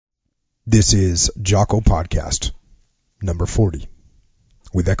This is Jocko Podcast, number 40,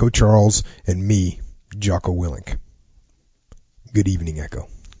 with Echo Charles and me, Jocko Willink. Good evening, Echo.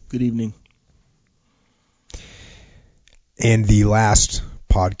 Good evening. And the last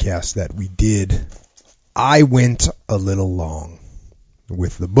podcast that we did, I went a little long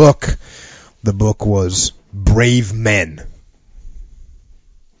with the book. The book was Brave Men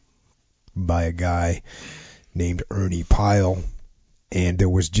by a guy named Ernie Pyle. And there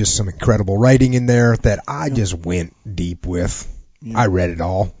was just some incredible writing in there that I just went deep with. Yeah. I read it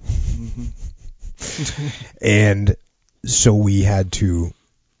all. Mm-hmm. And so we had to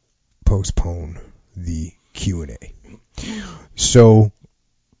postpone the Q&A. So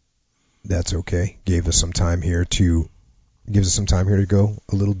that's okay. Gives us some time here to go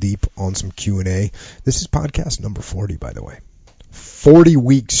a little deep on some Q&A. This is podcast number 40, by the way. 40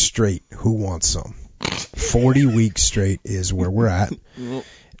 weeks straight. Who wants some? 40 weeks straight is where we're at.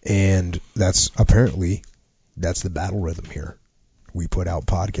 And that's the battle rhythm here. We put out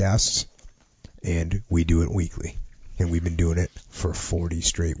podcasts and we do it weekly. And we've been doing it for 40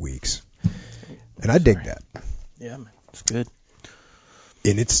 straight weeks. And I dig that. Yeah, man. It's good.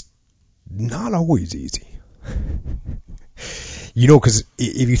 And it's not always easy. You know, because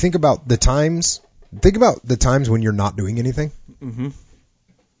if you think about the times when you're not doing anything. Mm-hmm.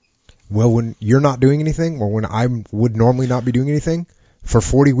 Well, when you're not doing anything, or when I would normally not be doing anything, for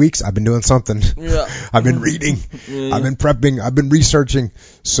 40 weeks, I've been doing something. Yeah. I've been reading. Yeah. I've been prepping. I've been researching.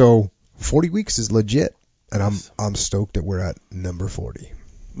 So 40 weeks is legit. And I'm stoked that we're at number 40.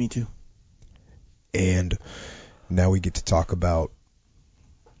 Me too. And now we get to talk about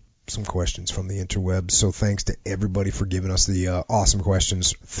some questions from the interwebs. So thanks to everybody for giving us the awesome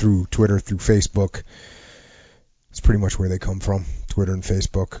questions through Twitter, through Facebook. It's pretty much where they come from, Twitter and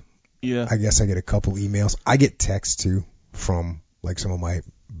Facebook. Yeah. I guess I get a couple emails. I get texts too from like some of my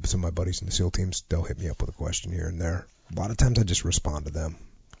buddies in the SEAL teams. They'll hit me up with a question here and there. A lot of times I just respond to them.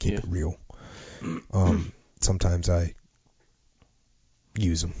 Keep it real. Sometimes I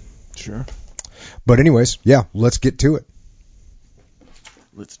use them. Sure. But anyways, yeah, let's get to it.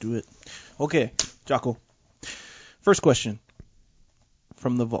 Let's do it. Okay, Jocko. First question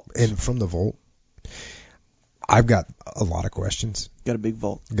from the vault. And from the vault, I've got a lot of questions. Got a big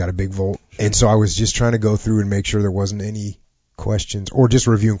vault. Sure. And so I was just trying to go through and make sure there wasn't any questions, or just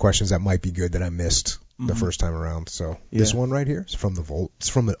reviewing questions that might be good that I missed the first time around. So This one right here is from the vault. It's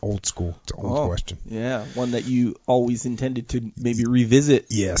from an old school. It's an old question. Yeah, one that you always intended to maybe revisit.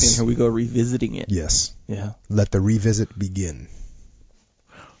 Yes. And here we go revisiting it. Yes. Yeah. Let the revisit begin.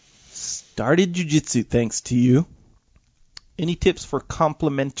 Started jiu-jitsu thanks to you. Any tips for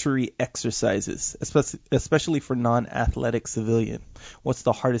complementary exercises, especially for non-athletic civilian? What's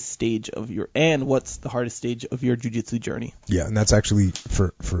the hardest stage of your jiu-jitsu journey? Yeah, and that's actually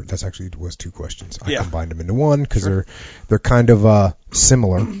was two questions. I combined them into one because they're kind of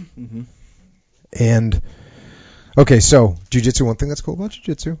similar. Mm-hmm. And okay, so jiu-jitsu. One thing that's cool about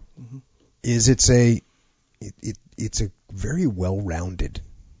jiu-jitsu is it's a very well-rounded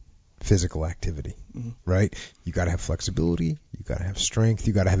physical activity, right? You got to have flexibility, you got to have strength,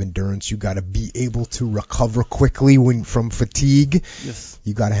 you got to have endurance, you got to be able to recover quickly from fatigue. Yes.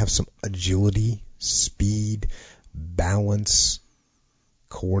 You got to have some agility, speed, balance,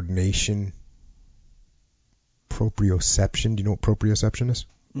 coordination, proprioception. Do you know what proprioception is?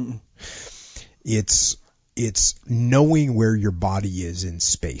 Mm-mm. It's knowing where your body is in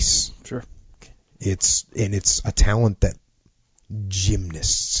space. Sure. It's a talent that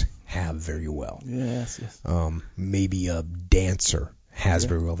gymnasts have very well. Yes. Maybe a dancer has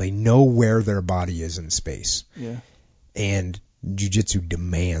very well. They know where their body is in space. Yeah. And jiu-jitsu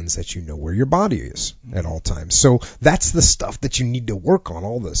demands that you know where your body is at all times. So that's the stuff that you need to work on,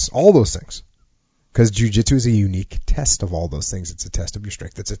 all those things. Because jiu-jitsu is a unique test of all those things. It's a test of your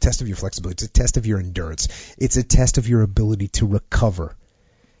strength. It's a test of your flexibility. It's a test of your endurance. It's a test of your ability to recover.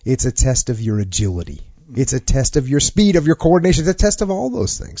 It's a test of your agility. It's a test of your speed, of your coordination. It's a test of all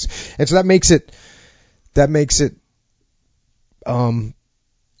those things. And so that makes it a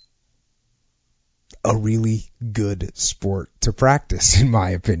really good sport to practice, in my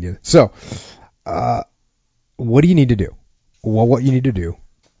opinion. So, what do you need to do? Well, what you need to do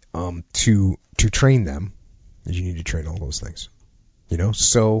to train them is you need to train all those things. You know,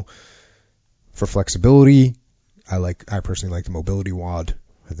 so for flexibility, I personally like the mobility WOD.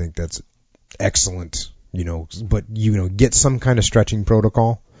 I think that's excellent. You know, but get some kind of stretching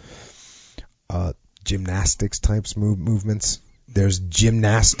protocol. Gymnastics types movements. There's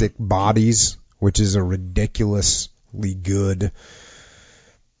gymnastic bodies, which is a ridiculously good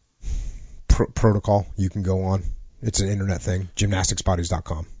protocol you can go on. It's an internet thing,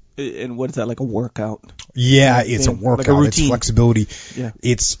 gymnasticsbodies.com. And what is that, like a workout? Yeah, it's a workout. Like a routine. It's flexibility. Yeah.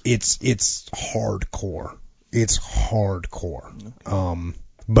 It's hardcore. It's hardcore. Okay.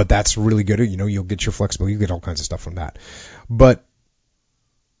 But that's really good. You know, you'll get your flexibility. You get all kinds of stuff from that. But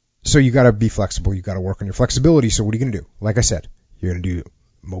so you got to be flexible. You got to work on your flexibility. So what are you going to do? Like I said, you're going to do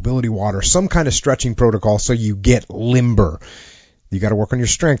mobility water, some kind of stretching protocol so you get limber. You got to work on your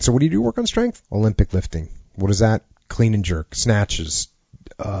strength. So what do you do? Work on strength? Olympic lifting. What is that? Clean and jerk, snatches.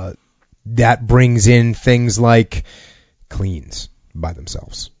 That brings in things like cleans by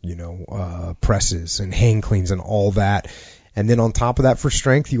themselves, you know, presses and hang cleans and all that. And then on top of that, for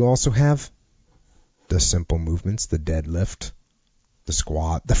strength, you also have the simple movements, the deadlift, the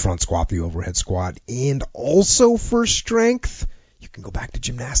squat, the front squat, the overhead squat, and also for strength, you can go back to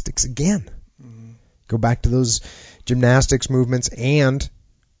gymnastics again. Mm-hmm. Go back to those gymnastics movements and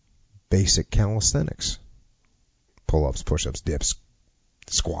basic calisthenics. Pull-ups, push-ups, dips,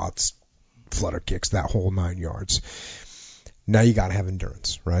 squats, flutter kicks, that whole 9 yards. Now you got to have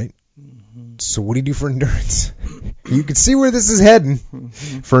endurance, right? Mm-hmm. So what do you do for endurance? You can see where this is heading.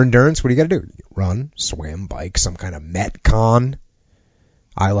 Mm-hmm. For endurance, what do you got to do? Run, swim, bike, some kind of Metcon.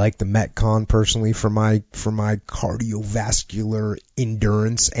 I like the Metcon personally for my cardiovascular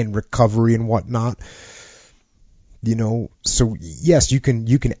endurance and recovery and whatnot. You know, so yes, you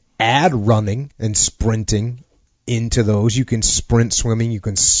can add running and sprinting into those. You can sprint swimming, you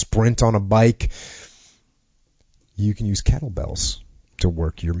can sprint on a bike. You can use kettlebells to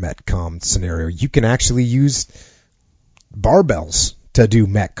work your Metcon scenario. You can actually use barbells to do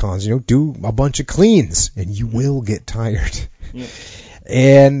Metcons. You know, do a bunch of cleans and you will get tired. Yeah.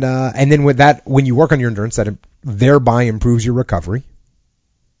 And then with that, when you work on your endurance, that thereby improves your recovery.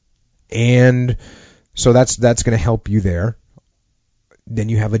 And so that's going to help you there. Then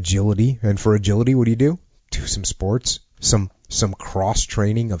you have agility, and for agility, what do? Do some sports, some cross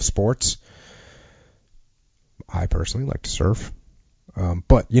training of sports. I personally like to surf.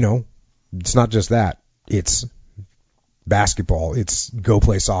 But you know, it's not just that. It's basketball. It's go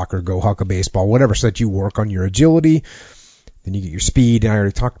play soccer, go huck a baseball, whatever, so that you work on your agility. Then you get your speed, and I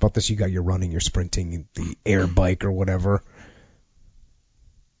already talked about this. You got your running, your sprinting, the air bike or whatever.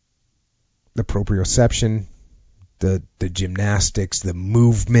 The proprioception, the gymnastics, the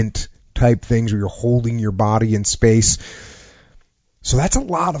movement type things where you're holding your body in space. So that's a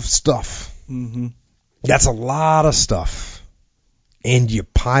lot of stuff. Mm-hmm. That's a lot of stuff. And you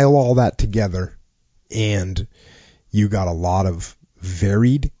pile all that together, and you got a lot of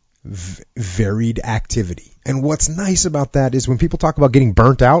varied activity. And what's nice about that is when people talk about getting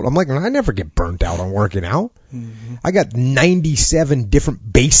burnt out, I'm like, I never get burnt out on working out. Mm-hmm. I got 97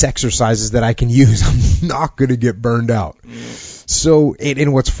 different base exercises that I can use. I'm not going to get burned out. Mm-hmm. So,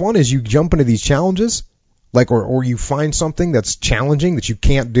 and what's fun is you jump into these challenges, like, or you find something that's challenging that you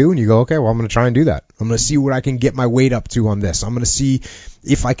can't do, and you go, okay, well, I'm going to try and do that. I'm going to see what I can get my weight up to on this. I'm going to see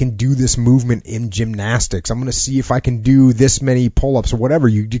if I can do this movement in gymnastics. I'm going to see if I can do this many pull-ups or whatever.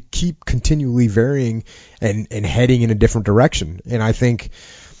 You keep continually varying and heading in a different direction. And I think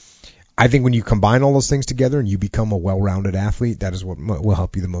when you combine all those things together and you become a well-rounded athlete, that is what will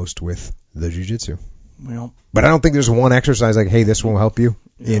help you the most with the jiu-jitsu. Well, but I don't think there's one exercise like, hey, this will help you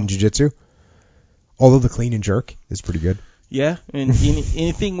in jiu-jitsu. Although the clean and jerk is pretty good. Yeah, and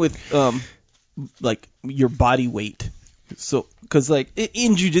anything with like your body weight. So, because like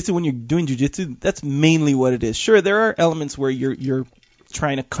in jiu-jitsu, when you're doing jiu-jitsu, that's mainly what it is. Sure, there are elements where you're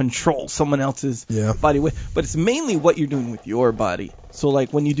trying to control someone else's body weight, but it's mainly what you're doing with your body. So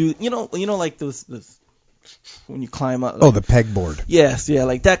like when you do, you know, like those when you climb up. Like, the pegboard. Yes, yeah,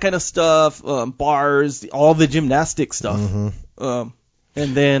 like that kind of stuff. Bars, all the gymnastic stuff. Mm-hmm.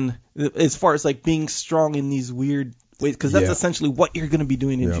 And then as far as like being strong in these weird ways, because that's essentially what you're going to be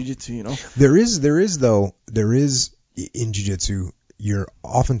doing in jiu-jitsu, you know. There is in jiu-jitsu,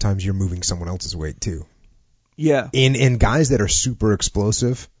 oftentimes you're moving someone else's weight too. Yeah. In guys that are super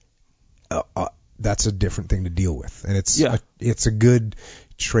explosive, that's a different thing to deal with, and it's a good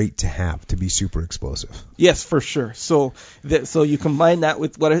trait to have, to be super explosive. Yes, for sure. So you combine that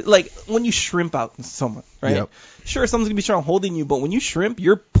with like when you shrimp out someone, right? Yep. Sure, someone's gonna be strong holding you, but when you shrimp,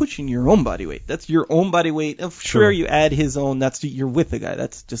 you're pushing your own body weight. That's your own body weight. Sure, you add his own. You're with the guy.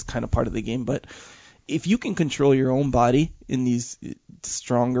 That's just kind of part of the game. But if you can control your own body in these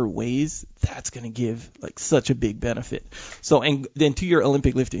stronger ways, that's gonna give like such a big benefit. So, and then to your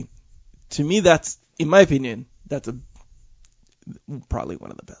Olympic lifting, to me, that's, in my opinion, that's probably one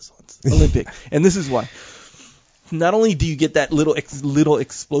of the best ones. Olympic. And this is why. Not only do you get that little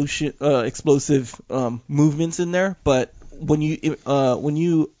explosive movements in there, but when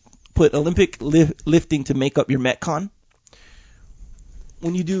you put Olympic lifting to make up your Metcon,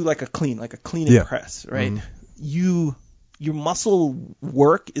 when you do like a clean Yeah. and press, right? Your muscle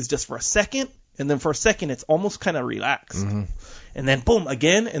work is just for a second, and then for a second it's almost kind of relaxed, and then boom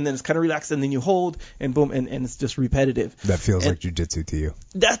again, and then it's kind of relaxed, and then you hold, and boom, and it's just repetitive. That feels like jiu-jitsu to you.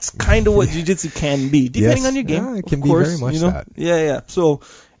 That's kind of what jiu-jitsu can be, depending on your game. Yeah, it can of be course, very much you know? that. Yeah. So,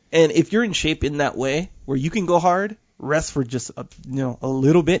 and if you're in shape in that way, where you can go hard, rest for just a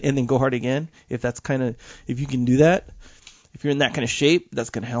little bit, and then go hard again, if you can do that, if you're in that kind of shape,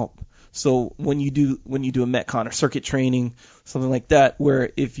 that's gonna help. So when you do a Metcon or circuit training, something like that, where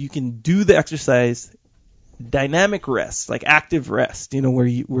if you can do the exercise, dynamic rest, like active rest, where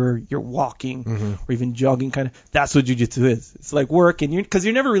you're walking or even jogging, kind of, that's what jiu-jitsu is. It's like work, and because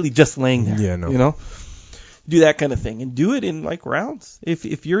you're never really just laying there. Yeah, no. Do that kind of thing, and do it in like rounds.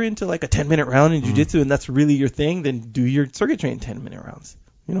 If you're into like a 10-minute round in jiu-jitsu and that's really your thing, then do your circuit train 10-minute rounds.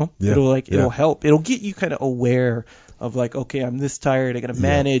 It'll help. It'll get you kind of aware of like, okay, I'm this tired, I gotta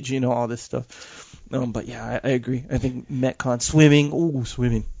manage, all this stuff. But yeah, I agree. I think Metcon,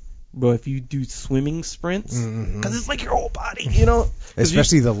 swimming. Bro, if you do swimming sprints, because it's like your whole body,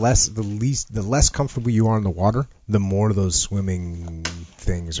 Especially the less comfortable you are in the water, the more those swimming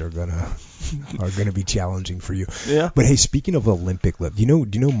things are gonna be challenging for you. Yeah. But hey, speaking of Olympic lift, do you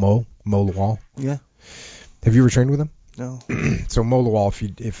know Mo Lawal? Yeah. Have you ever trained with him? No. So Mo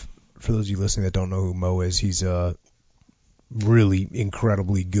Lawal, if for those of you listening that don't know who Mo is, he's a really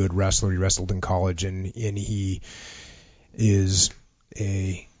incredibly good wrestler. He wrestled in college, and he is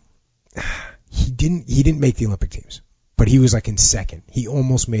he didn't make the Olympic teams, but he was like in second. He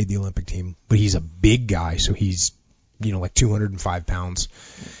almost made the Olympic team, but he's a big guy, so he's like 205 pounds,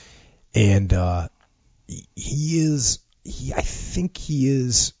 and I think he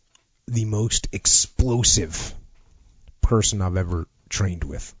is the most explosive person I've ever trained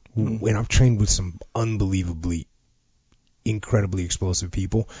with. And I've trained with some unbelievably incredibly explosive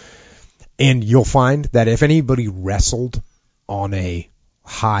people, and you'll find that if anybody wrestled on a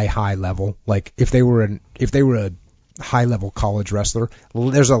high level, like if they were a high level college wrestler,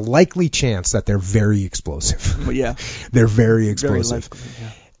 there's a likely chance that they're very explosive. But yeah, they're very explosive. Very likely,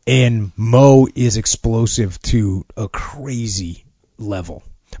 yeah. And Mo is explosive to a crazy level.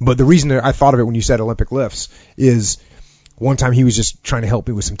 But the reason that I thought of it when you said Olympic lifts is one time he was just trying to help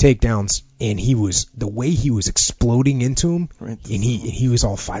me with some takedowns, and the way he was exploding into him, right. and he was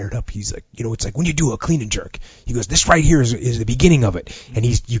all fired up. He's like, it's like when you do a clean and jerk. He goes, this right here is the beginning of it, and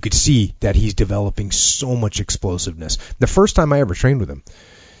you could see that he's developing so much explosiveness. The first time I ever trained with him,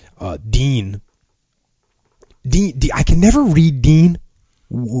 Dean, I can never read Dean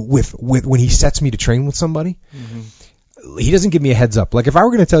with when he sets me to train with somebody. He doesn't give me a heads up. Like if I were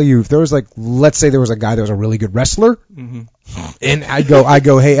going to tell you, if there was let's say there was a guy that was a really good wrestler, and I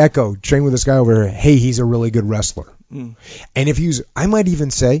go, hey Echo, train with this guy over here. Hey, he's a really good wrestler. And if I might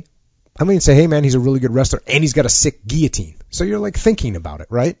even say, hey man, he's a really good wrestler, and he's got a sick guillotine. So you're like thinking about it,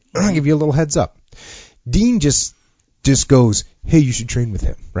 right? I'll give you a little heads up. Dean just goes, hey, you should train with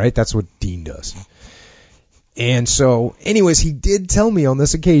him, right? That's what Dean does. And so, anyways, he did tell me on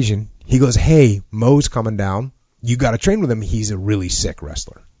this occasion, he goes, hey, Mo's coming down. You got to train with him. He's a really sick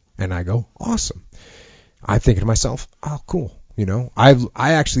wrestler. And I go, awesome. I'm thinking to myself, oh, cool. I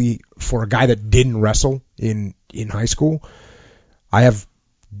actually, for a guy that didn't wrestle in high school, I have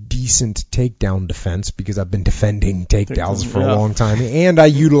decent takedown defense because I've been defending takedowns for a long time, and I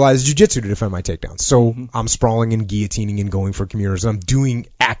utilize jiu-jitsu to defend my takedowns. So I'm sprawling and guillotining and going for commuters. I'm doing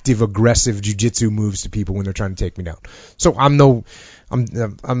active, aggressive jiu-jitsu moves to people when they're trying to take me down. So I'm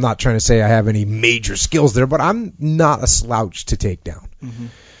not trying to say I have any major skills there, but I'm not a slouch to take down.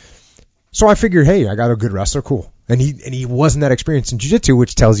 So I figured, hey, I got a good wrestler, cool. And he wasn't that experienced in jiu-jitsu,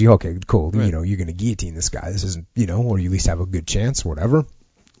 which tells you, okay, cool, right. You're going to guillotine this guy. This isn't, or you at least have a good chance, whatever.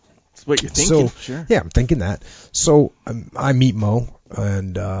 That's what you're thinking, sure. Yeah, I'm thinking that. So I meet Mo,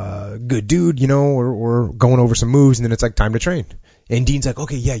 and good dude, we're going over some moves, and then it's like time to train. And Dean's like,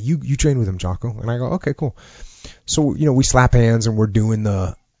 okay, yeah, you train with him, Jocko. And I go, okay, cool. So, we slap hands, and we're doing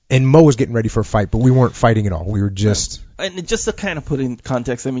and Mo was getting ready for a fight, but we weren't fighting at all. We were just... And just to kind of put in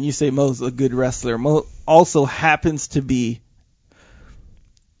context, you say Mo's a good wrestler. Mo also happens to be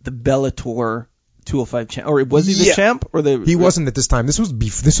the Bellator 205 champ. Or was he the champ? He wasn't at this time. This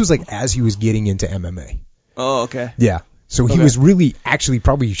was like as he was getting into MMA. Oh, okay. Yeah. So he was really actually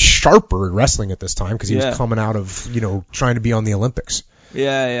probably sharper at wrestling at this time because he was coming out of, trying to be on the Olympics.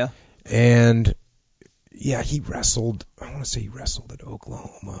 Yeah. And... yeah, he wrestled. I want to say he wrestled at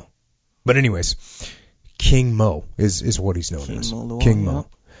Oklahoma. But anyways, King Mo is what he's known as. King Mo.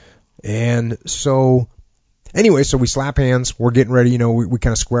 And so, anyway, so we slap hands. We're getting ready. We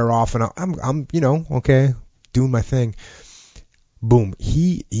kind of square off, and I'm okay, doing my thing. boom,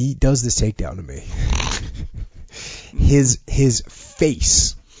 he does this takedown to me. His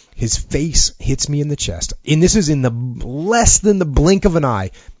face hits me in the chest. And this is in the less than the blink of an eye.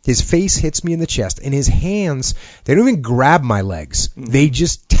 His face hits me in the chest, and his hands, they don't even grab my legs. They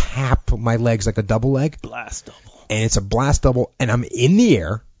just tap my legs like a double leg. Blast double. And it's a blast double, and I'm in the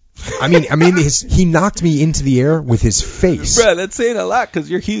air. I mean, he knocked me into the air with his face. Bro, that's saying a lot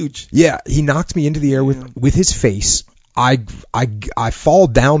because you're huge. Yeah, he knocked me into the air with his face. I fall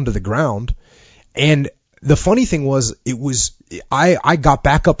down to the ground, and the funny thing was, I got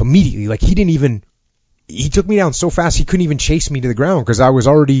back up immediately. Like, he took me down so fast he couldn't even chase me to the ground because I was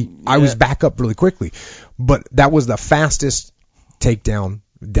back up really quickly. But that was the fastest takedown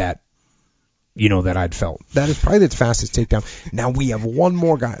that I'd felt. That is probably the fastest takedown. Now we have one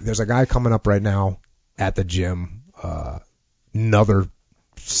more guy. There's a guy coming up right now at the gym, another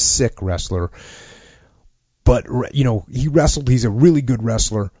sick wrestler. But, he wrestled. He's a really good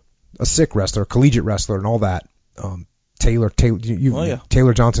wrestler, a sick wrestler, collegiate wrestler, and all that. Taylor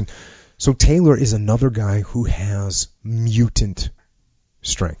Johnson. So Taylor is another guy who has mutant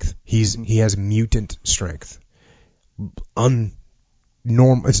strength. He has mutant strength.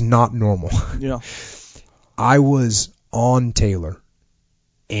 It's not normal. Yeah. I was on Taylor,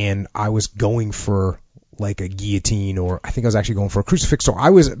 and I was going for like a guillotine, or I think I was actually going for a crucifix.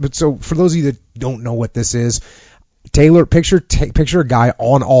 So for those of you that don't know what this is, Taylor, picture a guy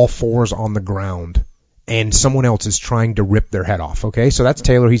on all fours on the ground, and someone else is trying to rip their head off. Okay, so that's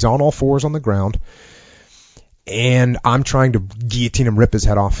Taylor. He's on all fours on the ground, and I'm trying to guillotine him, rip his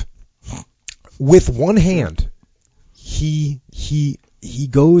head off. With one hand, he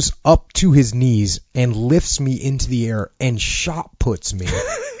goes up to his knees and lifts me into the air and shot puts me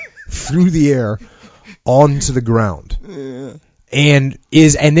through the air onto the ground, and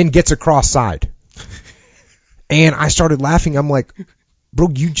then gets across side. And I started laughing. I'm like, bro,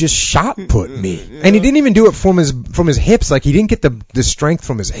 you just shot put me. Yeah. And he didn't even do it from his hips. Like, he didn't get the strength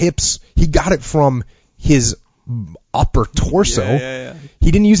from his hips. He got it from his upper torso. Yeah.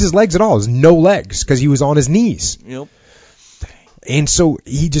 He didn't use his legs at all. There's no legs because he was on his knees. Yep. And so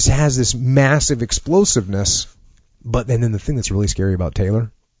he just has this massive explosiveness. But then the thing that's really scary about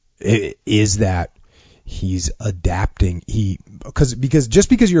Taylor is that he's adapting. Because just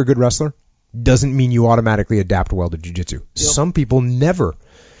because you're a good wrestler doesn't mean you automatically adapt well to jiu-jitsu. Yep. Some people never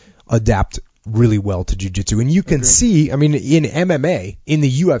adapt really well to jiu-jitsu. And you can see, in MMA, in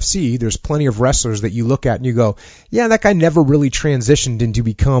the UFC, there's plenty of wrestlers that you look at and you go, yeah, that guy never really transitioned into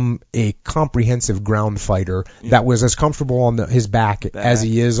become a comprehensive ground fighter that was as comfortable on his back as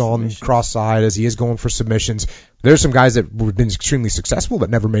he is on cross-side, as he is going for submissions. There's some guys that have been extremely successful that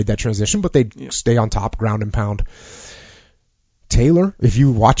never made that transition, but they stay on top, ground and pound. Taylor, if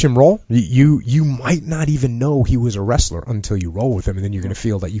you watch him roll, you might not even know he was a wrestler until you roll with him, and then you're going to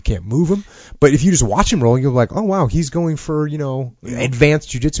feel that you can't move him. But if you just watch him roll, you'll be like, oh, wow, he's going for, advanced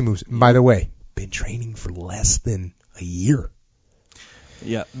jiu-jitsu moves. And by the way, been training for less than a year.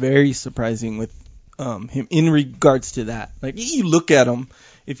 Yeah, very surprising with him in regards to that. Like, you look at him.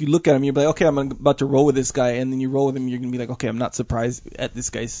 If you look at him, you're like, okay, I'm about to roll with this guy, and then you roll with him, you're going to be like, okay, I'm not surprised at this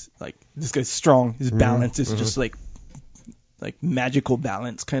guy's strong. His balance is just like magical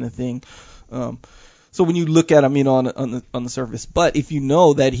balance kind of thing. So when you look at him, on the surface, but if you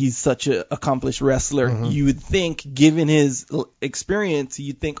know that he's such an accomplished wrestler, you would think, given his experience,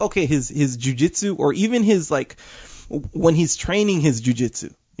 you'd think, okay, his jiu-jitsu, or even his, when he's training his jiu-jitsu,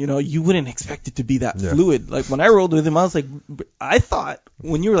 you wouldn't expect it to be that fluid. Like, when I rolled with him, I was like, I thought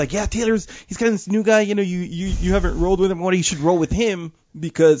when you were like, yeah, he's kind of this new guy, you haven't rolled with him, what, you should roll with him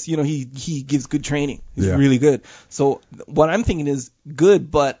because, he gives good training. He's really good. So what I'm thinking is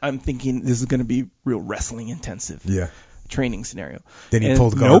good, but I'm thinking this is going to be real wrestling intensive. Yeah. Training scenario. Then he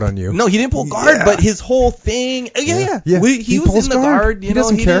pulled guard on you. No, he didn't pull guard, but his whole thing. Yeah. He was in the guard. He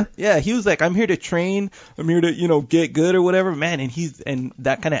doesn't care. He was like, I'm here to train. I'm here to get good or whatever, man. And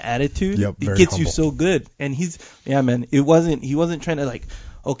that kind of attitude, it gets you so good. And he wasn't trying to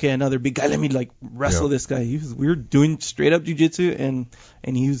okay, another big guy. Let me wrestle this guy. We were doing straight up jiu-jitsu, and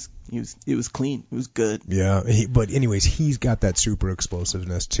it was clean. It was good. Yeah. But anyways, he's got that super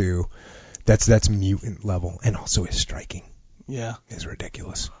explosiveness too. That's mutant level, and also his striking. Yeah, is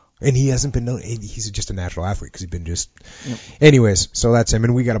ridiculous. And he hasn't been known. He's just a natural athlete because he's been just. Yep. Anyways, so that's him,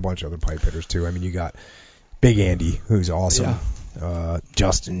 and we got a bunch of other pipe hitters too. You got Big Andy, who's awesome. Yeah.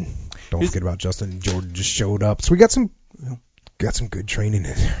 Justin, don't forget about Justin. Jordan just showed up, so we got some good training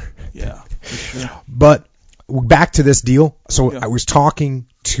in there. Yeah, for sure. But back to this deal. So I was talking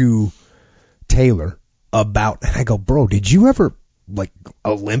to Taylor about, and I go, bro, did you ever like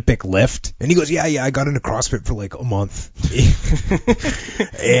Olympic lift? And he goes, yeah, I got into CrossFit for like a month.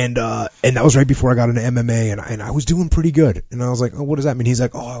 and that was right before I got into MMA, and I was doing pretty good. And I was like, oh, what does that mean? He's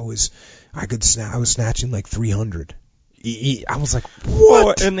like, oh, I was snatching like 300. I was like,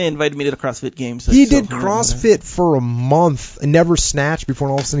 what? Oh, and they invited me to the CrossFit Games. He did CrossFit for a month and never snatched before,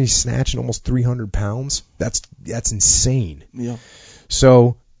 and all of a sudden he's snatching almost 300 pounds. That's insane. Yeah.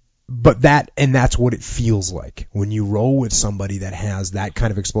 So, but that's what it feels like when you roll with somebody that has that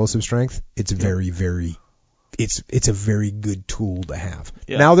kind of explosive strength. It's very, very, it's a very good tool to have.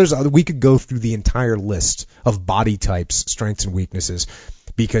 Yeah. Now we could go through the entire list of body types, strengths and weaknesses,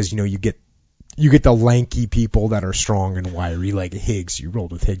 because, you get the lanky people that are strong and wiry, like Higgs. You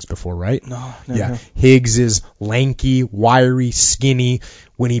rolled with Higgs before, right? No. Yeah. Higgs is lanky, wiry, skinny.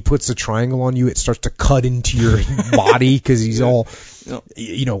 When he puts a triangle on you, it starts to cut into your body because he's all,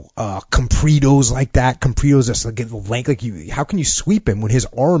 Comprido's like that. Comprido's just like lanky. How can you sweep him when his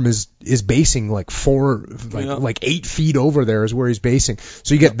arm is basing like 8 feet over there is where he's basing.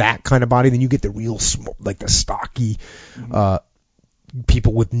 So you get that kind of body. Then you get the real like the stocky,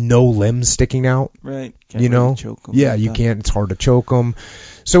 people with no limbs sticking out. Right. Can't really choke them. Yeah, you can't. It's hard to choke them.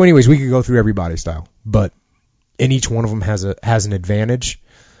 So anyways, we could go through every body style, and each one of them has an advantage.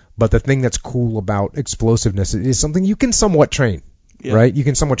 But the thing that's cool about explosiveness is something you can somewhat train, right? You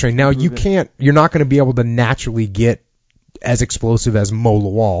can somewhat train. Now you're not going to be able to naturally get as explosive as Mo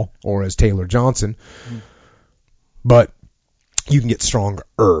Lawal or as Taylor Johnson, but you can get stronger.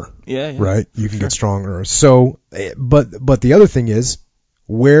 Right? You can get stronger. So, but the other thing is,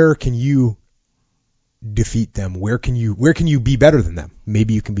 where can you defeat them? Where can you be better than them?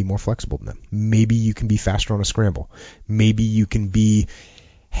 Maybe you can be more flexible than them. Maybe you can be faster on a scramble. Maybe you can be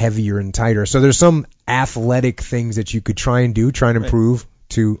heavier and tighter. So there's some athletic things that you could try and improve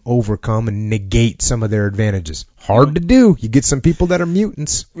to overcome and negate some of their advantages. Hard to do. You get some people that are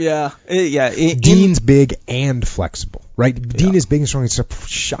mutants. Yeah. Dean's big and flexible, right? Dean is big and strong. It's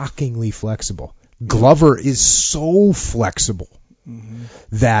shockingly flexible. Glover is so flexible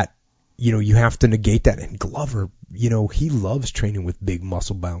that, you have to negate that. And Glover, he loves training with big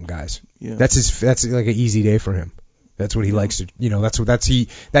muscle bound guys. Yeah. That's like an easy day for him. That's what he likes to,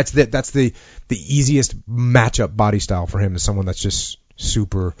 that's the easiest matchup body style for him, is someone that's just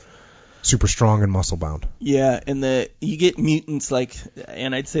super strong and muscle bound. Yeah, and you get mutants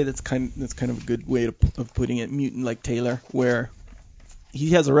and I'd say that's kind of a good way of putting it, mutant like Taylor, where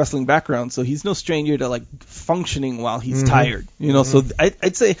he has a wrestling background, so he's no stranger to functioning while he's tired. So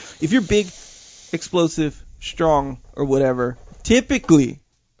I'd say if you're big, explosive, strong, or whatever, typically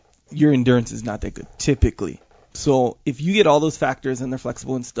your endurance is not that good. Typically. So if you get all those factors and they're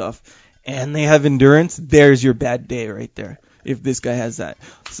flexible and stuff, and they have endurance, there's your bad day right there. If this guy has that.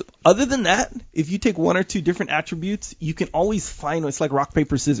 So other than that, if you take one or two different attributes, you can always find one. It's like rock,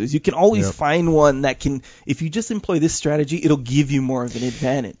 paper, scissors. You can always find one that can, if you just employ this strategy, it'll give you more of an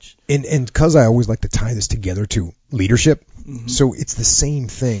advantage. And because I always like to tie this together to leadership, so it's the same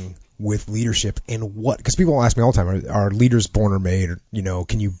thing with leadership and because people ask me all the time, are leaders born or made? Or,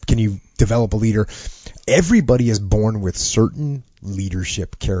 can you develop a leader? Everybody is born with certain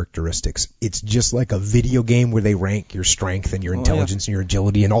leadership characteristics. It's just like a video game where they rank your strength and your intelligence and your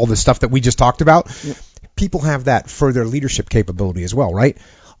agility and all the stuff that we just talked about. Yep. People have that for their leadership capability as well, right?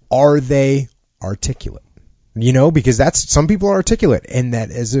 Are they articulate? Because some people are articulate, and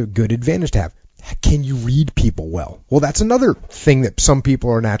that is a good advantage to have. Can you read people well? Well, that's another thing that some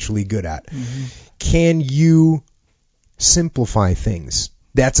people are naturally good at. Can you simplify things?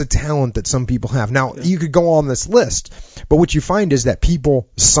 That's a talent that some people have. Now, you could go on this list, but what you find is that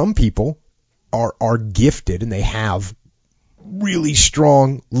some people are gifted and they have really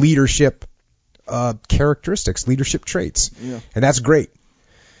strong leadership characteristics, leadership traits. Yeah. And that's great.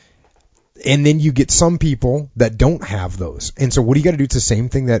 And then you get some people that don't have those. And so what do you got to do? It's the same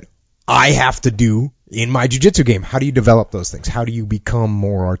thing that I have to do in my jiu-jitsu game. How do you develop those things? How do you become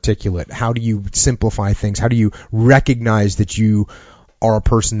more articulate? How do you simplify things? How do you recognize that you are a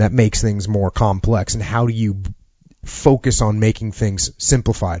person that makes things more complex? And how do you focus on making things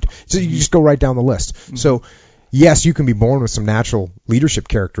simplified? So you just go right down the list. So yes, you can be born with some natural leadership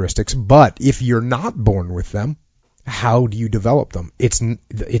characteristics, but if you're not born with them, how do you develop them? It's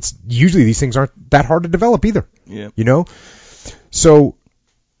usually these things aren't that hard to develop either. Yeah. So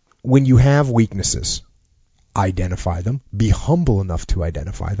when you have weaknesses, identify them, be humble enough to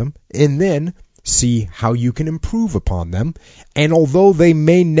identify them, and then see how you can improve upon them. And although they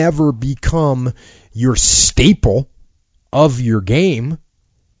may never become your staple of your game,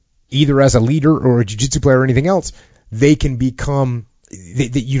 either as a leader or a jiu-jitsu player or anything else, they can become,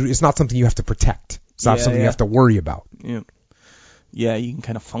 it's not something you have to protect. It's not something you have to worry about. Yeah. yeah, you can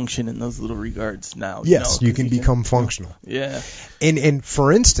kind of function in those little regards now. Yes, you can become functional. Yeah. And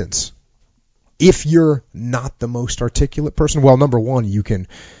for instance, if you're not the most articulate person, well, number one, you can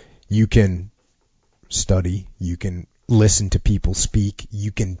study, you can listen to people speak,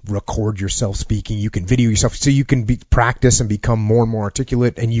 you can record yourself speaking, you can video yourself, so you can practice and become more and more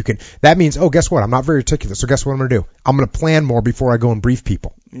articulate, and that means, oh, guess what, I'm not very articulate, so guess what I'm going to do? I'm going to plan more before I go and brief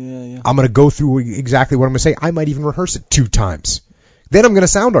people. Yeah. I'm going to go through exactly what I'm going to say. I might even rehearse it 2 times. Then I'm going to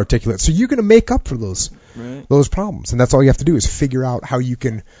sound articulate, so you're going to make up for those problems, and that's all you have to do is figure out how you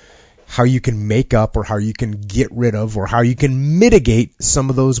can make up, or how you can get rid of, or how you can mitigate some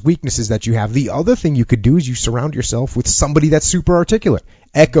of those weaknesses that you have. The other thing you could do is you surround yourself with somebody that's super articulate.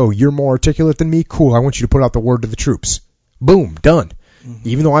 Echo, you're more articulate than me? Cool, I want you to put out the word to the troops. Boom, done. Mm-hmm.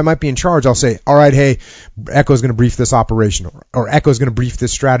 Even though I might be in charge, I'll say, all right, hey, Echo's going to brief this operation, or Echo's going to brief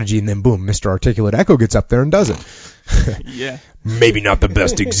this strategy, and then boom, Mr. Articulate Echo gets up there and does it. Yeah. Maybe not the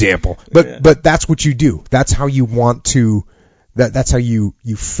best example, but that's what you do. That's how you want to... That's how you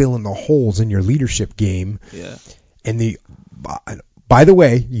fill in the holes in your leadership game. Yeah. And by the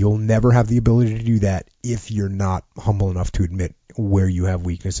way, you'll never have the ability to do that if you're not humble enough to admit where you have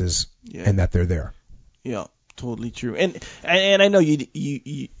weaknesses and that they're there. Yeah, totally true. And I know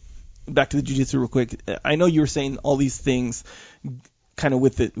you back to the jiu-jitsu real quick. I know you were saying all these things kind of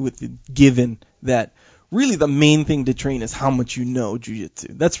with the given that really the main thing to train is how much you know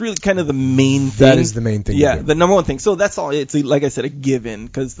jiu-jitsu. That's really kind of the main thing. That is the main thing. Yeah, the number one thing. So that's all. It's like I said, a given,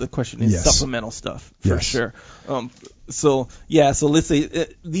 because the question is supplemental stuff for sure. So let's say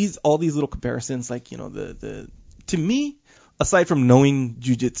all these little comparisons, like, you know, the to me, aside from knowing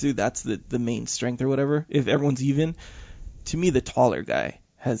jiu-jitsu, that's the main strength or whatever. If everyone's even, to me, the taller guy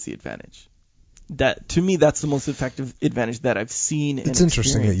has the advantage. To me, that's the most effective advantage that I've seen. It's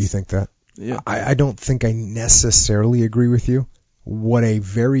interesting that you think that. Yeah. I don't think I necessarily agree with you. What a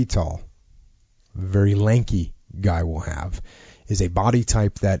very tall, very lanky guy will have is a body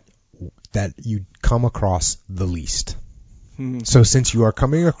type that you come across the least. So since you are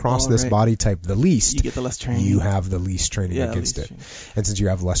coming across this body type the least, you get the less training. You have the least training against it. And since you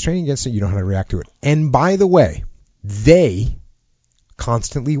have less training against it, you know how to react to it. And by the way, they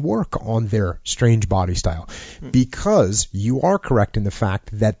constantly work on their strange body style, because you are correct in the fact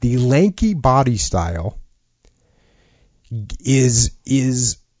that the lanky body style gives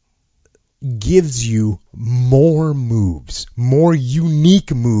you more moves, more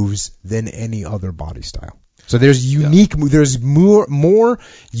unique moves than any other body style. So there's there's more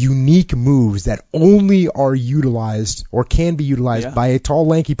unique moves that only are utilized or can be utilized by a tall,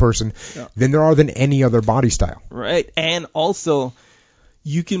 lanky person than there are than any other body style. Right, and also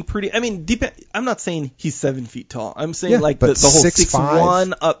you can I'm not saying he's 7 feet tall. I'm saying the whole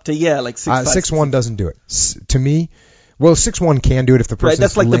 6'1" up to 6'5". 6'1" doesn't do it. To me, well, 6'1" can do it if the person's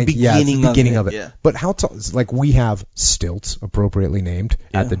that's like lanky. the beginning of it. Yeah. But how tall? Like, we have Stilts, appropriately named,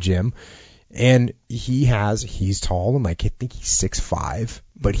 at the gym, and he's tall, and I think he's 6'5",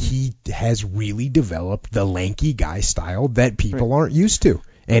 but he has really developed the lanky guy style that people aren't used to.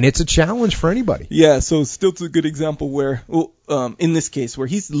 And it's a challenge for anybody. Yeah, so Stilt's a good example where, in this case, where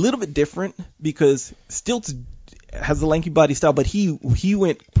he's a little bit different, because Stilt's has a lanky body style, but he's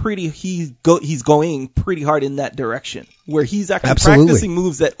going pretty hard in that direction, where he's actually practicing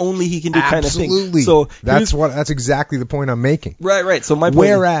moves that only he can do, kind of thing. So that's exactly the point I'm making. Right. So my point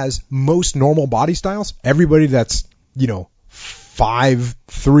Whereas most normal body styles, everybody that's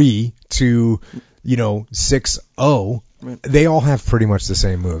 5'3" to 6'0", they all have pretty much the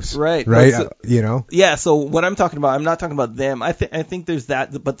same moves. Right. So, Yeah, so what I'm talking about, I'm not talking about them. I think there's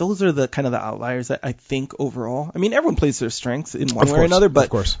that, but those are the kind of the outliers that I think overall. I mean, everyone plays their strengths in one way or another,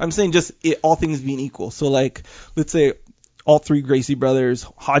 but I'm saying just all things being equal. So, like, let's say all 3 Gracie brothers,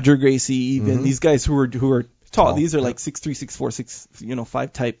 Hodger Gracie, even these guys who are tall. These are like 6'3", 6'4",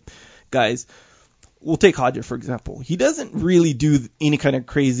 5 type guys. We'll take Hodger, for example. He doesn't really do any kind of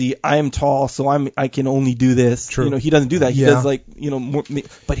crazy, I am tall, so I can only do this. True. He doesn't do that. He does more,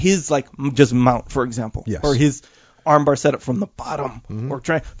 but his just mount, for example, or his armbar setup from the bottom, or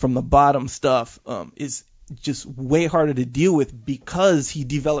from the bottom stuff, is just way harder to deal with, because he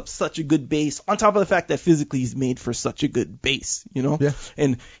developed such a good base, on top of the fact that physically he's made for such a good base, Yeah.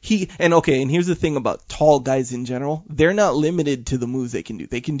 And here's the thing about tall guys in general. They're not limited to the moves they can do.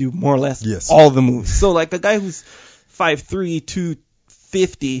 They can do more or less all the moves. So like a guy who's 5'3",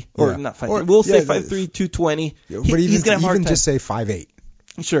 250, or not 5'3", we'll say 5'3", 220. But he's going to have a hard time. Just say 5'8".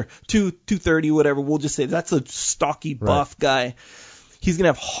 Sure, 230, whatever. We'll just say that's a stocky, buff guy. he's going to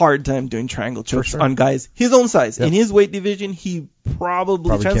have a hard time doing triangle chokes sure. on guys his own size. Yep. In his weight division, he probably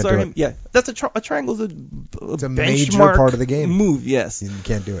chances can't are do him. it. Yeah, that's a triangle's a It's a major benchmark part of the game. move, yes. You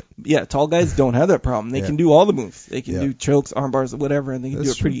can't do it. Yeah, tall guys don't have that problem. They Yeah. can do all the moves. They can Yeah. do chokes, arm bars, whatever, and they can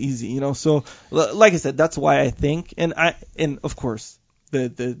That's do it pretty easy, So, like I said, that's why I think, and of course,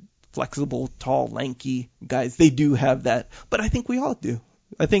 the flexible, tall, lanky guys, they do have that, but I think we all do.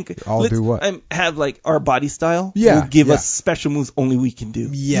 I think All do what? Have like our body style. Yeah, will give yeah. us special moves only we can do.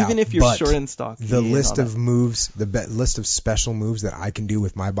 Yeah, even if you're but short and stocky. The and list all of that. moves, list of special moves that I can do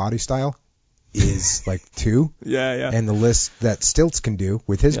with my body style is like 2. Yeah. And the list that Stilts can do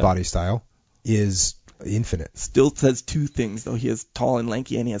with his Yeah. body style is infinite. Stilts has 2 things though. He has tall and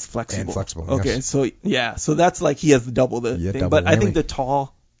lanky, and he has flexible. And flexible, Okay, yes. so that's like he has double the Yeah, thing. double But I think whammy. the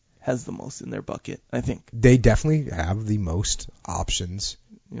tall has the most in their bucket. I think. They definitely have the most options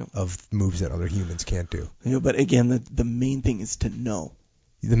Yep. of moves that other humans can't do. But again, the main thing is to know.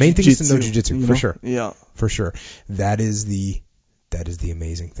 The main thing is to know Jiu-jitsu, jiu-jitsu, for sure. Yeah. For sure. That is the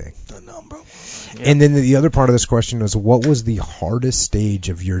amazing thing. I know, bro. Yeah. And then the other part of this question was, what was the hardest stage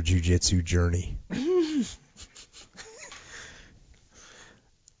of your jiu-jitsu journey?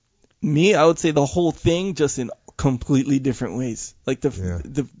 Me, I would say the whole thing, just in completely different ways. Like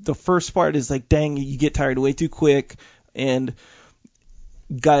the first part is like, dang, you get tired way too quick, and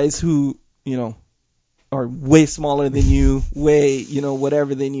guys who are way smaller than you, way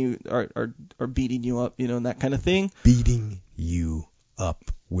whatever than you are beating you up, and that kind of thing. Beating you up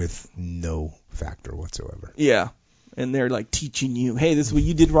with no factor whatsoever. Yeah. And they're like teaching you, hey, this is what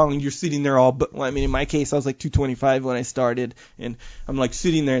you did wrong, and you're sitting there all. But in my case, I was like 225 when I started, and I'm like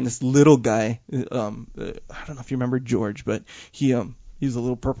sitting there, and this little guy, I don't know if you remember George, but he was a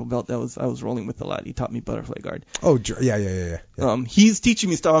little purple belt that I was rolling with a lot. He taught me butterfly guard. Oh, yeah. He's teaching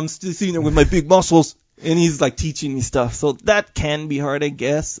me stuff. I'm still sitting there with my big muscles, and he's like teaching me stuff. So that can be hard, I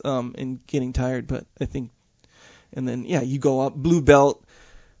guess, and getting tired. But I think, and then you go up blue belt.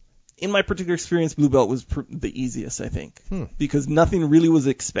 In my particular experience, blue belt was the easiest, I think, because nothing really was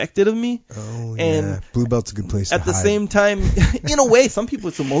expected of me. Oh, and yeah. Blue belt's a good place to at the hide. same time, in a way, some people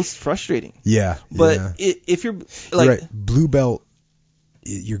it's the most frustrating. Yeah. But yeah. if you're like You're right. Blue belt,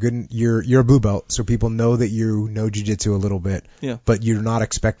 you're good. You're a blue belt, so people know that you know jiu-jitsu a little bit. Yeah. But you're not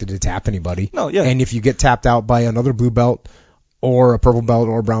expected to tap anybody. No, yeah. And if you get tapped out by another blue belt, or a purple belt,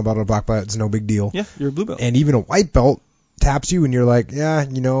 or a brown belt, or a black belt, it's no big deal. Yeah, you're a blue belt. And even a white belt taps you, and you're like, yeah,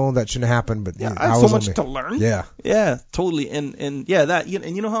 that shouldn't have happened. But I have so much to learn. Yeah. Yeah, totally. And yeah, that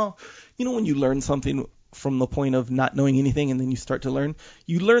and you know how when you learn something from the point of not knowing anything, and then you start to learn,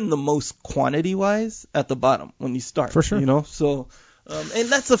 you learn the most quantity wise at the bottom when you start. For sure. So. And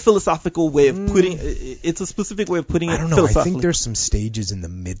that's a philosophical way of putting. It's a specific way of putting it. I don't know. I philosophically. think there's some stages in the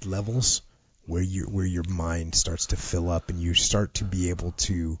mid levels where your mind starts to fill up, and you start to be able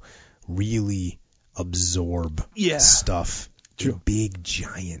to really absorb stuff. True. Big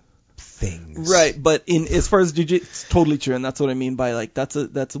giant things. Right, but as far as jiu-jitsu, it's totally true, and that's what I mean by like that's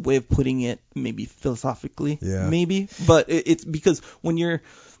a way of putting it, maybe philosophically, maybe. But it's because when you're,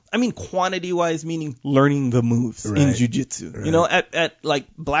 quantity wise, meaning learning the moves in jiu-jitsu. Right. At like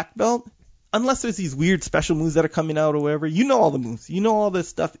black belt, unless there's these weird special moves that are coming out or whatever, all the moves, all this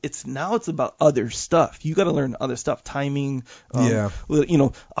stuff. It's about other stuff. You got to learn other stuff, timing,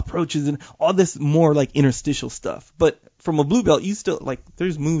 approaches, and all this more like interstitial stuff. But from a blue belt, you still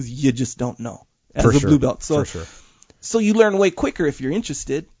there's moves you just don't know as a blue belt. So, so you learn way quicker if you're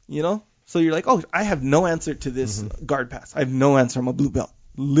interested, So you're like, oh, I have no answer to this guard pass. I have no answer. I'm a blue belt.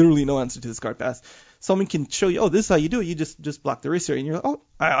 Literally no answer to this guard pass. Someone can show you, oh, this is how you do it. You just block the wrist here, and you're like, oh,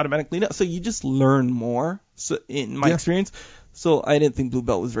 I automatically know. So you just learn more. So in my experience, so I didn't think blue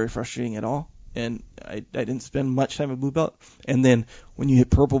belt was very frustrating at all, and I didn't spend much time at blue belt. And then when you hit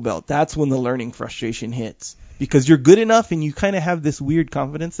purple belt, that's when the learning frustration hits, because you're good enough and you kind of have this weird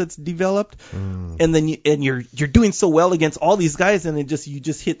confidence that's developed, and then you're doing so well against all these guys, and you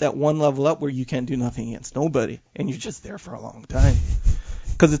just hit that one level up where you can't do nothing against nobody, and you're just there for a long time.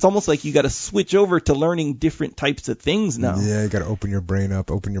 Because it's almost like you got to switch over to learning different types of things now. Yeah, you got to open your brain up,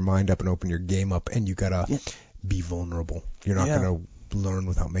 open your mind up, and open your game up, and you got to be vulnerable. You're not going to learn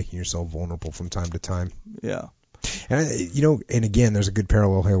without making yourself vulnerable from time to time. Yeah. And and again, there's a good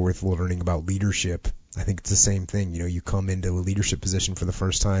parallel here with learning about leadership. I think it's the same thing. You come into a leadership position for the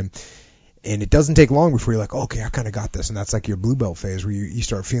first time, and it doesn't take long before you're like, oh, okay, I kind of got this. And that's like your blue belt phase where you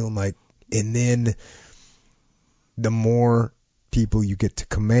start feeling like, and then the more people you get to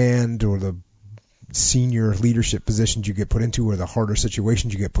command, or the senior leadership positions you get put into, or the harder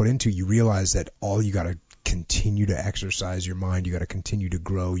situations you get put into, you realize that all you got to continue to exercise your mind. You got to continue to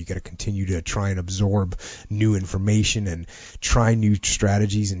grow. You got to continue to try and absorb new information and try new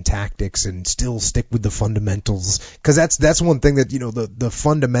strategies and tactics and still stick with the fundamentals. Because that's one thing that, the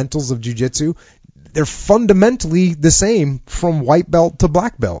fundamentals of jiu-jitsu, they're fundamentally the same from white belt to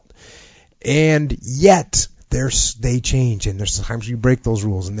black belt. And yet they change, and there's times you break those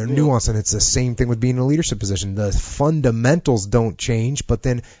rules, and they're nuanced, and it's the same thing with being in a leadership position. The fundamentals don't change, but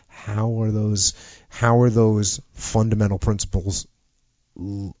then how are those fundamental principles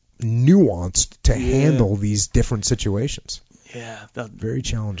nuanced to handle these different situations? Yeah, very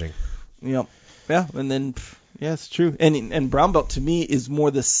challenging. Yeah, and then it's true. And brown belt to me is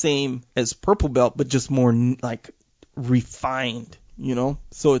more the same as purple belt, but just more like refined.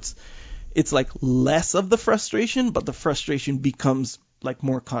 So it's like less of the frustration, but the frustration becomes like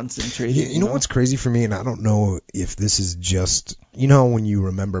more concentrated. You know what's crazy for me, and I don't know if this is just, when you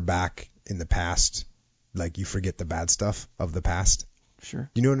remember back in the past, like you forget the bad stuff of the past.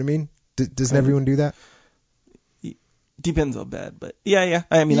 Sure. You know what I mean? Doesn't everyone do that? Depends how bad, but yeah.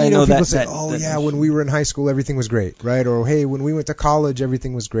 I mean, I know people that. Say, when we were in high school, everything was great, right? Or hey, when we went to college,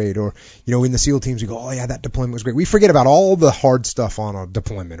 everything was great. Or in the SEAL teams, we go, that deployment was great. We forget about all the hard stuff on a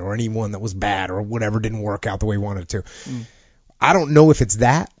deployment, or any one that was bad, or whatever didn't work out the way we wanted it to. I don't know if it's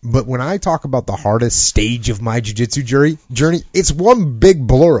that, but when I talk about the hardest stage of my jiu-jitsu journey, it's one big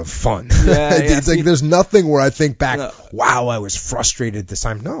blur of fun. It's like there's nothing where I think back, wow, I was frustrated this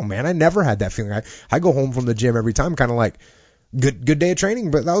time. No, man, I never had that feeling. I go home from the gym every time kind of like, good day of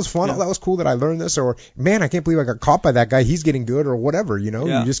training, but that was fun. Yeah. That was cool that I learned this. Or, man, I can't believe I got caught by that guy. He's getting good, or whatever, You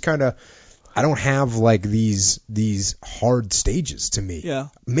just kind of, I don't have like these hard stages to me. Yeah.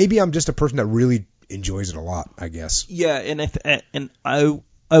 Maybe I'm just a person that really enjoys it a lot, I guess. Yeah, and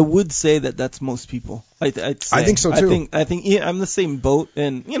I would say that that's most people. I think so too. I think I'm the same boat,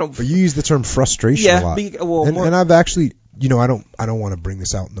 and But you use the term frustration a lot. And I've actually, I don't want to bring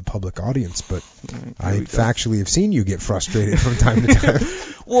this out in the public audience, but I factually have seen you get frustrated from time to time.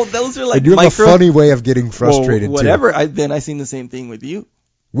 Well, those are like and you have a funny way of getting frustrated too. Then I seen the same thing with you.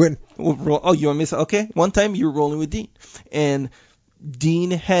 When? Oh, you want me to say? Okay, one time you were rolling with Dean, and Dean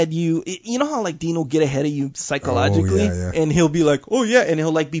had you, how like Dean will get ahead of you psychologically, and he'll be like, and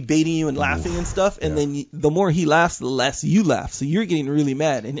he'll like be baiting you and laughing and stuff, and then the more he laughs, the less you laugh, so you're getting really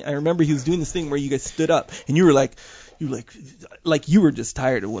mad. And I remember he was doing this thing where you guys stood up, and you were like you were just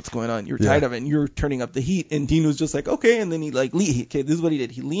tired of what's going on. You were tired of it, and you were turning up the heat, and Dean was just like, okay, and then he this is what he did.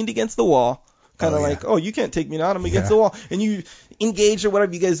 He leaned against the wall, kind of you can't take me down, I'm against the wall, and you engaged or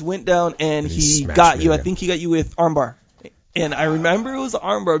whatever, you guys went down, and he got you. I think he got you with armbar. And I remember it was an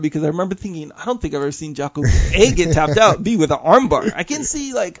armbar because I remember thinking, I don't think I've ever seen Jocko A get tapped out, B with an armbar. I can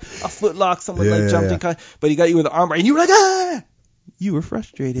see like a foot lock, someone jumped in, but he got you with an armbar, and you were like, ah! You were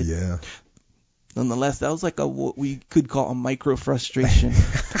frustrated. Yeah. Nonetheless, that was like what we could call a micro frustration.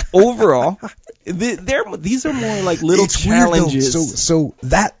 Overall, these are more like little challenges. Weird, so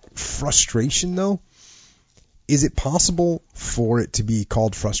that frustration though, is it possible for it to be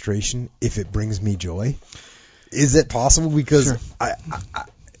called frustration if it brings me joy? Is it possible? Because sure. I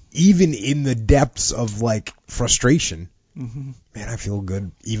even in the depths of like frustration, man, I feel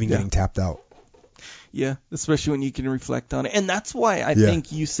good even getting tapped out. Yeah, especially when you can reflect on it. And that's why I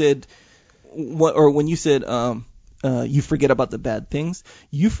think you said, when you said you forget about the bad things,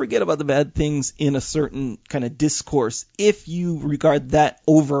 you forget about the bad things in a certain kind of discourse. If you regard that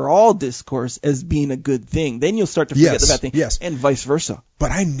overall discourse as being a good thing, then you'll start to forget the bad thing. Yes. And vice versa.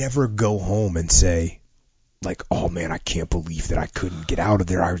 But I never go home and say, like, oh man, I can't believe that I couldn't get out of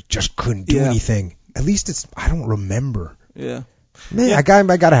there. I just couldn't do anything. At least I don't remember. Yeah. Man, I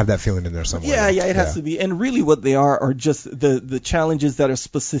gotta have that feeling in there somewhere. Yeah, it has to be. And really what they are just the challenges that are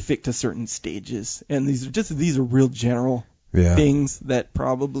specific to certain stages. And these are real general things that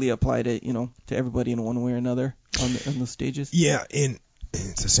probably apply to, to everybody in one way or another on the stages. Yeah, and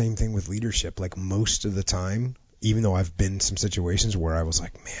it's the same thing with leadership. Like most of the time, even though I've been in some situations where I was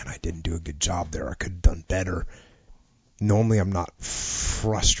like, man, I didn't do a good job there, I could have done better. Normally I'm not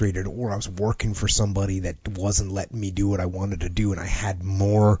frustrated, or I was working for somebody that wasn't letting me do what I wanted to do, and I had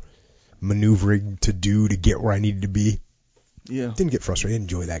more maneuvering to do to get where I needed to be. Yeah. Didn't get frustrated. I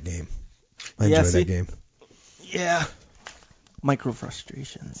enjoy that game. I enjoy that game. Yeah. Micro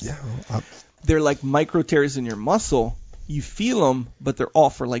frustrations. Yeah. They're like micro tears in your muscle. You feel them, but they're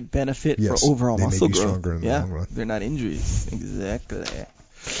all for like benefit for overall muscle growth. Stronger in the long run. They're not injuries. Exactly.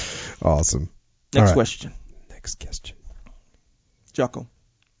 Awesome. Next question. Next question. Jocko,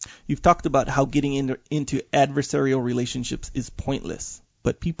 you've talked about how getting into adversarial relationships is pointless,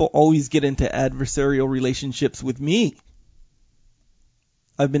 but people always get into adversarial relationships with me.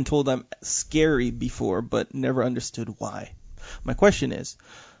 I've been told I'm scary before, but never understood why. My question is,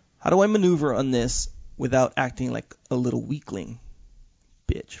 how do I maneuver on this without acting like a little weakling?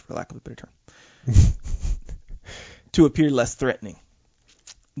 Bitch, for lack of a better term. To appear less threatening.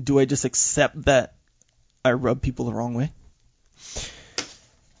 Do I just accept that I rub people the wrong way?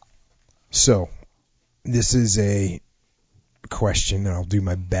 So, this is a question, and I'll do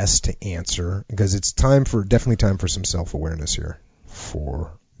my best to answer, because it's definitely time for some self-awareness here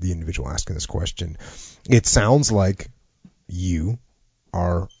for the individual asking this question. It sounds like you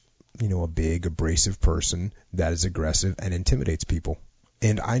are, a big, abrasive person that is aggressive and intimidates people.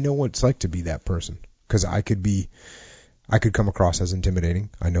 And I know what it's like to be that person, because I could come across as intimidating.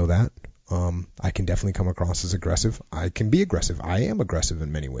 I know that. I can definitely come across as aggressive. I can be aggressive. I am aggressive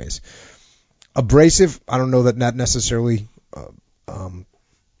in many ways. Abrasive, I don't know that necessarily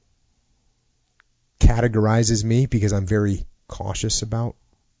categorizes me, because I'm very cautious about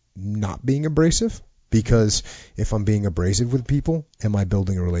not being abrasive. Because if I'm being abrasive with people, am I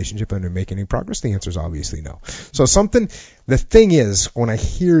building a relationship and making any progress? The answer is obviously no. So the thing is, when I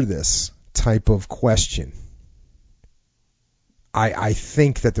hear this type of question, I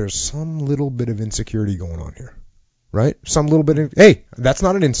think that there's some little bit of insecurity going on here, right? Some little bit of, hey, that's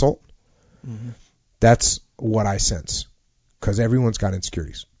not an insult. Mm-hmm. That's what I sense, because everyone's got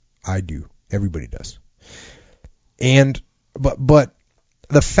insecurities. I do. Everybody does. But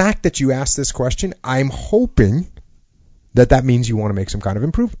the fact that you asked this question, I'm hoping that means you want to make some kind of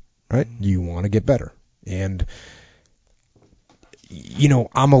improvement, right? You want to get better. And,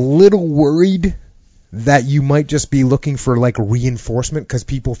 I'm a little worried that you might just be looking for like reinforcement, because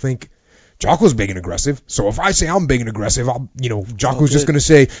people think Jocko's big and aggressive. So if I say I'm big and aggressive, Jocko's just going to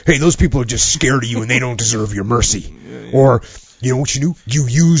say, hey, those people are just scared of you and they don't deserve your mercy. Yeah. Or, what you do? You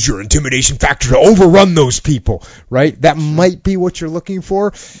use your intimidation factor to overrun those people, right? That might be what you're looking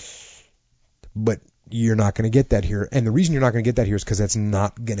for, but you're not going to get that here. And the reason you're not going to get that here is because that's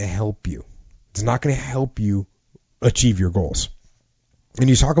not going to help you. It's not going to help you achieve your goals. And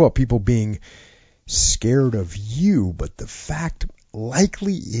you talk about people being scared of you, but the fact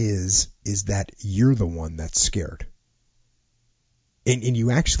likely is that you're the one that's scared. And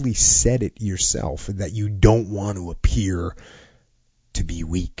you actually said it yourself, that you don't want to appear to be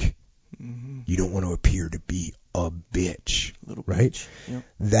weak. Mm-hmm. You don't want to appear to be a bitch, right? Bitch. Yep.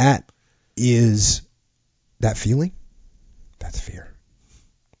 That feeling, that's fear.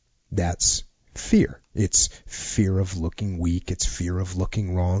 That's fear. It's fear of looking weak. It's fear of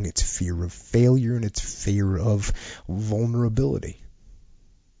looking wrong. It's fear of failure, and it's fear of vulnerability.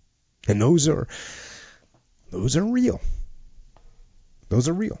 And those are real. Those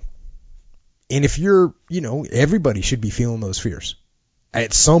are real. And if you're, everybody should be feeling those fears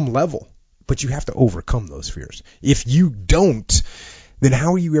at some level, but you have to overcome those fears. If you don't, then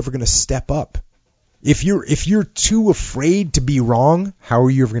how are you ever going to step up? If you're too afraid to be wrong, how are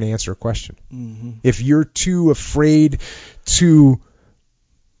you ever going to answer a question? Mm-hmm. If you're too afraid to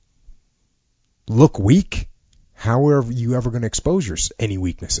look weak, how are you ever going to expose any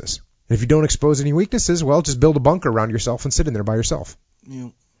weaknesses? And if you don't expose any weaknesses, well, just build a bunker around yourself and sit in there by yourself. Yeah.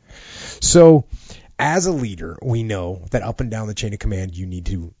 So, as a leader, we know that up and down the chain of command, you need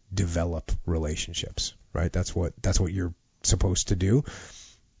to develop relationships, right? That's what you're supposed to do.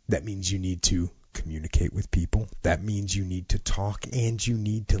 That means you need to communicate with people. That means you need to talk, and you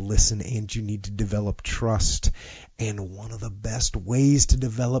need to listen, and you need to develop trust. And one of the best ways to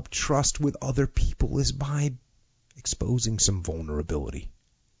develop trust with other people is by exposing some vulnerability.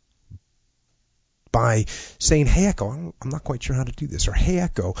 By saying, hey, Echo, I'm not quite sure how to do this. Or, hey,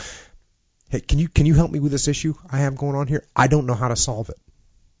 Echo, hey, can you help me with this issue I have going on here? I don't know how to solve it.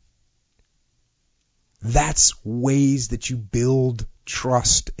 That's ways that you build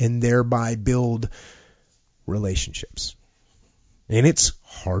trust and thereby build relationships. And it's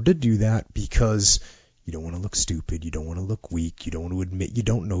hard to do that because you don't want to look stupid. You don't want to look weak. You don't want to admit you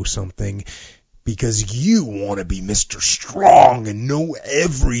don't know something because you want to be Mr. Strong and know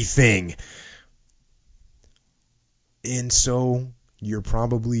everything. And so you're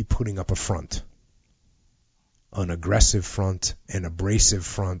probably putting up a front, an aggressive front, an abrasive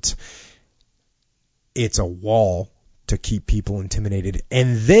front. It's a wall to keep people intimidated.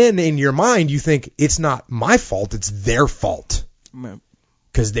 And then in your mind, you think it's not my fault, it's their fault.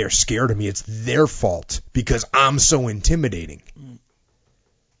 Because they're scared of me. It's their fault because I'm so intimidating.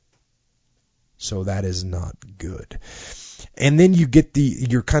 So that is not good. And then you get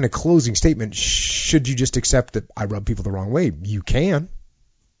your kind of closing statement. Should you just accept that I rub people the wrong way? You can.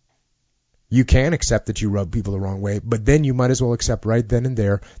 You can accept that you rub people the wrong way, but then you might as well accept right then and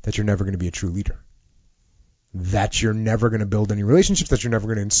there that you're never going to be a true leader. that you're never going to build any relationships, that you're never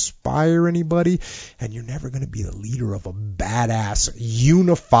going to inspire anybody, and you're never going to be the leader of a badass,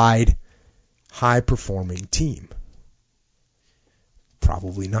 unified, high-performing team.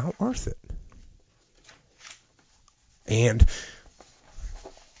 Probably not worth it. And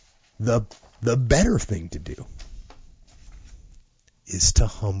the better thing to do is to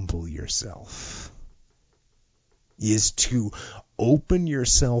humble yourself, is to open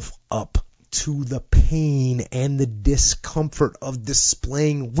yourself up to the pain and the discomfort of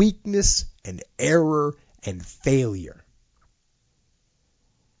displaying weakness and error and failure.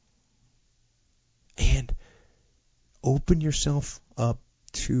 And open yourself up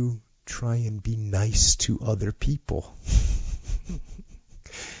to try and be nice to other people.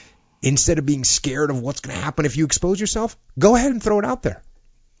 Instead of being scared of what's going to happen if you expose yourself, go ahead and throw it out there.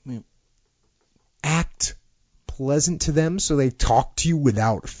 Yep. Act pleasant to them so they talk to you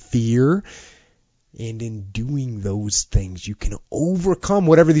without fear. And in doing those things, you can overcome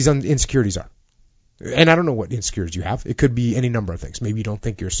whatever these insecurities are. And I don't know what insecurities you have. It could be any number of things. Maybe you don't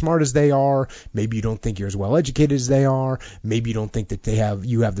think you're as smart as they are. Maybe you don't think you're as well educated as they are. Maybe you don't think that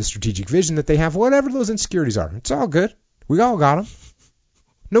you have the strategic vision that they have. Whatever those insecurities are, it's all good. We all got them.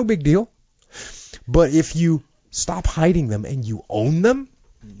 No big deal. But if you stop hiding them and you own them,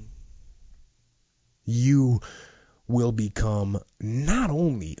 you will become not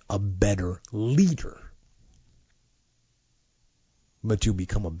only a better leader, but you'll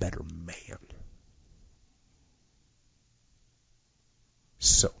become a better man.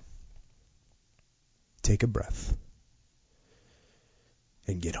 So, take a breath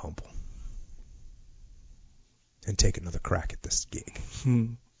and get humble. And take another crack at this gig.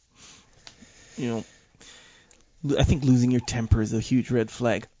 You know, I think losing your temper is a huge red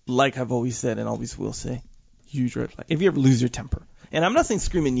flag. Like I've always said and always will say. Huge red flag. If you ever lose your temper. And I'm not saying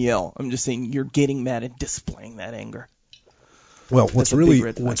scream and yell. I'm just saying you're getting mad and displaying that anger. Well, what's really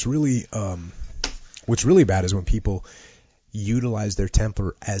bad is when people utilize their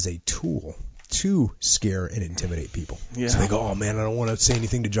temper as a tool to scare and intimidate people. Yeah. So they go, oh man, I don't want to say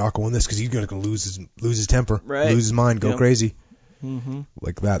anything to Jocko on this because he's going to lose his temper, right. Lose his mind, go crazy. Mm-hmm.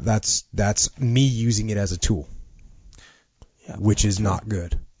 Like that. That's me using it as a tool, which is not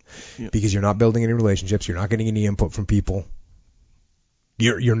good because you're not building any relationships. You're not getting any input from people.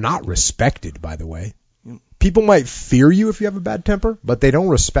 You're not respected, by the way. Yep. People might fear you if you have a bad temper, but they don't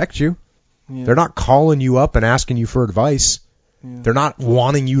respect you. Yeah. They're not calling you up and asking you for advice. Yeah. They're not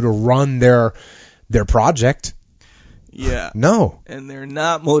wanting you to run their project. Yeah. No. And they're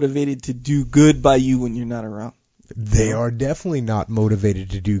not motivated to do good by you when you're not around. They are definitely not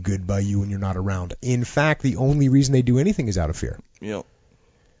motivated to do good by you when you're not around. In fact, the only reason they do anything is out of fear. Yep.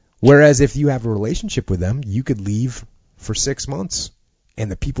 Whereas if you have a relationship with them, you could leave for 6 months. And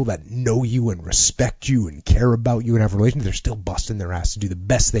the people that know you and respect you and care about you and have a relationship, they're still busting their ass to do the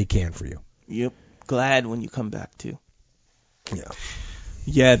best they can for you. Yep. Glad when you come back, too. Yeah.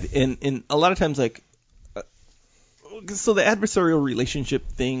 Yeah, and a lot of times, like, so the adversarial relationship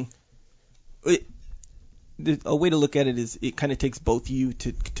thing, a way to look at it is it kind of takes both of you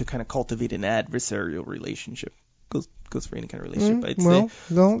to kind of cultivate an adversarial relationship. Goes for any kind of relationship, I'd say.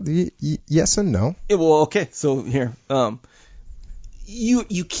 Well, yes and no. Yeah, well, okay, so here,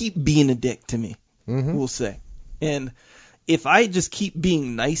 you keep being a dick to me, we'll say. And if I just keep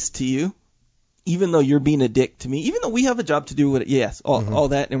being nice to you, even though you're being a dick to me, even though we have a job to do with it, all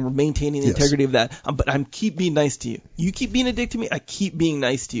that, and we're maintaining the integrity of that, but I'm keep being nice to you. You keep being a dick to me, I keep being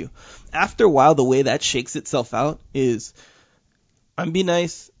nice to you. After a while, the way that shakes itself out is I'm being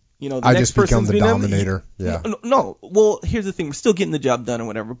nice, the I next just become the person's dominator. Yeah. No, well, here's the thing. We're still getting the job done or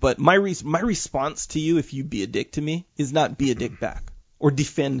whatever, but my response to you if you be a dick to me is not be a dick back. Or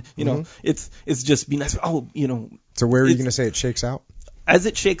defend, it's just be nice. Oh, So where are you going to say it shakes out? As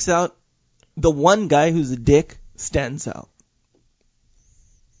it shakes out, the one guy who's a dick stands out.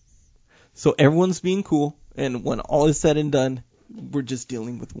 So everyone's being cool, and when all is said and done, we're just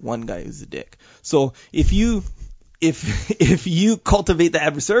dealing with one guy who's a dick. So if you cultivate the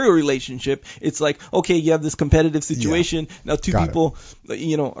adversarial relationship, it's like, okay, you have this competitive situation. Yeah. Now two people,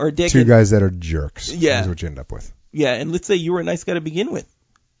 are a dick. Two guys that are jerks. Yeah. That's what you end up with. Yeah, and let's say you were a nice guy to begin with.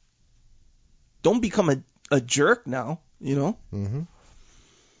 Don't become a jerk now, Mm-hmm.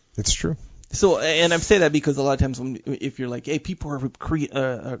 It's true. So, and I'm saying that because a lot of times if you're like, hey, people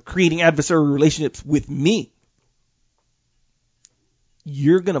are creating adversarial relationships with me,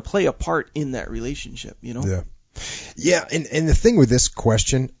 you're going to play a part in that relationship, Yeah. Yeah, and the thing with this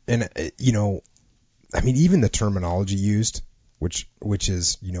question, and, even the terminology used, which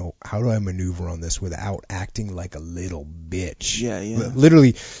is, how do I maneuver on this without acting like a little bitch? Yeah.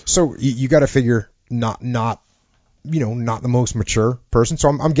 Literally, so you got to figure not the most mature person. So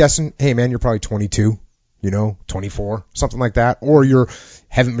I'm guessing, hey man, you're probably 22, 24, something like that. Or you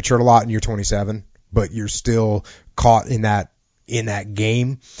haven't matured a lot and you're 27, but you're still caught in that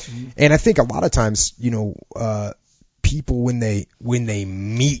game. Mm-hmm. And I think a lot of times, people when they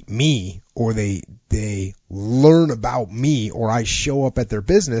meet me or they learn about me or I show up at their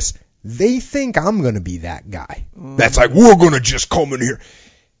business, they think I'm going to be that guy. Mm-hmm. That's like, we're going to just come in here.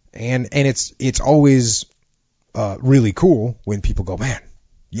 And it's always really cool when people go, man,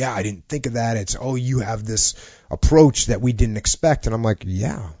 yeah, I didn't think of that. It's, you have this approach that we didn't expect. And I'm like,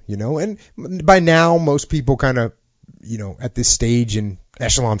 yeah, and by now most people kind of, at this stage in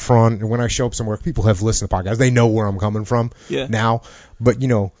Echelon Front, and when I show up somewhere, people have listened to podcasts. They know where I'm coming from now. But,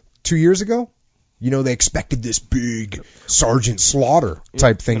 2 years ago, they expected this big Sergeant Slaughter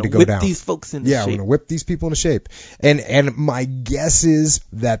type thing to go down. Whip these folks into shape. Yeah, we're going to whip these people into shape. And my guess is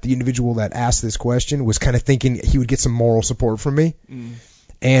that the individual that asked this question was kind of thinking he would get some moral support from me. Mm.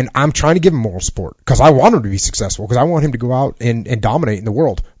 And I'm trying to give him moral support because I want him to be successful, because I want him to go out and dominate in the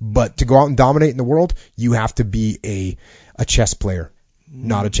world. But to go out and dominate in the world, you have to be a chess player,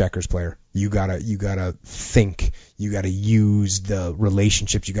 not a checkers player. You gotta think. You gotta use the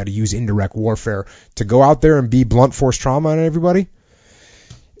relationships. You gotta use indirect warfare to go out there and be blunt force trauma on everybody.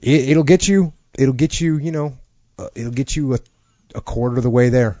 It'll get you. It'll get you a quarter of the way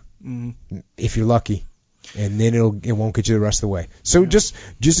there, if you're lucky. And then it won't get you the rest of the way. So just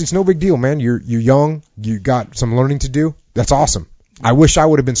it's no big deal, man. You're young. You got some learning to do. That's awesome. I wish I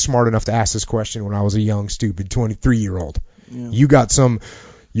would have been smart enough to ask this question when I was a young, stupid 23-year-old. Yeah. You got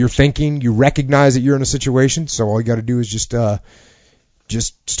you're thinking, you recognize that you're in a situation. So all you got to do is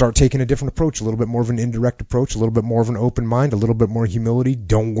just start taking a different approach, a little bit more of an indirect approach, a little bit more of an open mind, a little bit more humility.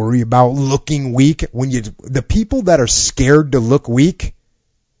 Don't worry about looking weak. The people that are scared to look weak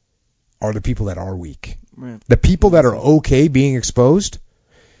are the people that are weak. Right. The people that are okay being exposed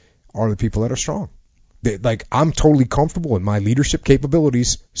are the people that are strong. I'm totally comfortable in my leadership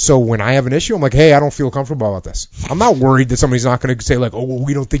capabilities. So when I have an issue, I'm like, hey, I don't feel comfortable about this. I'm not worried that somebody's not going to say like, oh, well,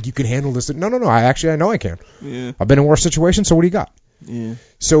 we don't think you can handle this. No. I know I can. Yeah. I've been in worse situations. So what do you got? Yeah.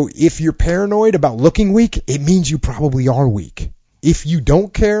 So if you're paranoid about looking weak, it means you probably are weak. If you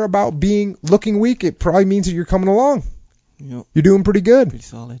don't care about looking weak, it probably means that you're coming along. Yep. You're doing pretty good. Pretty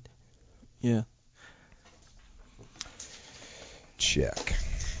solid. Yeah. Check.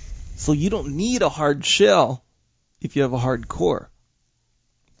 So you don't need a hard shell if you have a hard core.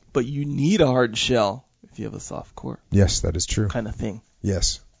 But you need a hard shell if you have a soft core. Yes, that is true. Kind of thing.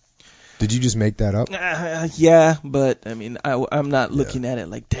 Yes. Did you just make that up? Yeah, but I mean, I'm not looking at it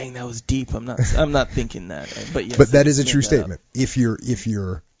like, dang, that was deep. I'm not thinking that. But yes, but that is a true statement. If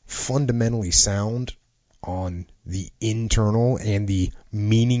you're fundamentally sound on the internal and the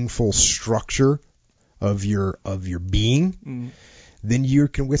meaningful structure of your being, then you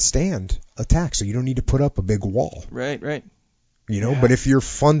can withstand attack. So you don't need to put up a big wall. Right. But if you're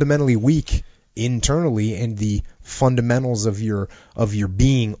fundamentally weak internally and the fundamentals of your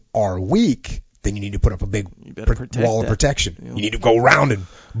being are weak, then you need to put up a big wall of protection. You need to go around and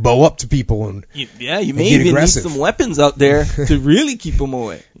bow up to people and you may even need some weapons out there to really keep them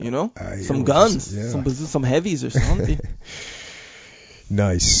away. Some guns, some heavies or something.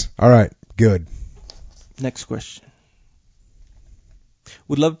 Nice. All right. Good. Next question.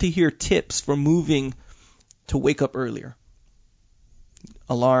 Would love to hear tips for moving to wake up earlier.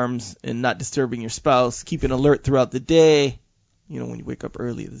 Alarms and not disturbing your spouse, keeping alert throughout the day. When you wake up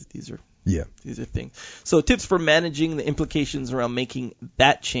early, these are things. So tips for managing the implications around making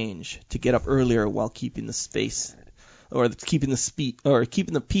that change to get up earlier while keeping the space or keeping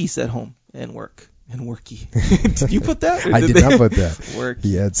the peace at home and work and worky. Did you put that? I did not put that. Work.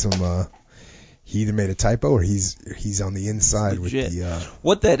 He had some. He either made a typo or he's on the inside legit. With the.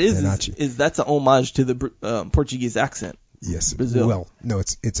 What that is that's an homage to the Portuguese accent. Yes. Brazil. Well, no,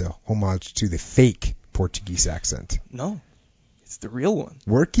 it's a homage to the fake Portuguese accent. No, it's the real one.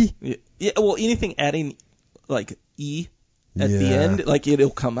 Worky? Yeah. Well, anything adding like E at the end, like it'll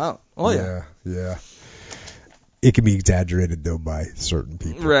come out. Oh yeah. Yeah. It can be exaggerated though by certain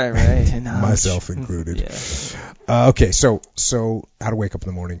people. Right. Myself included. Yeah. Okay. So how to wake up in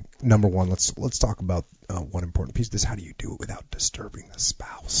the morning. Number one, let's talk about one important piece. This: how do you do it without disturbing the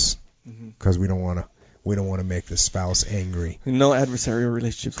spouse? Because we don't want to make the spouse angry. No adversarial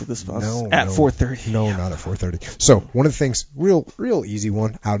relationships with the spouse at 4:30. No, not at 4:30. So one of the things, real easy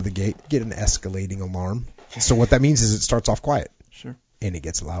one out of the gate, get an escalating alarm. So what that means is it starts off quiet. Sure. And it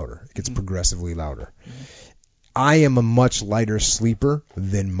gets louder. It gets progressively louder. I am a much lighter sleeper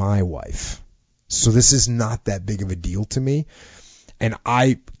than my wife. So this is not that big of a deal to me. And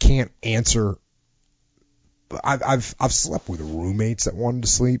I can't answer I've slept with roommates that wanted to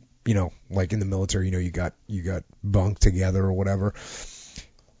sleep, you know, like in the military, you know, you got bunk together or whatever.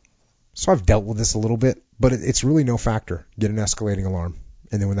 So I've dealt with this a little bit, but it's really no factor. Get an escalating alarm,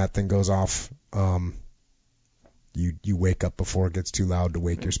 and then when that thing goes off, you wake up before it gets too loud to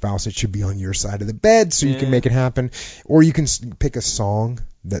wake your spouse. It should be on your side of the bed so you can make it happen. Or you can pick a song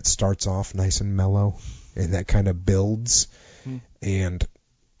that starts off nice and mellow and that kind of builds. And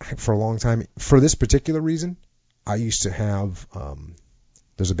for a long time, for this particular reason, I used to have,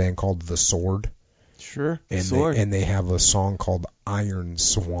 there's a band called The Sword. Sure. And they have a song called Iron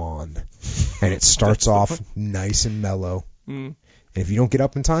Swan. And it starts off nice and mellow. And if you don't get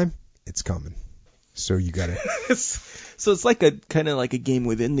up in time, it's coming. So you gotta. So it's like a kind of like a game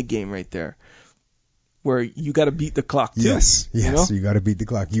within the game right there, where you gotta beat the clock too. Yes, you know? You gotta beat the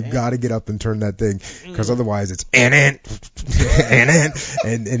clock. You gotta get up and turn that thing, because otherwise it's and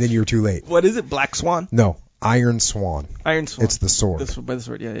then you're too late. What is it? Black Swan? No, Iron Swan. Iron Swan. It's The Sword. By The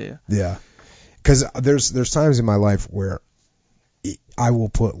Sword. Yeah. Yeah, because there's times in my life where I will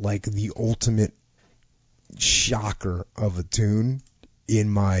put like the ultimate shocker of a tune in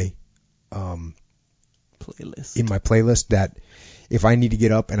my playlist that if I need to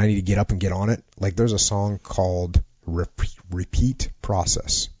get up and I need to get up and get on it, like there's a song called Repeat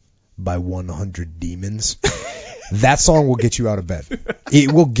Process by 100 Demons. That song will get you out of bed.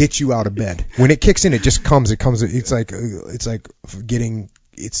 It will get you out of bed. When it kicks in, it just comes. It's like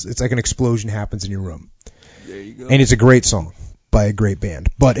an explosion happens in your room. There you go. And it's a great song by a great band.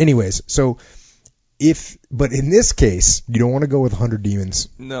 But anyways, but in this case, you don't want to go with 100 Demons.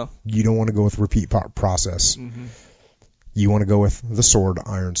 No. You don't want to go with Repeat Process. Mm-hmm. You want to go with The Sword,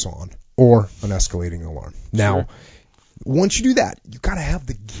 Iron Swan, or an escalating alarm. Now, once you do that, you got to have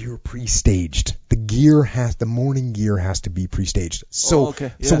the gear pre-staged. The morning gear has to be pre-staged. So,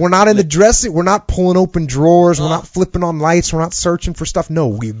 so we're not in the dressing. We're not pulling open drawers. We're not flipping on lights. We're not searching for stuff. No,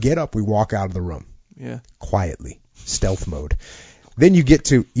 we get up. We walk out of the room. Yeah. Quietly. Stealth mode. Then you get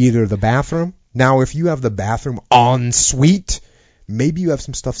to either the bathroom. Now, if you have the bathroom en suite, maybe you have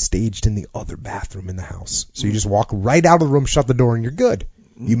some stuff staged in the other bathroom in the house. So you just walk right out of the room, shut the door, and you're good.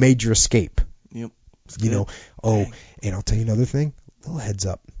 You made your escape. Yep. You know, and I'll tell you another thing. Little heads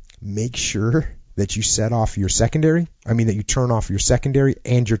up. Make sure that you that you turn off your secondary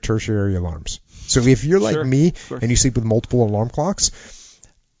and your tertiary alarms. So if you're like me and you sleep with multiple alarm clocks,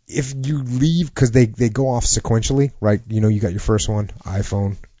 if you leave, because they go off sequentially, right? You know, you got your first one,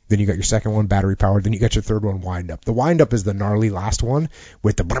 iPhone. Then you got your second one, battery powered. Then you got your third one, wind up. The wind up is the gnarly last one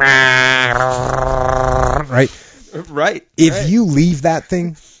with the right. Right. If you leave that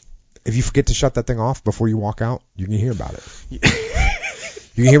thing, if you forget to shut that thing off before you walk out, you can hear about it. You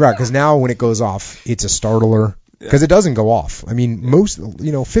can hear about it because now when it goes off, it's a startler because it doesn't go off. I mean,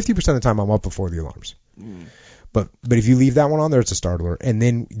 50% of the time I'm up before the alarms. But if you leave that one on there, it's a startler, and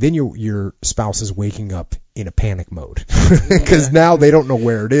then your spouse is waking up in a panic mode because now they don't know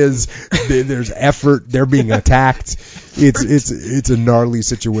where it is. There's effort. They're being attacked. It's a gnarly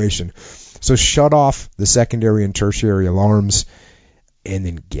situation. So shut off the secondary and tertiary alarms, and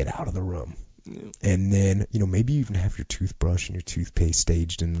then get out of the room. And then maybe you even have your toothbrush and your toothpaste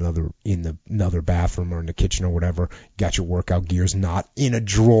staged in another bathroom or in the kitchen or whatever. You got your workout gears not in a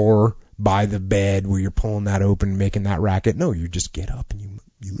drawer by the bed where you're pulling that open, making that racket. No, you just get up and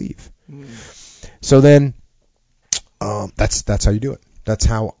you leave. So then, that's how you do it. That's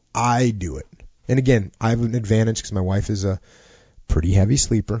how I do it. And again, I have an advantage because my wife is a pretty heavy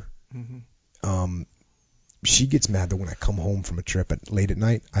sleeper. She gets mad that when I come home from a trip late at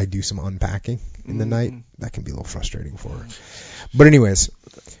night, I do some unpacking in the night. That can be a little frustrating for her. But anyways,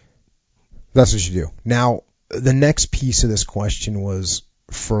 that's what you do. Now, the next piece of this question was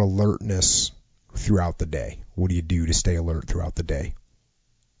for alertness throughout the day. What do you do to stay alert throughout the day?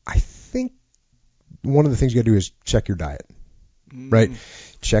 I think one of the things you got to do is check your diet, right?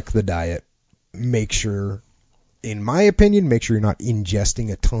 Check the diet. Make sure, in my opinion, you're not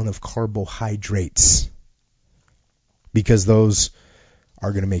ingesting a ton of carbohydrates because those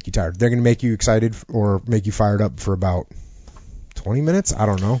are going to make you tired. They're going to make you excited or make you fired up for about 20 minutes. I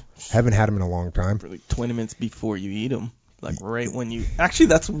don't know. Haven't had them in a long time. For like 20 minutes before you eat them. Like right when you... Actually,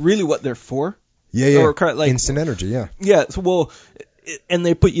 that's really what they're for. Yeah. Or like, instant energy, yeah. Yeah, so, and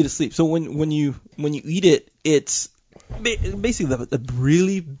they put you to sleep. So when you eat it, it's basically the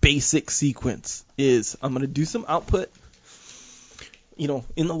really basic sequence is I'm going to do some output,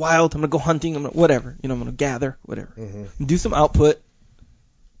 in the wild. I'm going to go hunting. I'm going to gather, whatever. Do some output.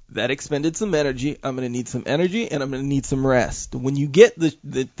 That expended some energy. I'm going to need some energy, and I'm going to need some rest. When you get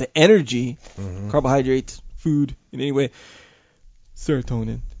the energy, carbohydrates, food, in any way,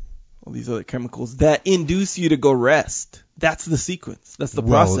 serotonin, all these other chemicals that induce you to go rest. That's the sequence. That's the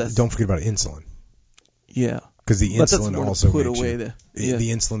process. Don't forget about insulin. Yeah. Because the insulin also makes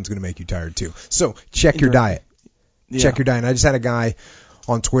the insulin's going to make you tired too. So check your diet. Yeah. Check your diet. And I just had a guy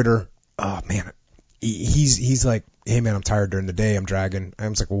on Twitter. Oh man, he's like, hey man, I'm tired during the day. I'm dragging. I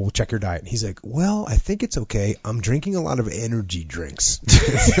was like, well, check your diet. And he's like, well, I think it's okay. I'm drinking a lot of energy drinks.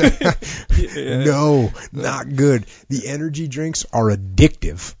 No, not good. The energy drinks are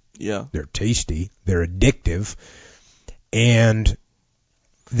addictive. Yeah. They're tasty. They're addictive. And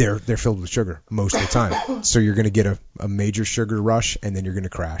they're filled with sugar most of the time. So you're going to get a major sugar rush and then you're going to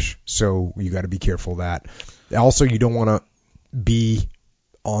crash. So you got to be careful of that. Also, you don't want to be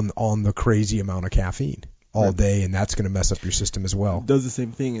on the crazy amount of caffeine all day, and that's going to mess up your system as well. It does the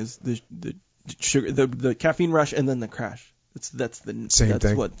same thing as the sugar, the caffeine rush and then the crash. That's the same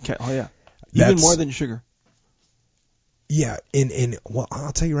thing. Even more than sugar. Yeah, and well,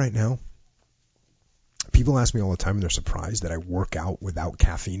 I'll tell you right now. People ask me all the time, and they're surprised that I work out without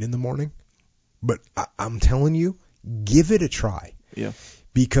caffeine in the morning. But I'm telling you, give it a try. Yeah.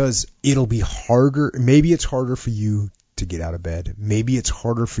 Because it'll be harder. Maybe it's harder for you to get out of bed. Maybe it's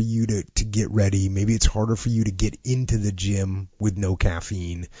harder for you to get ready. Maybe it's harder for you to get into the gym with no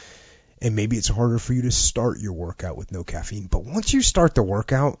caffeine. And maybe it's harder for you to start your workout with no caffeine. But once you start the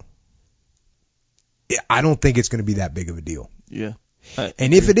workout, I don't think it's going to be that big of a deal. Yeah.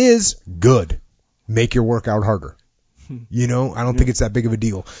 And if it is, good. Make your workout harder. I don't think it's that big of a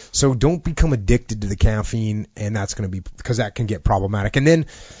deal. So don't become addicted to the caffeine, and that's going to be, because that can get problematic. And then,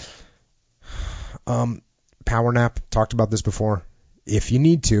 power nap, talked about this before. If you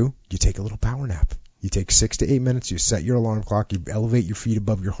need to, you take a little power nap. You take 6 to 8 minutes, you set your alarm clock, you elevate your feet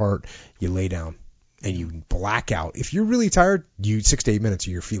above your heart, you lay down, and you black out. If you're really tired, 6 to 8 minutes,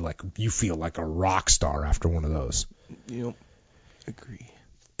 you feel like a rock star after one of those. Yep. Agree.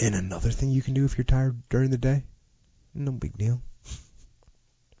 And another thing you can do if you're tired during the day, no big deal.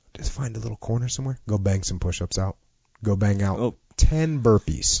 Just find a little corner somewhere. Go bang some push-ups out. Go bang out 10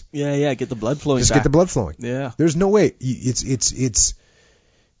 burpees. Yeah. Get the blood flowing. Just get the blood flowing. Yeah. There's no way. It's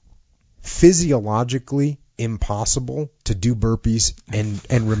physiologically impossible to do burpees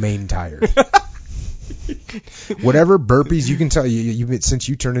and remain tired. Whatever burpees you can tell you since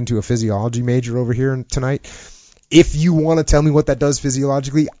you turned into a physiology major over here tonight. If you want to tell me what that does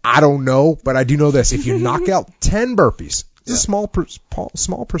physiologically, I don't know, but I do know this. If you knock out 10 burpees, it's a small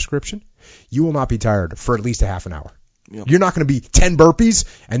prescription, you will not be tired for at least a half an hour. Yep. You're not going to be 10 burpees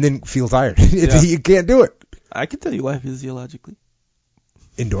and then feel tired. You can't do it. I can tell you why physiologically.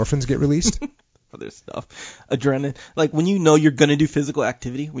 Endorphins get released? Other stuff. Adrenaline. Like when you know you're going to do physical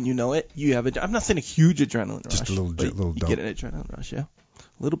activity, when you know it, you have I'm not saying a huge adrenaline rush. Just a little you dump. get an adrenaline rush, yeah.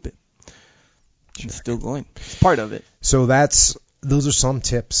 A little bit. It's still going. It's part of it. So those are some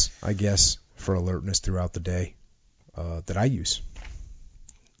tips, I guess, for alertness throughout the day that I use.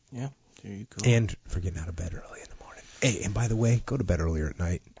 Yeah, there you go. And for getting out of bed early in the morning. Hey, and by the way, go to bed earlier at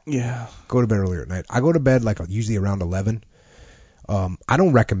night. Yeah. Go to bed earlier at night. I go to bed usually around 11. I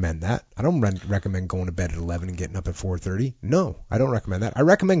don't recommend that. I don't recommend going to bed at 11 and getting up at 4:30. No, I don't recommend that. I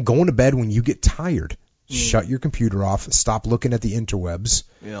recommend going to bed when you get tired. Shut your computer off. Stop looking at the interwebs.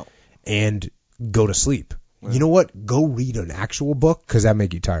 Yeah. And go to sleep. Yeah. You know what? Go read an actual book, because that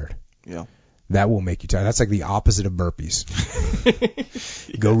make you tired. Yeah. That will make you tired. That's like the opposite of burpees.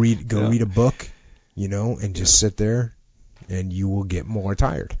 Go read a book, and just sit there, and you will get more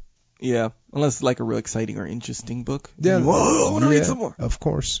tired. Yeah, unless it's like a real exciting or interesting book. Yeah. Whoa, I want to read some more. Of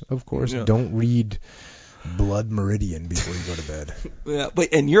course. Yeah. Don't read Blood Meridian before you go to bed. Yeah,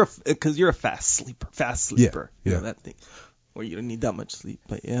 because you're a fast sleeper. Yeah. That thing, where you don't need that much sleep.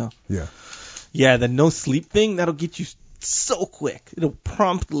 But yeah. Yeah. Yeah, the no sleep thing, that'll get you so quick. It'll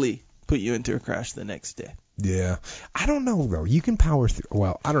promptly put you into a crash the next day. Yeah. I don't know, though. You can power through.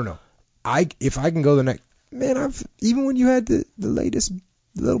 Well, I don't know. If I can go the next... Man, even when you had the latest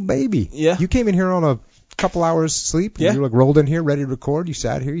little baby. Yeah. You came in here on a couple hours sleep. Yeah. You rolled in here ready to record. You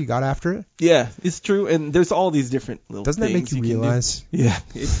sat here. You got after it. Yeah, it's true. And there's all these different little Doesn't that make you realize? Yeah.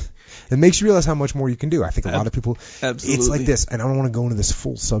 It makes you realize how much more you can do. I think a lot of people... Absolutely. It's like this, and I don't want to go into this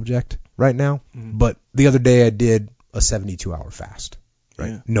full subject right now, but the other day I did a 72-hour fast,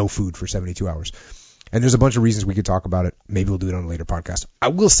 right? Yeah. No food for 72 hours. And there's a bunch of reasons we could talk about it. Maybe we'll do it on a later podcast. I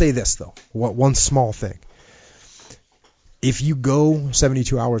will say this, though. One small thing. If you go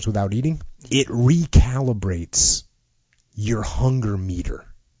 72 hours without eating, it recalibrates your hunger meter.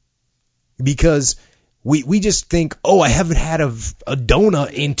 Because... We just think, I haven't had a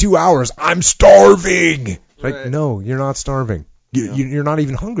donut in 2 hours. I'm starving. Right. Like, no, you're not starving. You're not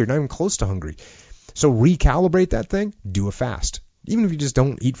even hungry, not even close to hungry. So recalibrate that thing. Do a fast. even if you just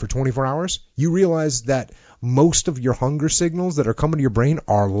don't eat for 24 hours, you realize that most of your hunger signals that are coming to your brain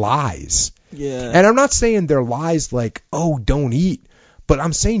are lies. Yeah. And I'm not saying they're lies like, oh, don't eat, but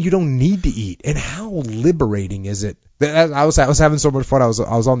I'm saying you don't need to eat. And how liberating is it? I was having so much fun. I was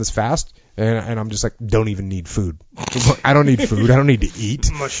on this fast, and I'm just like, don't even need food. I don't need food. I don't need to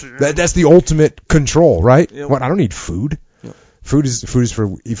eat. That's the ultimate control, right? Yep. What? I don't need food. Yep. Food is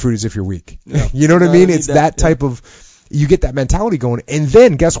if you're weak. Yep. You know what I mean? It's that yeah. type of. You get that mentality going, and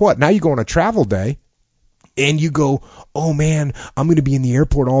then guess what? Now you go on a travel day. And you go, oh man, I'm going to be in the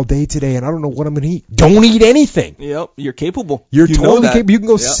airport all day today, and I don't know what I'm going to eat. Don't eat anything. Yep, you're capable. You're totally that. capable. You can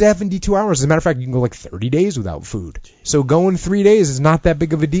go 72 hours. As a matter of fact, you can go like 30 days without food. So going 3 days is not that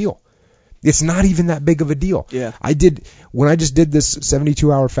big of a deal. It's not even that big of a deal. Yeah. When I just did this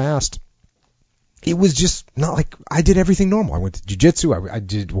 72-hour fast, it was just not like I did everything normal. I went to jiu-jitsu. I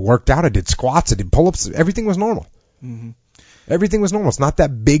worked out. I did squats. I did pull-ups. Everything was normal. Mm-hmm. Everything was normal. It's not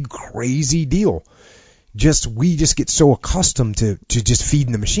that big, crazy deal. We just get so accustomed to just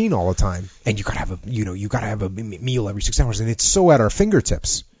feeding the machine all the time, and you gotta have a meal every 6 hours, and it's so at our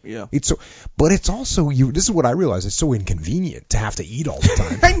fingertips. Yeah. But it's also this is what I realize. It's so inconvenient to have to eat all the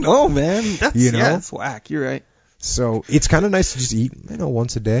time. I know, man. That's that's whack. You're right. So it's kind of nice to just eat,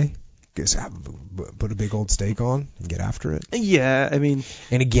 once a day. Just put a big old steak on and get after it. Yeah, I mean.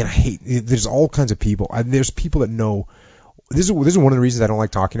 And again, there's all kinds of people. There's people that know. This is one of the reasons I don't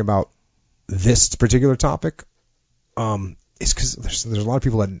like talking about this particular topic, is because there's a lot of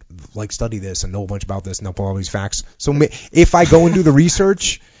people that like study this and know a bunch about this and they'll pull all these facts. So if I go and do the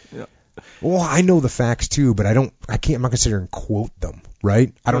research, well, I know the facts too, but I'm not gonna sit here and quote them,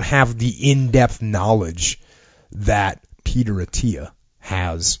 right? I don't have the in-depth knowledge that Peter Attia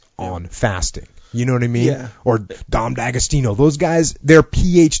has on fasting. You know what I mean? Yeah. Or Dom D'Agostino. Those guys, they're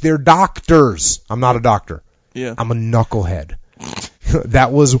they're doctors. I'm not a doctor. Yeah. I'm a knucklehead.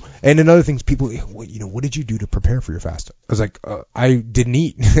 And another thing, people, what did you do to prepare for your fast? I was like, I didn't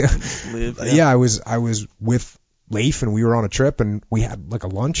eat. Yeah, I was with Leif and we were on a trip and we had like a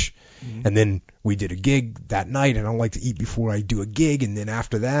lunch, and then we did a gig that night, and I don't like to eat before I do a gig, and then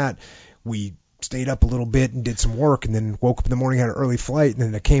after that we stayed up a little bit and did some work, and then woke up in the morning, had an early flight, and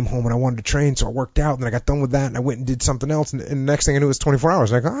then I came home and I wanted to train, so I worked out, and then I got done with that and I went and did something else, and the next thing I knew it was 24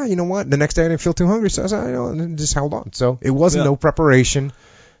 hours. Like, you know what? The next day I didn't feel too hungry, so I was like, and just held on. So it wasn't no preparation,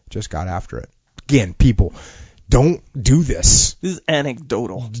 just got after it. Again, people, don't do this. This is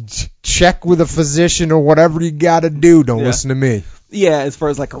anecdotal. Check with a physician or whatever you got to do. Don't listen to me. Yeah, as far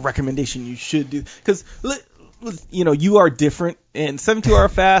as like a recommendation you should do, because you are different, and 72-hour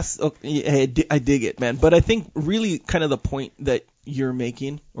fast, okay, I dig it, man. But I think really kind of the point that you're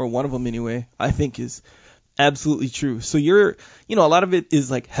making, or one of them anyway, I think is absolutely true. So a lot of it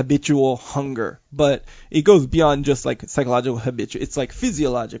is like habitual hunger, but it goes beyond just like psychological habitual. It's like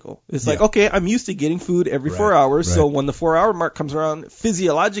physiological. It's like, okay, I'm used to getting food every 4 hours. Right. So when the 4 hour mark comes around,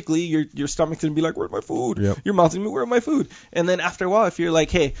 physiologically, your stomach's going to be like, where's my food? Yep. Your mouth's going to be, where's my food? And then after a while, if you're like,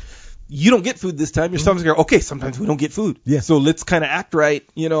 hey, you don't get food this time, your stomach's going to go, okay, sometimes we don't get food. Yeah. So let's kind of act right,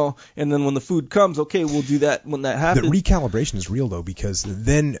 and then when the food comes, okay, we'll do that when that happens. The recalibration is real, though, because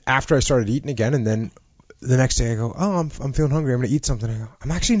then after I started eating again, and then the next day I go, oh, I'm feeling hungry, I'm going to eat something. I go,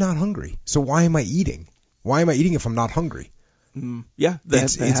 I'm actually not hungry. So why am I eating? Why am I eating if I'm not hungry? Yeah.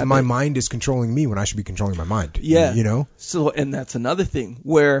 It's my mind is controlling me when I should be controlling my mind. Yeah. So, and that's another thing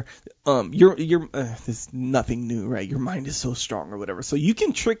where there's nothing new, right? Your mind is so strong or whatever. So you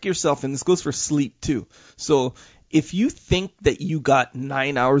can trick yourself, and this goes for sleep too. So if you think that you got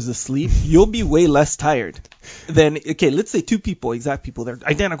 9 hours of sleep, you'll be way less tired than, okay, let's say two people, exact people, they're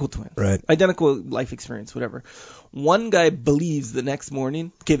identical twins. Right. Identical life experience, whatever. One guy believes the next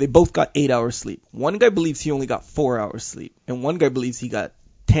morning, okay, they both got 8 hours sleep. One guy believes he only got 4 hours sleep, and one guy believes he got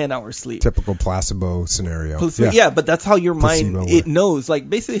 10 hours sleep. Typical placebo scenario. Yeah, but that's how your mind, it knows. Like,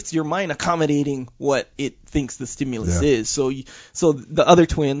 basically, it's your mind accommodating what it thinks the stimulus is. So the other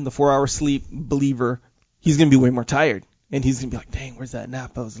twin, the 4 hour sleep believer, he's going to be way more tired. And he's going to be like, dang, where's that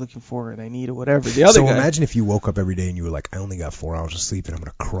nap I was looking for and I need or whatever. The other guy, imagine if you woke up every day and you were like, I only got 4 hours of sleep and I'm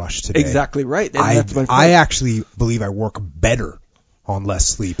going to crush today. Exactly right. I actually believe I work better on less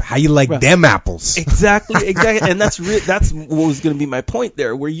sleep. How you like them apples? Exactly. And that's what was going to be my point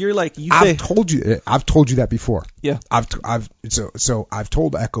there, where you're like, I've told you that before. Yeah. I've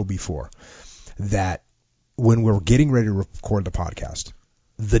told Echo before that when we're getting ready to record the podcast,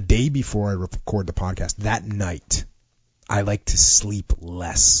 the day before I record the podcast, that night, I like to sleep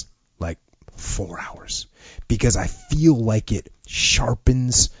less, like 4 hours, because I feel like it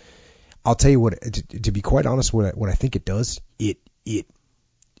sharpens. I'll tell you what, to be quite honest, what I think it does, it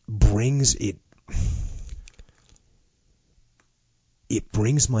brings it. it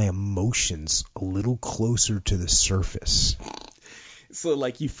brings my emotions a little closer to the surface. So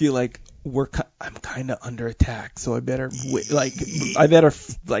like you feel like I'm kind of under attack, so I better I better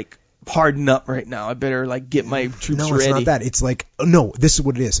harden up right now. I better like get my troops ready. No, it's not that. It's like, no, this is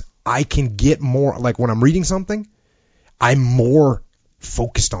what it is. I can get more, like when I'm reading something, I'm more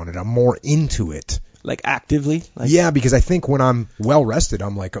focused on it. I'm more into it. Like actively? Yeah, because I think when I'm well rested,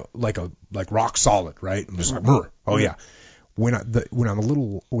 I'm like rock solid, right? I'm just like, oh yeah. When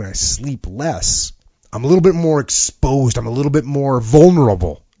I sleep less, I'm a little bit more exposed. I'm a little bit more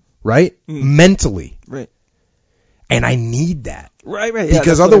vulnerable, right? Mentally. Right. And I need that. Right. Yeah,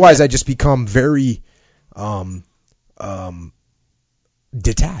 because otherwise I just become very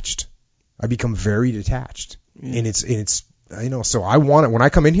detached. I become very detached. Yeah. And it's so I want it when I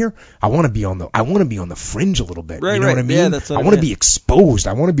come in here, I want to be on the fringe a little bit. Right, you know what I mean? Yeah, that's what I want to be exposed.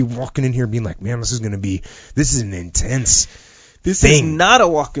 I want to be walking in here being like, man, this is an intense This thing. is not a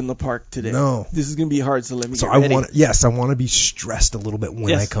walk in the park today. No. This is going to be hard, so let me get ready. I want to be stressed a little bit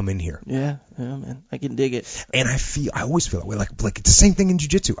when I come in here. Yeah, man. I can dig it. And I always feel that way. Like it's the same thing in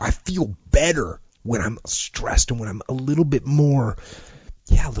jiu-jitsu. I feel better when I'm stressed and when I'm a little bit more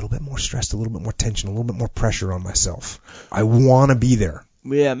stressed, a little bit more tension, a little bit more pressure on myself. I want to be there.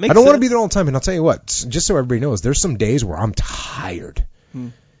 Yeah, I don't want to be there all the time. And I'll tell you what, just so everybody knows, there's some days where I'm tired.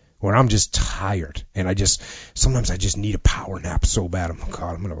 Where I'm just tired, and sometimes I just need a power nap so bad.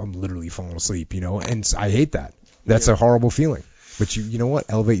 I'm literally falling asleep, and I hate that. That's a horrible feeling. But you know what?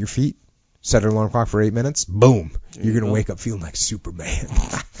 Elevate your feet, set an alarm clock for 8 minutes, boom. You're going to wake up feeling like Superman.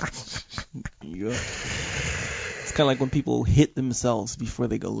 Yeah. It's kind of like when people hit themselves before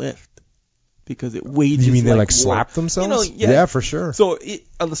they go lift. Because it wages. You mean they slap themselves? Yeah, for sure. So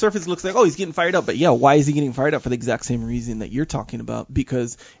on the surface it looks like, oh, he's getting fired up. But yeah, why is he getting fired up? For the exact same reason that you're talking about.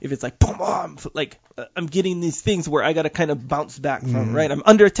 Because if it's like, boom, I'm getting these things where I got to kind of bounce back from, right? I'm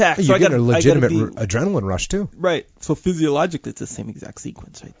under attack. So you get a legitimate adrenaline rush too. Right. So physiologically, it's the same exact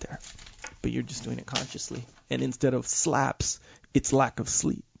sequence right there. But you're just doing it consciously. And instead of slaps, it's lack of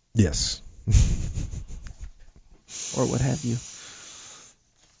sleep. Yes. Or what have you.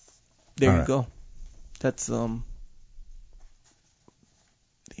 There you go. That's the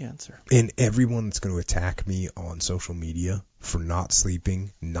answer. And everyone that's going to attack me on social media for not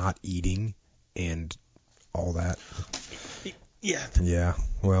sleeping, not eating, and all that. Yeah. Yeah.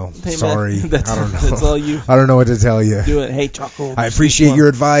 Well, hey, sorry. I don't know. That's all you. I don't know what to tell you. Do it. Hey, Choco. I appreciate your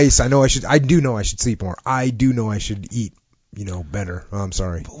advice. I do know I should sleep more. I do know I should eat better. Oh, I'm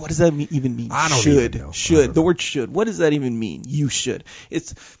sorry. But what does that even mean? I don't should. Even know. Should. The word should. What does that even mean? You should.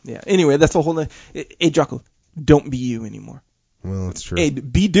 Anyway, that's a whole. Hey, Jocko, don't be you anymore. Well, that's true. Hey,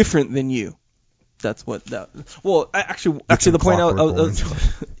 be different than you. That's what that. Well, actually, the point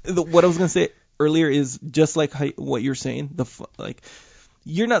what I was gonna say earlier is just like what you're saying.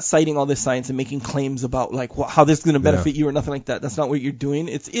 You're not citing all this science and making claims about how this is going to benefit you or nothing like that. That's not what you're doing.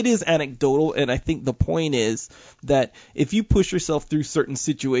 It is anecdotal, and I think the point is that if you push yourself through certain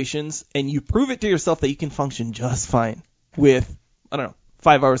situations and you prove it to yourself that you can function just fine with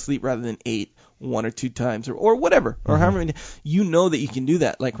 5 hours sleep rather than 8, 1 or 2 times or whatever, or however many, that you can do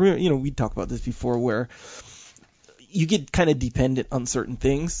that. Like we talked about this before where you get kind of dependent on certain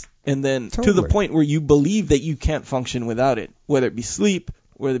things. And then to the point where you believe that you can't function without it, whether it be sleep,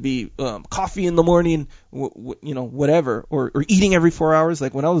 whether it be coffee in the morning, whatever, or eating every 4 hours.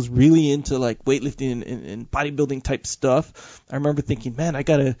 Like when I was really into weightlifting and bodybuilding type stuff, I remember thinking, man, I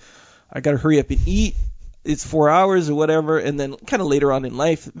gotta hurry up and eat. It's 4 hours or whatever. And then kind of later on in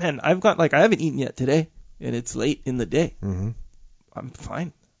life, man, I haven't eaten yet today, and it's late in the day. Mm-hmm. I'm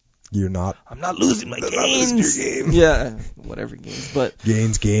fine. You're not. I'm not losing my gains. Not losing your game. Yeah, whatever gains, but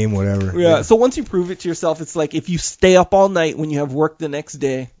game, whatever. Yeah. So once you prove it to yourself, it's like if you stay up all night when you have work the next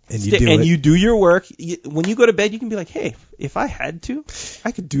day, and you do your work, when you go to bed, you can be like, hey, if I had to,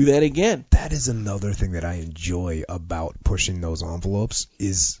 I could do that again. That is another thing that I enjoy about pushing those envelopes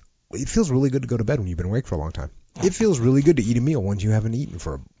is it feels really good to go to bed when you've been awake for a long time. It feels really good to eat a meal once you haven't eaten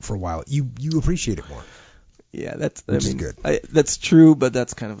for a while. You appreciate it more. Yeah, that's good. That's true, but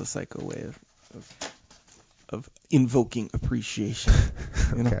that's kind of a psycho way of invoking appreciation.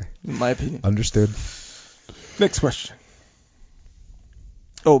 Okay. In my opinion. Understood. Next question.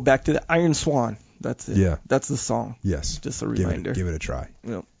 Oh, back to the Iron Swan. That's it. Yeah. That's the song. Yes. Just a reminder. Give it a try.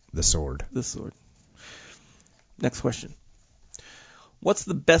 Yep. The sword. Next question. What's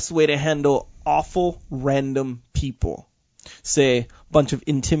the best way to handle awful random people? Say, a bunch of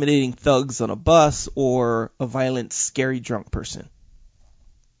intimidating thugs on a bus or a violent, scary drunk person.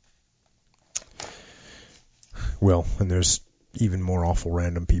 Well, and there's even more awful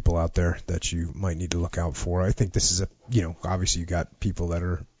random people out there that you might need to look out for. I think this is obviously you got people that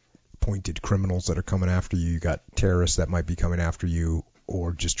are appointed criminals that are coming after you. You got terrorists that might be coming after you,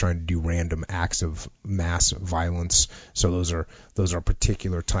 or just trying to do random acts of mass violence. So those are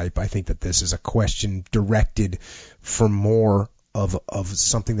particular type. I think that this is a question directed for more of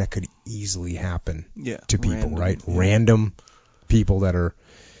something that could easily happen to people, random, right? Yeah. Random people that are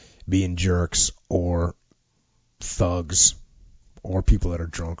being jerks or thugs or people that are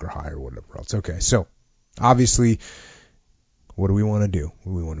drunk or high or whatever else. Okay, so obviously, what do we want to do?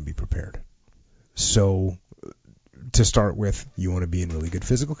 We want to be prepared. So to start with, you want to be in really good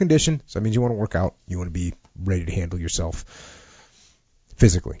physical condition. So that means you want to work out. You want to be ready to handle yourself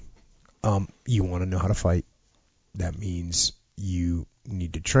physically. You want to know how to fight. That means you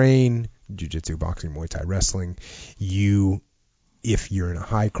need to train jiu-jitsu, boxing, Muay Thai, wrestling. If you're in a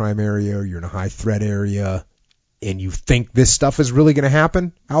high crime area or you're in a high threat area and you think this stuff is really going to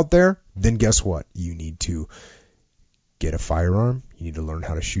happen out there, then guess what? You need to get a firearm. You need to learn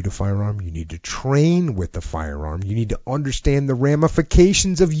how to shoot a firearm. You need to train with the firearm. You need to understand the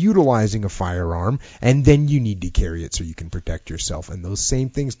ramifications of utilizing a firearm, and then you need to carry it so you can protect yourself. And those same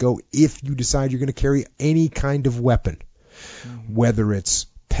things go if you decide you're going to carry any kind of weapon, whether it's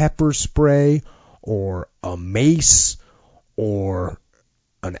pepper spray or a mace or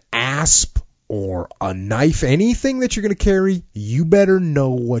an asp or a knife, anything that you're going to carry, you better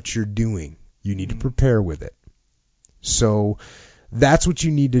know what you're doing. You need to prepare with it. So that's what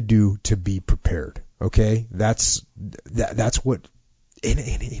you need to do to be prepared. Okay? That's what,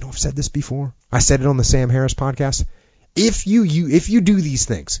 and I've said this before. I said it on the Sam Harris podcast. If you do these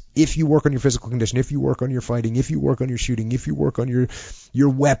things, if you work on your physical condition, if you work on your fighting, if you work on your shooting, if you work on your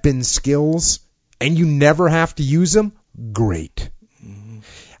weapon skills, and you never have to use them, great.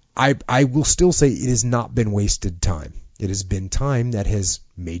 I will still say it has not been wasted time. It has been time that has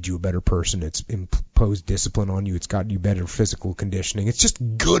made you a better person. It's imposed discipline on you. It's gotten you better physical conditioning. It's just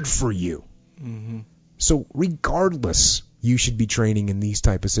good for you. Mm-hmm. So regardless, you should be training in these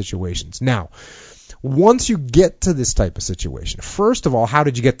type of situations. Now, once you get to this type of situation, first of all, how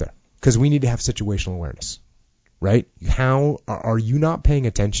did you get there? Because we need to have situational awareness, right? How are you not paying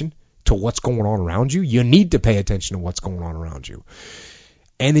attention to what's going on around you? You need to pay attention to what's going on around you.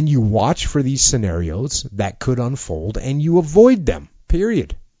 And then you watch for these scenarios that could unfold and you avoid them,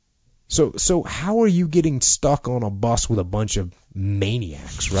 period. So how are you getting stuck on a bus with a bunch of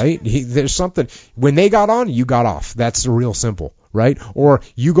maniacs, right? There's something, when they got on, you got off. That's real simple, right? Or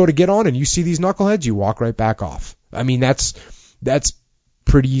you go to get on and you see these knuckleheads, you walk right back off. I mean, that's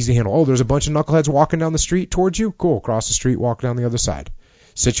pretty easy to handle. Oh, there's a bunch of knuckleheads walking down the street towards you? Cool, cross the street, walk down the other side.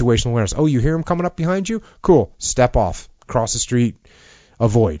 Situational awareness. Oh, you hear them coming up behind you? Cool, step off, cross the street,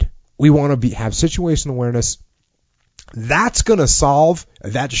 avoid. We want to have situational awareness. That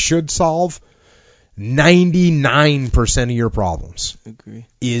should solve 99% of your problems. Agree.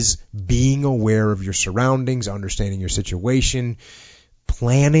 Is being aware of your surroundings, understanding your situation,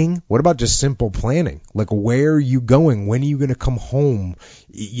 planning. What about just simple planning? Like, where are you going? When are you going to come home?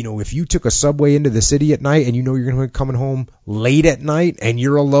 If you took a subway into the city at night and you know you're going to be coming home late at night and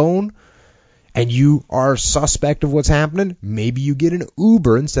you're alone, and you are suspect of what's happening, maybe you get an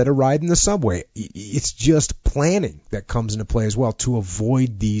Uber instead of riding the subway. It's just planning that comes into play as well to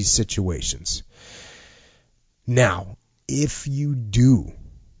avoid these situations. Now, if you do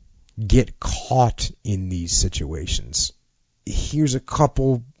get caught in these situations, here's a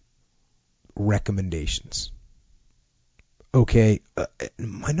couple recommendations. Okay,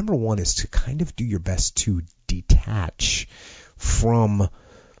 my number one is to kind of do your best to detach from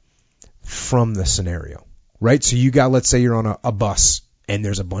the scenario, right? So let's say you're on a bus and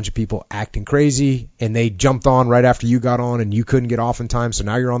there's a bunch of people acting crazy and they jumped on right after you got on and you couldn't get off in time, so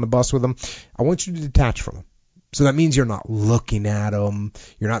now you're on the bus with them. I want you to detach from them. So that means you're not looking at them,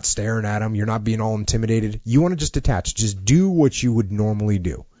 you're not staring at them, you're not being all intimidated. You want to just detach. Just do what you would normally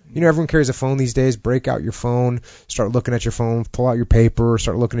do. Everyone carries a phone these days. Break out your phone, start looking at your phone, pull out your paper,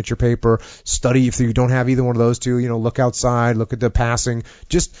 start looking at your paper, study if you don't have either one of those two, look outside, look at the passing.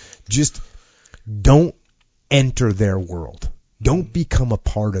 Just don't enter their world. Don't become a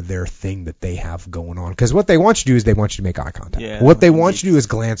part of their thing that they have going on. Because what they want you to do is they want you to make eye contact. Yeah, what they want you to do is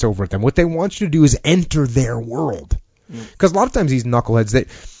glance over at them. What they want you to do is enter their world. Because a lot of times these knuckleheads,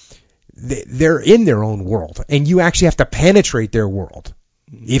 they're in their own world, and you actually have to penetrate their world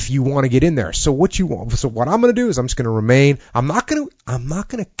if you want to get in there. So what I'm going to do is I'm just going to remain. I'm not going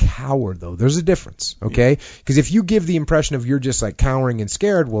to cower, though. There's a difference, okay? Because if you give the impression of you're just like cowering and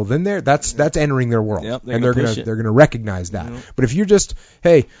scared, well, then that's entering their world, and they're going to recognize that. But if you're just,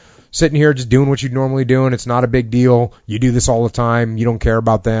 hey, sitting here just doing what you'd normally do, and it's not a big deal. You do this all the time. You don't care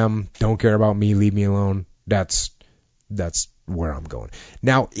about them. Don't care about me. Leave me alone. That's where I'm going.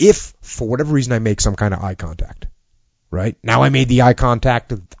 Now, if for whatever reason I make some kind of eye contact, right? Now I made the eye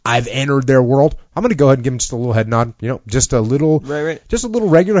contact. I've entered their world. I'm going to go ahead and give them just a little head nod. Just a little, just a little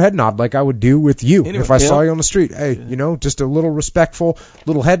regular head nod, like I would do with you if I saw you on the street. Hey, just a little respectful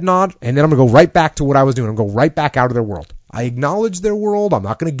little head nod, and then I'm going to go right back to what I was doing. I'm going to go right back out of their world. I acknowledge their world. I'm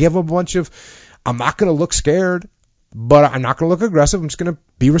not going to give a bunch of. I'm not going to look scared, but I'm not going to look aggressive. I'm just going to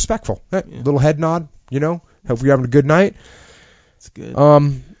be respectful. Hey, little head nod. Hope you're having a good night. That's good.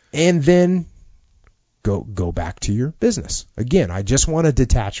 And then go back to your business. Again, I just want to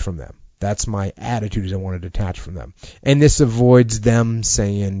detach from them. That's my attitude, is I want to detach from them. And this avoids them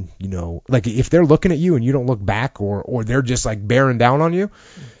saying, like if they're looking at you and you don't look back, or they're just like bearing down on you.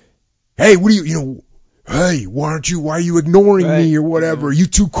 Hey, what do you, hey, why are you ignoring me or whatever? Are you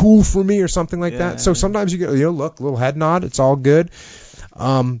too cool for me or something like that? So sometimes you get, look, little head nod. It's all good.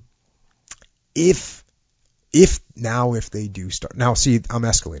 If they do start, now see, I'm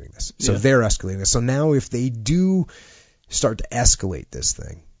escalating this. So they're escalating this. So now if they do start to escalate this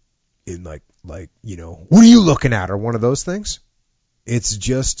thing in like, what are you looking at? Or one of those things. It's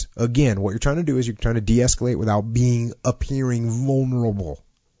just, again, what you're trying to do is you're trying to de-escalate without appearing vulnerable.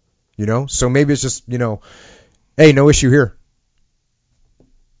 So maybe it's just, hey, no issue here.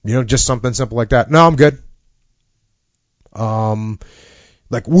 Just something simple like that. No, I'm good.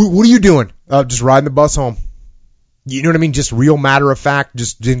 Like, what are you doing? Just riding the bus home. You know what I mean? Just real matter of fact.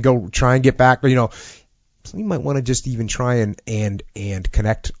 Just didn't go try and get back. So you might want to just even try and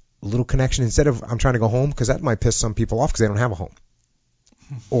connect a little connection instead of I'm trying to go home, because that might piss some people off because they don't have a home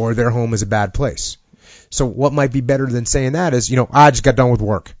or their home is a bad place. So what might be better than saying that is, I just got done with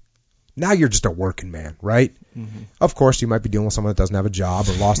work. Now you're just a working man, right? Mm-hmm. Of course, you might be dealing with someone that doesn't have a job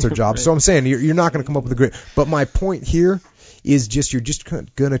or lost their job. Right. So I'm saying you're not going to come up with a great. But my point here is just you're just going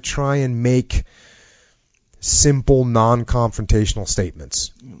to try and make simple, non-confrontational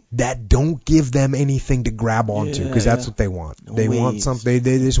statements that don't give them anything to grab onto, because that's what they want. They want something.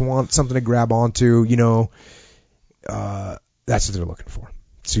 They just want something to grab onto. That's what they're looking for.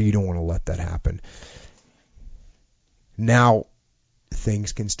 So you don't want to let that happen. Now,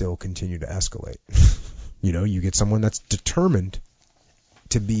 things can still continue to escalate. You get someone that's determined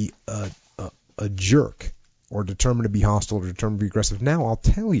to be a jerk, or determined to be hostile, or determined to be aggressive. Now, I'll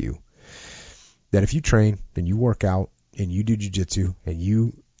tell you that if you train and you work out and you do jiu-jitsu and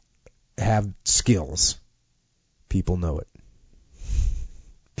you have skills, people know it.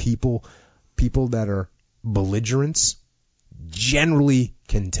 People that are belligerents generally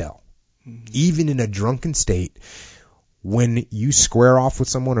can tell. Mm-hmm. Even in a drunken state, when you square off with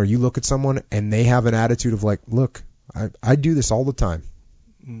someone or you look at someone and they have an attitude of like, look, I do this all the time.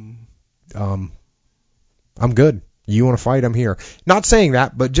 I'm good. You want to fight? I'm here. Not saying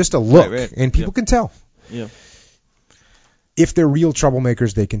that, but just a look. Right. And people can tell. Yeah. If they're real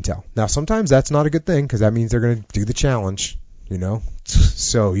troublemakers, they can tell. Now, sometimes that's not a good thing, because that means they're going to do the challenge,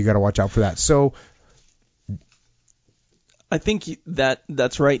 So you got to watch out for that. So I think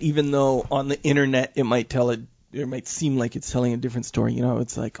that's right, even though on the internet it might seem like it's telling a different story.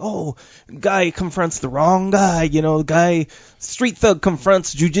 It's like, oh, guy confronts the wrong guy, guy, street thug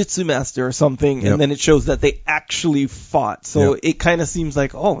confronts jiu-jitsu master or something, and then it shows that they actually fought. So it kind of seems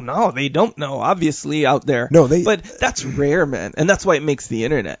like, oh, no, they don't know, obviously, out there. No, but that's rare, man, and that's why it makes the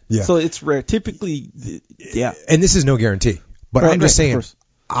internet. Yeah. So it's rare. Typically, And this is no guarantee, but I'm just saying,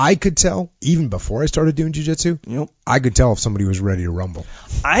 I could tell, even before I started doing jiu-jitsu, I could tell if somebody was ready to rumble.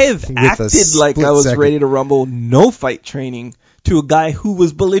 I have acted like I was ready to rumble, no fight training, to a guy who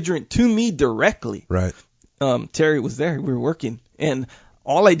was belligerent to me directly. Right. Terry was there. We were working. And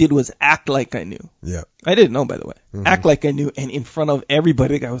all I did was act like I knew. Yeah. I didn't know, by the way. Mm-hmm. Act like I knew. And in front of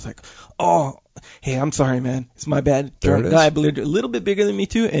everybody, the guy was like, oh, hey, I'm sorry, man. It's my bad. Drunk guy, belligerent, a little bit bigger than me,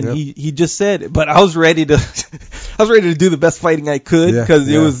 too. And he just said, but I was ready to do the best fighting I could, because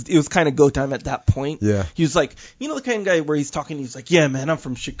it was kind of go time at that point. Yeah. He was like, the kind of guy where he's talking, he's like, yeah, man, I'm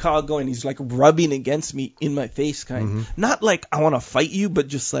from Chicago. And he's like rubbing against me in my face, kind. Mm-hmm. Not like I want to fight you, but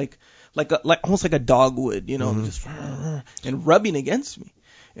just like almost like a dog would, just and rubbing against me.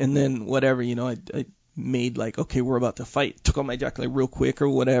 And then whatever, I made like, okay, we're about to fight. Took off my jacket like real quick or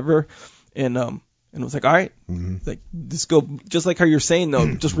whatever. And it was like, all right, like just go, just like how you're saying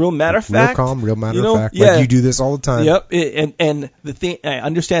though, just real matter of fact, real calm, real matter of fact. Like you do this all the time. Yep. And the thing, I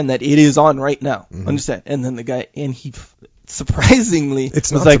understand that it is on right now. Understand. And then the guy, and he surprisingly,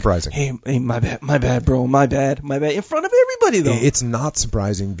 it's was not surprising. Hey, my bad, bro, my bad, in front of everybody though. It's not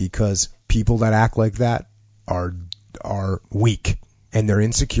surprising, because people that act like that are weak. and they're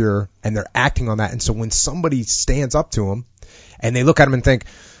insecure and they're acting on that. And so when somebody stands up to them and they look at them and think,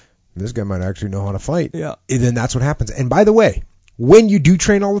 this guy might actually know how to fight, then that's what happens. And by the way, when you do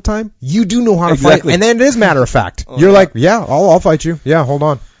train all the time, you do know how to fight. And then it is matter of fact. You're like, I'll fight you. Yeah, hold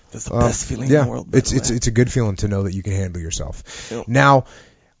on. That's the best feeling in the world. It's a good feeling to know that you can handle yourself. Yep. Now,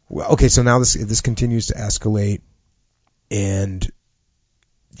 okay, so now this continues to escalate, and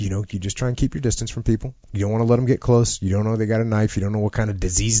you just try and keep your distance from people. You don't want to let them get close. You don't know they got a knife. You don't know what kind of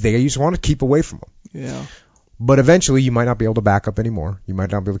disease they got. You just want to keep away from them. Yeah. But eventually, you might not be able to back up anymore. You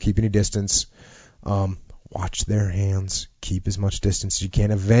might not be able to keep any distance. Watch their hands. Keep as much distance as you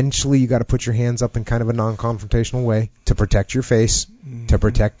can. Eventually, you got to put your hands up in kind of a non-confrontational way to protect your face, to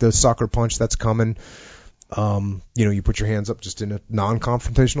protect the sucker punch that's coming. You put your hands up just in a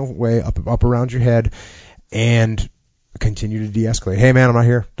non-confrontational way, up around your head, and continue to de-escalate. Hey, man, I'm not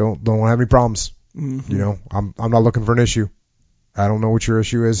here. Don't have any problems. I'm not looking for an issue. I don't know what your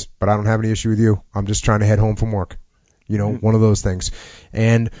issue is, but I don't have any issue with you. I'm just trying to head home from work. One of those things.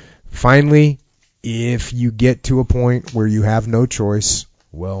 And finally, if you get to a point where you have no choice,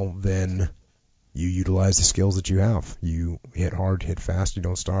 well, then you utilize the skills that you have. You hit hard, hit fast. You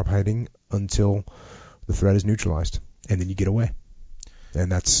don't stop hitting until the threat is neutralized, and then you get away.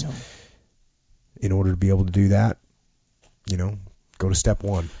 And that's, in order to be able to do that, go to step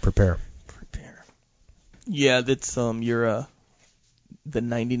one, prepare. Yeah, that's the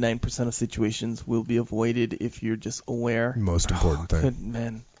 99% of situations will be avoided if you're just aware. Most important thing. Good,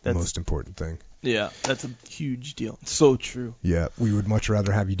 man. That's most important thing. Yeah, that's a huge deal. So true. Yeah, we would much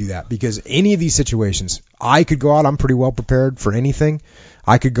rather have you do that, because any of these situations, I could go out, I'm pretty well prepared for anything.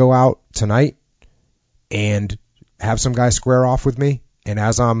 I could go out tonight and have some guy square off with me, and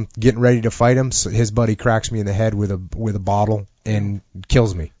as I'm getting ready to fight him, his buddy cracks me in the head with a bottle and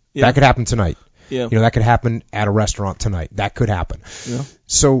kills me. Yeah. That could happen tonight. Yeah. That could happen at a restaurant tonight. That could happen. Yeah.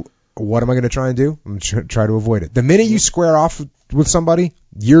 So what am I going to try and do? I'm going to try to avoid it. The minute you square off with somebody,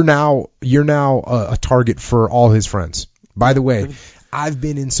 you're now a target for all his friends. By the way, I've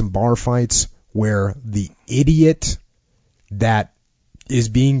been in some bar fights where the idiot that is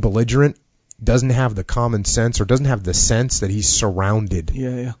being belligerent doesn't have the common sense, or doesn't have the sense that he's surrounded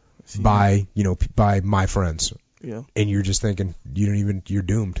by my friends. Yeah. And you're just thinking you're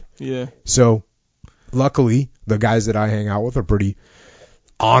doomed. Yeah. So luckily, the guys that I hang out with are pretty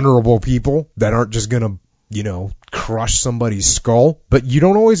honorable people that aren't just going to, crush somebody's skull. But you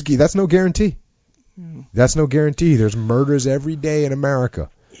don't always, that's no guarantee. That's no guarantee. There's murders every day in America.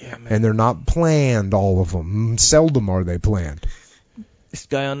 Yeah, man. And they're not planned, all of them. Seldom are they planned. This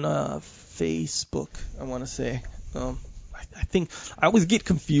guy on Facebook, I want to say, I think I always get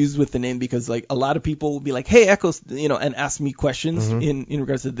confused with the name, because like a lot of people will be like, "Hey, Echoes," and ask me questions in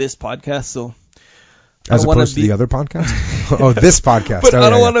regards to this podcast. So as opposed to the other podcast? Oh, this podcast. But I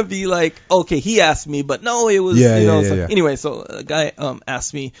don't want to be like, okay, he asked me, but no, it was, Anyway, so a guy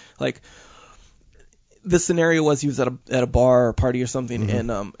asked me, like, the scenario was he was at a bar or party or something,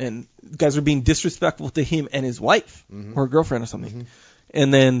 and guys were being disrespectful to him and his wife or girlfriend or something.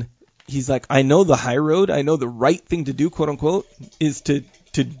 And then he's like, I know the high road, I know the right thing to do, quote unquote, is to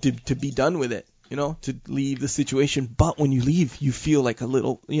be done with it, to leave the situation. But when you leave, you feel like a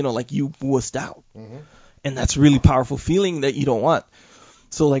little, like you wussed out. And that's a really powerful feeling that you don't want.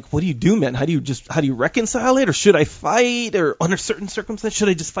 So like, what do you do, man? How do you reconcile it? Or should I fight? Or under certain circumstances, should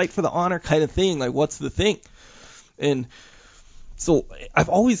I just fight for the honor kind of thing? Like, what's the thing? And so I've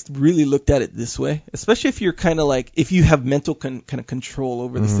always really looked at it this way, especially if you're kind of like, if you have mental kind of control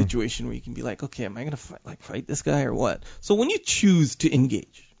over the situation, where you can be like, okay, am I going to fight this guy or what? So when you choose to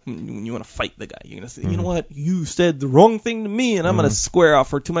engage, when you want to fight the guy, you're going to say, you know what, you said the wrong thing to me, and I'm going to square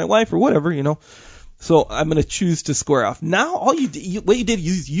off, or to my wife or whatever, So I'm going to choose to square off. Now what you did,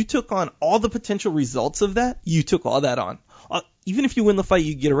 you took on all the potential results of that. You took all that on. Even if you win the fight,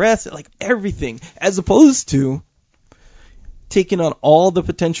 you get arrested, like everything, as opposed to taking on all the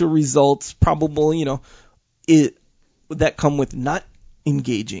potential results, probable, that come with not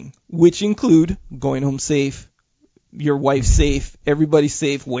engaging, which include going home safe, your wife safe, everybody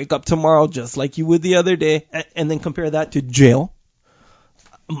safe, wake up tomorrow just like you would the other day, and then compare that to jail.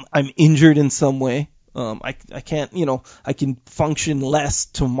 I'm injured in some way. I can't, I can function less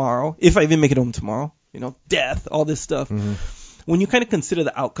tomorrow, if I even make it home tomorrow, death, all this stuff. When you kind of consider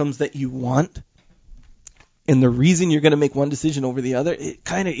the outcomes that you want, and the reason you're going to make one decision over the other,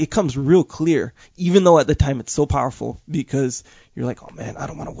 it comes real clear, even though at the time it's so powerful, because you're like, oh man, I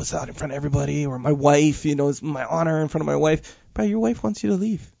don't want to wuss out in front of everybody, or my wife, it's my honor in front of my wife. But your wife wants you to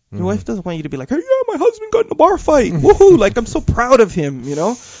leave. Your wife doesn't want you to be like, hey, yeah, my husband got in a bar fight. Woohoo! Like, I'm so proud of him, you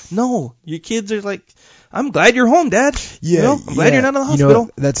know? No, your kids are like, I'm glad you're home, Dad. Yeah, you know? I'm glad you're not in the hospital.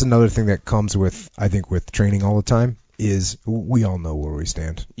 That's another thing that comes with, I think, with training all the time is we all know where we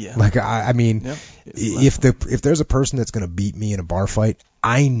stand. Yeah. Like, I mean, if there's a person that's going to beat me in a bar fight,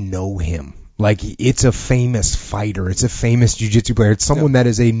 I know him. Like, it's a famous fighter. It's a famous jiu-jitsu player. It's someone that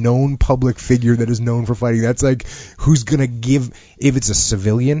is a known public figure that is known for fighting. That's like, who's going to give, if it's a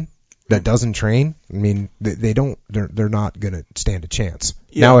civilian that doesn't train, I mean, they're not going to stand a chance.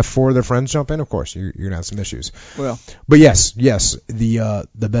 Yeah. Now, if 4 of their friends jump in, of course, you're going to have some issues. Well. But yes, the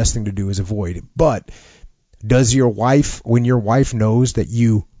best thing to do is avoid it. But does your wife, when your wife knows that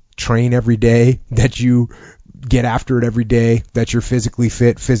you train every day, that you get after it every day, that you're physically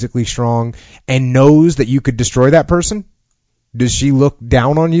fit, physically strong, and knows that you could destroy that person, does she look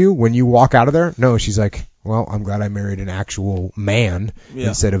down on you when you walk out of there? No, she's like, well, I'm glad I married an actual man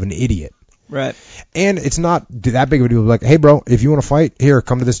instead of an idiot. Right. And it's not that big of a deal. Like, hey, bro, if you want to fight, here,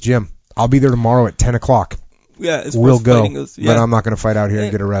 come to this gym. I'll be there tomorrow at 10 o'clock. Yeah, we'll go, but I'm not going to fight out here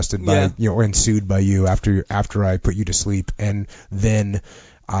and get arrested by, and sued by you after I put you to sleep, and then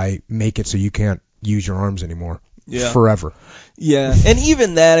I make it so you can't use your arms anymore forever. Yeah, and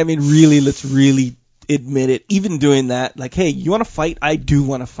even that, I mean, really, let's really admit it. Even doing that, like, hey, you want to fight? I do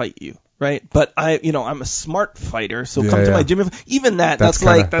want to fight you, right? But I'm a smart fighter, so come to my gym. Even that's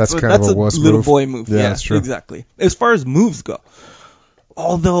a little boy move. Yeah, that's true. Exactly. As far as moves go,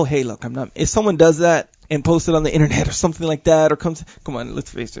 although, hey, look, if someone does that and post it on the internet or something like that, or come on,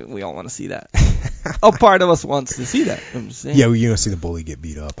 let's face it, we all want to see that. A part of us wants to see that. I'm just saying. Yeah, you don't see the bully get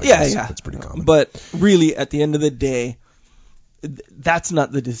beat up. I guess. That's pretty common. But really, at the end of the day, that's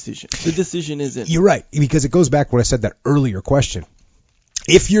not the decision. The decision isn't. You're right, because it goes back to what I said, that earlier question.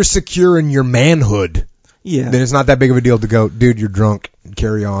 If you're secure in your manhood, then it's not that big of a deal to go, dude, you're drunk,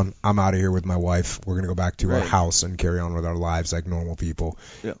 carry on. I'm out of here with my wife. We're going to go back to our house and carry on with our lives like normal people.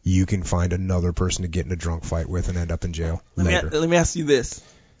 Yeah. You can find another person to get in a drunk fight with and end up in jail later. Let me ask you this.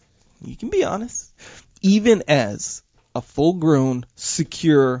 You can be honest. Even as a full-grown,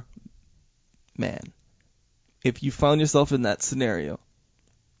 secure man, if you found yourself in that scenario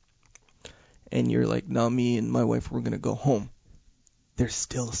and you're like, no, me and my wife, we're going to go home, there's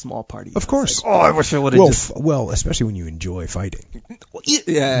still a small party. Of course. Like, I wish I would have well, especially when you enjoy fighting.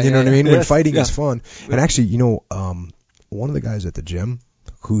 Yeah. You know what I mean? When fighting is fun. And actually, one of the guys at the gym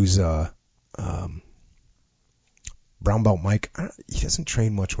who's brown belt Mike, he doesn't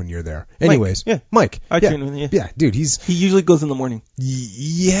train much when you're there. Anyways, Mike. I train with him. Yeah, dude, he usually goes in the morning.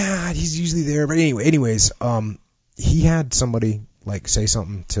 Yeah, he's usually there. But anyways, he had somebody like say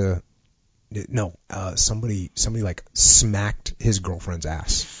something to. No, somebody like smacked his girlfriend's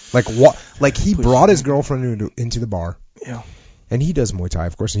ass. Like what? Like he brought his girlfriend into the bar. Yeah. And he does Muay Thai,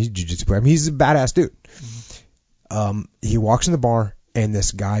 of course, and he's a jiu-jitsu player. I mean, he's a badass dude. Mm-hmm. He walks in the bar, and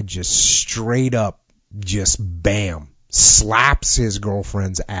this guy just straight up, just bam, slaps his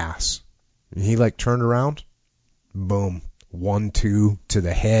girlfriend's ass. And he like turned around, boom, 1-2 to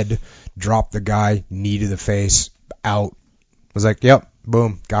the head, dropped the guy, knee to the face, out. Was like, yep.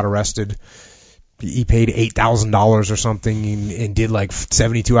 Boom, got arrested. He paid $8,000 or something and did like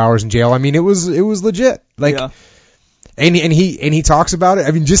 72 hours in jail. I mean, it was legit. Like, and he talks about it.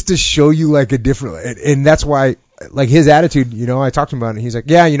 I mean, just to show you like a different, and that's why, like his attitude, I talked to him about it. He's like,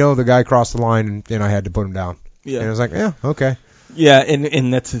 yeah, the guy crossed the line and I had to put him down. Yeah. And I was like, yeah, okay. Yeah,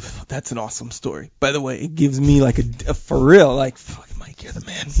 and that's an awesome story. By the way, it gives me like a for real, like, fuck Mike, you're the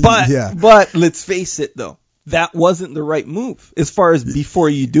man. But let's face it though. That wasn't the right move as far as before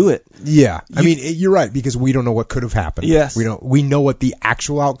you do it. Yeah. I mean, you're right, because we don't know what could have happened. Yes. We know what the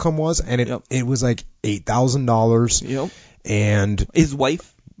actual outcome was, and it was like $8,000. Yep. And his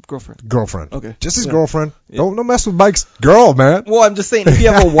wife? Girlfriend. Okay. Just his girlfriend. Yeah. Don't mess with Mike's girl, man. Well, I'm just saying, if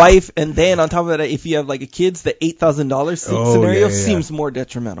you have a wife and then on top of that, if you have like a kids, the $8,000 scenario seems more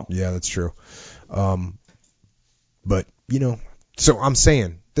detrimental. Yeah, that's true. But, so I'm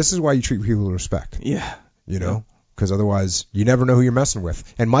saying, this is why you treat people with respect. Yeah. Because otherwise you never know who you're messing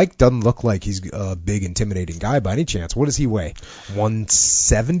with. And Mike doesn't look like he's a big, intimidating guy by any chance. What does he weigh?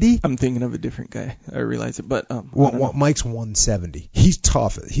 170? I'm thinking of a different guy. I realize it, but Mike's 170. He's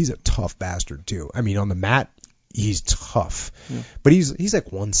tough. He's a tough bastard too. I mean, on the mat, he's tough. Yeah. But he's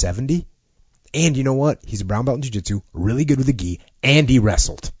like 170. And you know what? He's a brown belt in jiu-jitsu, really good with the gi, and he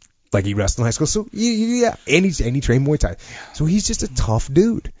wrestled. Like he wrestled in high school. So yeah. And he trained Muay Thai. So he's just a tough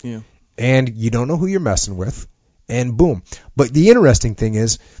dude. Yeah. And you don't know who you're messing with, and boom. But the interesting thing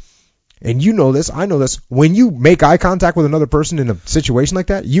is, and you know this, I know this, when you make eye contact with another person in a situation like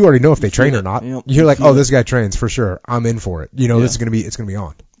that, you already know if they train or not. Yep. You're like, oh, this guy trains for sure. I'm in for it. This is it's gonna be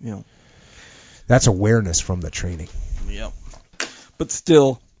on. Yeah. That's awareness from the training. Yeah. But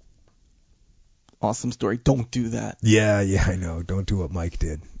still, awesome story. Don't do that. Yeah, I know. Don't do what Mike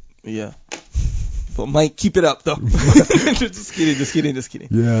did. Yeah. But Mike, keep it up though. Just kidding.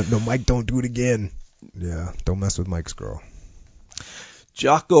 Yeah, no, Mike, don't do it again. Yeah, don't mess with Mike's girl.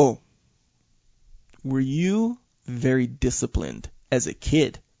 Jocko, were you very disciplined as a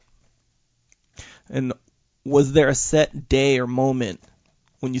kid? And was there a set day or moment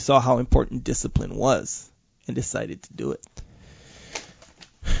when you saw how important discipline was and decided to do it?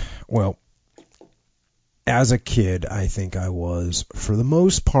 Well, as a kid, I think I was, for the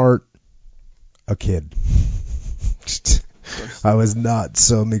most part, a kid. I was not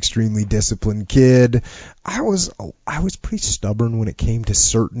some extremely disciplined kid. I was pretty stubborn when it came to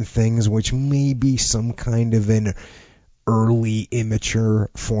certain things, which may be some kind of an early immature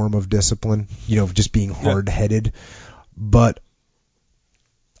form of discipline, just being hard-headed. But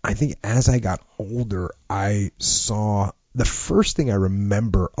I think as I got older, I saw the first thing I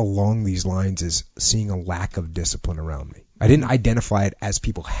remember along these lines is seeing a lack of discipline around me. I didn't identify it as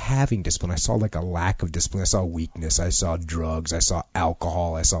people having discipline. I saw like a lack of discipline. I saw weakness. I saw drugs. I saw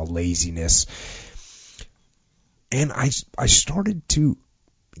alcohol. I saw laziness. And I started to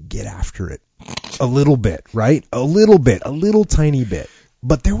get after it a little bit, right? A little tiny bit.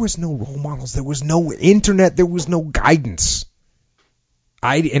 But there was no role models. There was no internet. There was no guidance.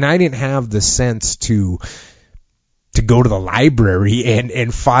 I didn't have the sense to go to the library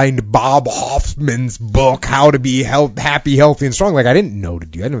and find Bob Hoffman's book, How to Be Happy, Healthy, and Strong. Like, I didn't know to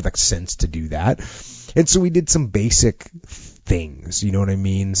do that. I didn't have the sense to do that. And so we did some basic things, you know what I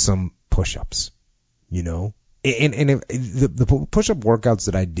mean? Some push-ups, And the push-up workouts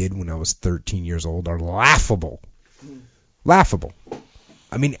that I did when I was 13 years old are laughable. Laughable.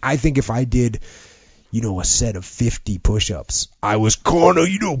 I mean, I think if I did, a set of 50 push-ups, I was corner,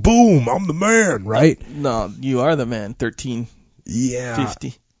 boom, I'm the man, right? No, you are the man, 13, yeah,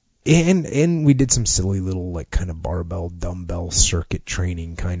 50. And we did some silly little, like, kind of barbell, dumbbell circuit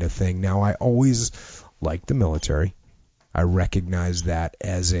training kind of thing. Now, I always liked the military. I recognize that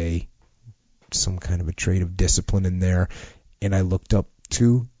as some kind of a trait of discipline in there, and I looked up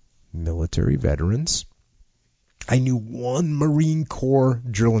to military veterans. I knew one Marine Corps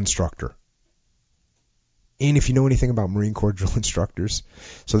drill instructor. And if you know anything about Marine Corps drill instructors,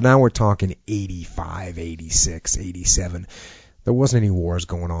 so now we're talking 85, 86, 87. There wasn't any wars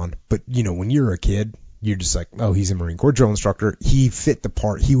going on. But, when you're a kid, you're just like, oh, he's a Marine Corps drill instructor. He fit the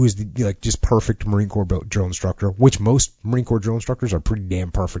part. He was just perfect Marine Corps drill instructor, which most Marine Corps drill instructors are pretty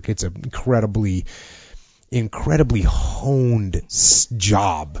damn perfect. It's an incredibly honed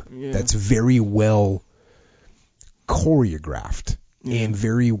job that's very well choreographed. Yeah. And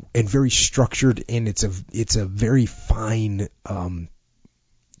very structured, and it's a very fine.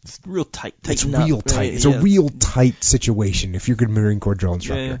 It's real tight. It's real tight. Right? It's a real tight situation if you're a Marine Corps drill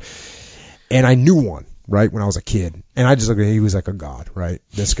instructor. Yeah. And I knew one right when I was a kid, and I just looked at him, he was like a god, right?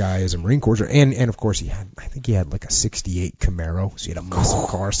 This guy is a Marine Corps, and of course I think he had like a '68 Camaro, so he had a muscle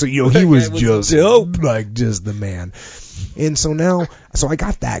car, so he was just dope. Just the man. And so I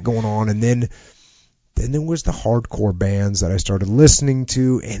got that going on, and then there was the hardcore bands that I started listening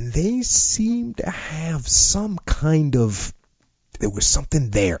to, and they seemed to have some kind of, there was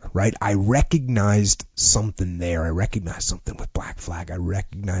something there, right? I recognized something there. I recognized something with Black Flag. I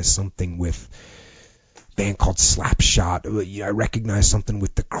recognized something with a band called Slapshot. I recognized something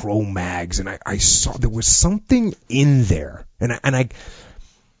with the Cro-Mags, and I saw there was something in there, and I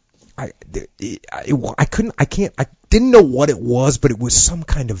didn't know what it was, but it was some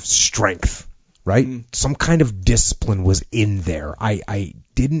kind of strength. Right? Some kind of discipline was in there. I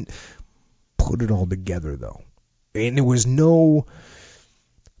didn't put it all together, though. And there was no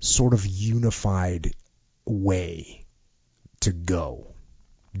sort of unified way to go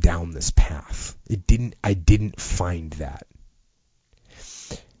down this path. I didn't find that.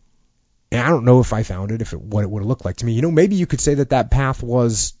 And I don't know if I found it, what it would have looked like to me. Maybe you could say that path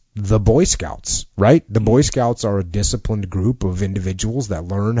was the Boy Scouts, right? The Boy Scouts are a disciplined group of individuals that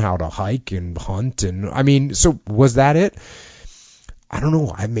learn how to hike and hunt. And so was that it? I don't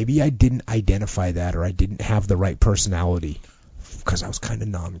know. Maybe I didn't identify that, or I didn't have the right personality because I was kind of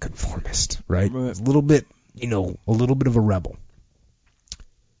nonconformist, right? A little bit, a little bit of a rebel.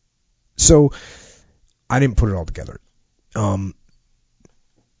 So I didn't put it all together. And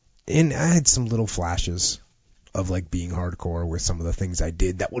I had some little flashes of like being hardcore with some of the things I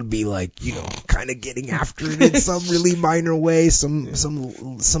did that would be like, kind of getting after it in some really minor way, some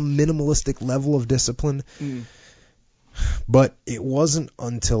minimalistic level of discipline. But it wasn't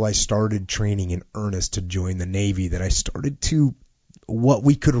until I started training in earnest to join the Navy that I started to what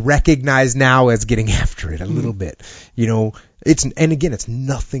we could recognize now as getting after it a little bit. You know, and again, it's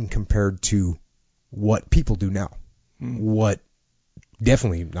nothing compared to what people do now. What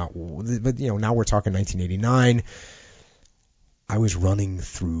definitely not, but you know, now we're talking 1989. I was running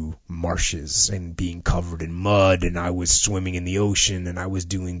through marshes and being covered in mud, and I was swimming in the ocean, and I was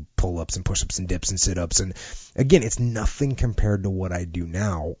doing pull-ups and push-ups and dips and sit-ups. And again, it's nothing compared to what I do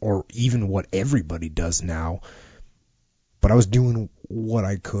now, or even what everybody does now. But I was doing what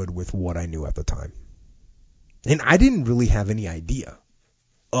I could with what I knew at the time. And I didn't really have any idea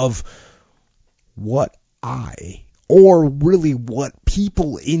of what or really what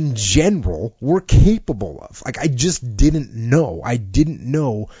people in general were capable of. Like, I just didn't know.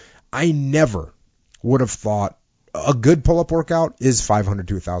 I never would have thought a good pull-up workout is 500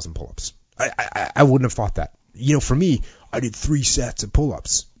 to 1,000 pull-ups. I wouldn't have thought that. You know, for me, I did 3 sets of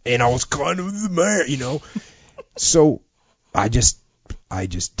pull-ups, and I was kind of the man, you know. So I just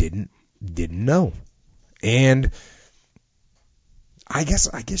didn't know. And I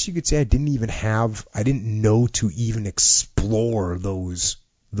guess you could say I didn't know to even explore those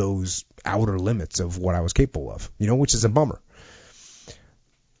outer limits of what I was capable of, you know, which is a bummer.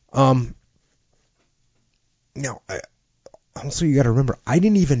 Now, also you got to remember, I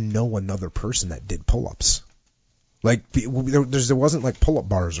didn't even know another person that did pull-ups. Like, there wasn't like pull-up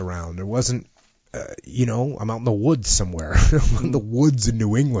bars around. There wasn't, you know, I'm out in the woods somewhere. In the woods in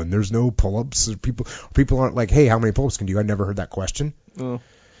New England. There's no pull-ups. People aren't like, hey, how many pull-ups can you do? I never heard that question. Oh.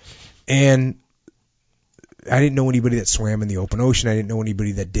 And I didn't know anybody that swam in the open ocean. I didn't know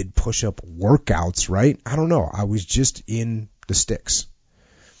anybody that did push-up workouts, right? I don't know. I was just in the sticks.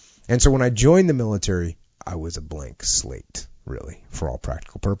 And so when I joined the military, I was a blank slate, really, for all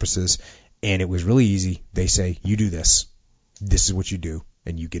practical purposes. And it was really easy. They say, you do this. This is what you do.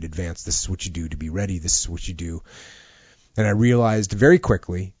 And you get advanced. This is what you do to be ready. This is what you do. And I realized very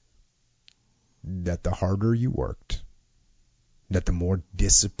quickly that the harder you worked, that the more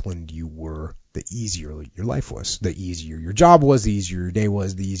disciplined you were, the easier your life was. The easier your job was, the easier your day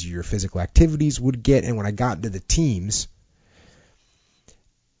was, the easier your physical activities would get. And when I got into the teams,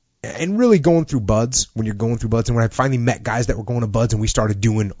 and really going through buds, when you're going through buds, and when I finally met guys that were going to buds, and we started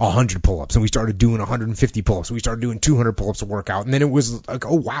doing 100 pull-ups, and we started doing 150 pull-ups, and we started doing 200 pull-ups a workout, and then it was like,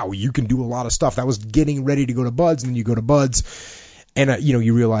 oh wow, you can do a lot of stuff. That was getting ready to go to buds, and then you go to buds, and you know,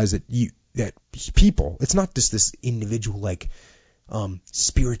 you realize that people, it's not just this individual like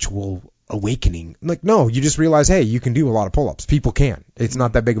spiritual awakening. Like, no, you just realize, hey, you can do a lot of pull-ups. People can. It's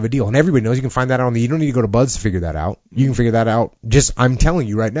not that big of a deal. And everybody knows you can find that out you don't need to go to buds to figure that out. You can figure that out just, I'm telling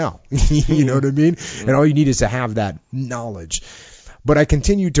you right now. You know what I mean? And all you need is to have that knowledge. But I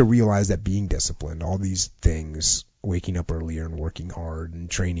continued to realize that being disciplined, all these things, waking up earlier and working hard and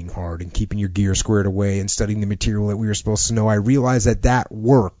training hard and keeping your gear squared away and studying the material that we were supposed to know, I realized that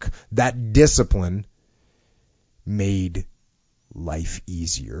work, that discipline made life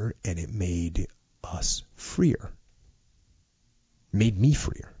easier, and it made us freer. Made me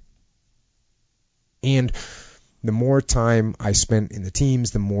freer. And the more time I spent in the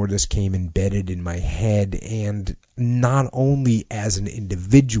teams, the more this came embedded in my head. And not only as an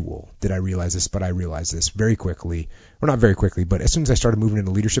individual did I realize this, but I realized this very quickly, or not very quickly, but as soon as I started moving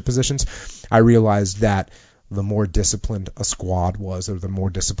into leadership positions, I realized that the more disciplined a squad was, or the more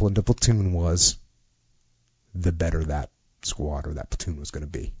disciplined a platoon was, the better that squad or that platoon was going to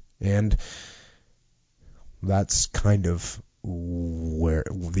be. And that's kind of where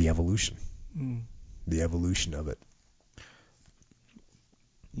the evolution of it.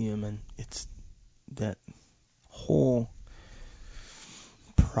 Yeah, man, it's that whole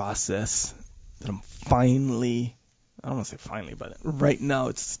process that I'm finally, I don't want to say finally, but right now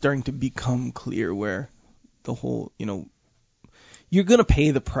it's starting to become clear where the whole, you know, you're going to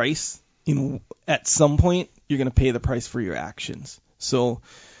pay the price, you know, at some point you're going to pay the price for your actions. So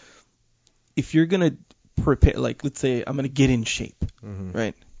if you're going to prepare, like, let's say I'm going to get in shape,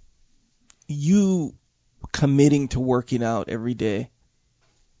 right? You committing to working out every day,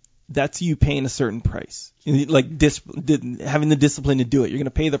 that's you paying a certain price. Like having the discipline to do it, you're going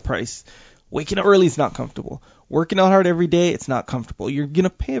to pay the price. Waking up early is not comfortable. Working out hard every day, it's not comfortable. You're going to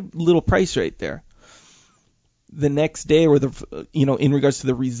pay a little price right there. The next day, or in regards to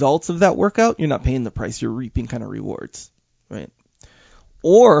the results of that workout, you're not paying the price. You're reaping kind of rewards, right?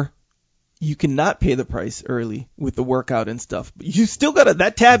 Or you cannot pay the price early with the workout and stuff, but you still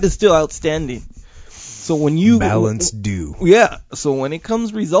that tab is still outstanding. So when you balance due, yeah. So when it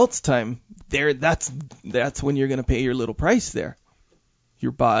comes results time, that's when you're gonna pay your little price there.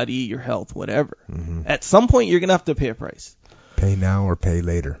 Your body, your health, whatever. At some point, you're gonna have to pay a price. Pay now or pay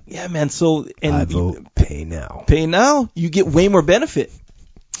later. Yeah, man. So, and I vote pay now. Pay now, you get way more benefit.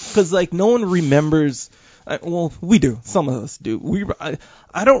 Because, like, no one remembers. Well, we do. Some of us do.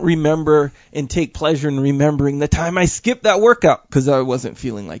 I don't remember and take pleasure in remembering the time I skipped that workout because I wasn't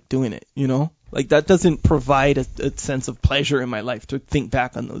feeling like doing it, you know? Like, that doesn't provide a sense of pleasure in my life to think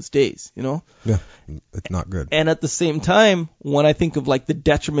back on those days, you know? Yeah, it's not good. And at the same time, when I think of, like, the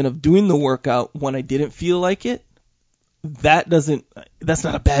detriment of doing the workout when I didn't feel like it, that's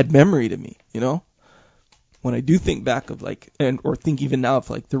not a bad memory to me, you know? When I do think back of, like, or think even now of,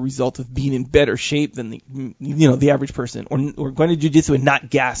 like, the result of being in better shape than the average person, or going to jiu-jitsu and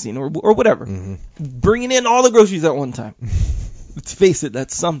not gassing, or whatever, bringing in all the groceries at one time. Let's face it,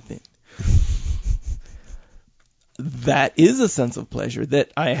 that's something. That is a sense of pleasure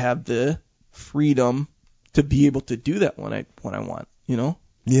that I have the freedom to be able to do that when I want, you know?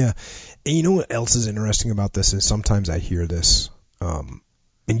 Yeah. And you know what else is interesting about this is sometimes I hear this, and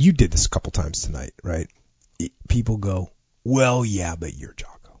you did this a couple times tonight, right? People go, well, yeah, but you're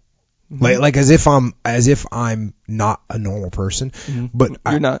Jocko. Mm-hmm. Like as if I'm not a normal person, but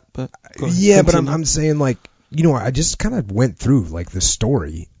you're not. But yeah, but I'm saying, like, you know, I just kind of went through, like, the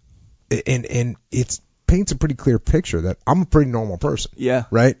story, and it paints a pretty clear picture that I'm a pretty normal person. Yeah.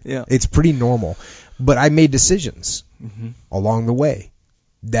 Right. Yeah. It's pretty normal, but I made decisions along the way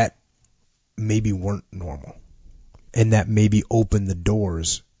that maybe weren't normal, and that maybe opened the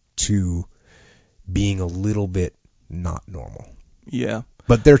doors to being a little bit not normal. Yeah.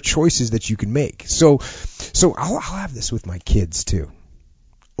 But they're choices that you can make. So I'll have this with my kids too.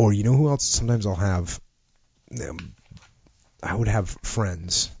 Or you know who else sometimes I'll have? I would have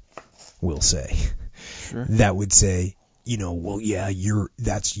friends, we'll say, that would say, you know, well, yeah,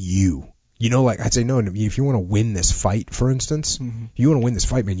 that's you. You know, like I'd say, no, if you want to win this fight, for instance, if you want to win this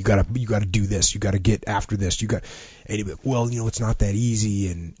fight, man, you gotta do this. You gotta get after this. And well, you know, it's not that easy,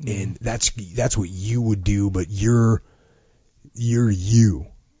 and that's what you would do, but you're you,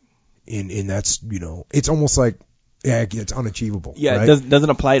 and that's, you know, it's almost like, yeah, it's unachievable. Yeah, right? It doesn't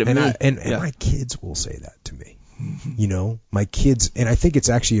apply to me. And my kids will say that to me. You know, my kids, and I think it's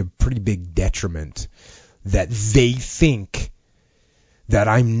actually a pretty big detriment that they think that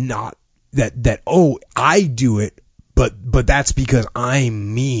I'm not. That I do it, but that's because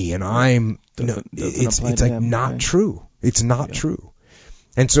I'm me, and I'm it's like not true. It's not true.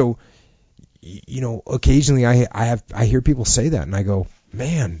 And so, you know, occasionally I hear people say that, and I go,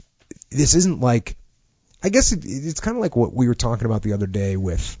 man, this isn't like, I guess it's kind of like what we were talking about the other day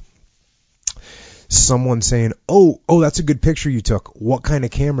with someone saying, oh, that's a good picture you took. What kind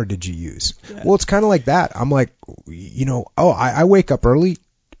of camera did you use? Yeah. Well, it's kind of like that. I'm like, you know, I wake up early.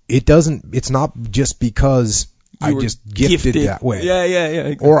 It's not just because I just gifted that way. Yeah.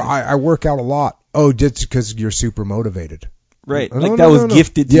 Exactly. Or I work out a lot. Oh, just because you're super motivated. Right. Like that was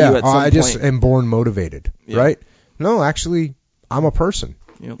gifted to you at some point. I just am born motivated. Yeah. Right? No, actually, I'm a person.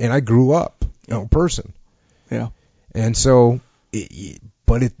 Yep. And I grew up a person. Yeah. And so,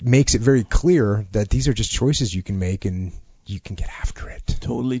 but it makes it very clear that these are just choices you can make, and you can get after it.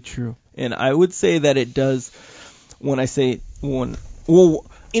 Totally true. And I would say that it does,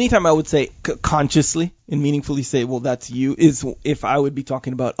 anytime I would say consciously and meaningfully say, well, that's you, is if I would be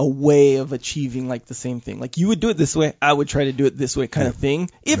talking about a way of achieving, like, the same thing. Like, you would do it this way, I would try to do it this way kind of thing,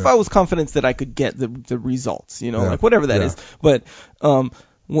 if I was confident that I could get the results, you know, like whatever that is. But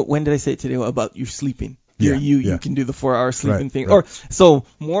when did I say it today about you sleeping? You can do the 4-hour sleeping thing. Right. Or so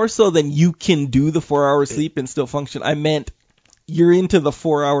more so than you can do the 4 hours sleep and still function, I meant you're into the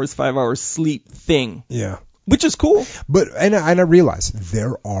 4 hours, 5 hours sleep thing. Yeah. Which is cool. But and I realize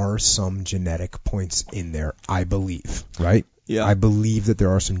there are some genetic points in there, I believe, right? Yeah. I believe that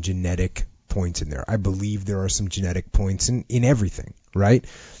there are some genetic points in there. I believe there are some genetic points in everything, right?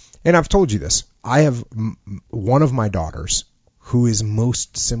 And I've told you this. I have one of my daughters who is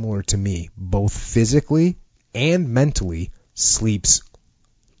most similar to me, both physically and mentally, sleeps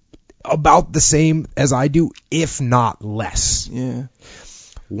about the same as I do, if not less. Yeah.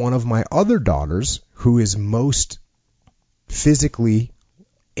 One of my other daughters, who is most physically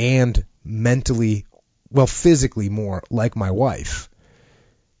and mentally, well, physically more like my wife,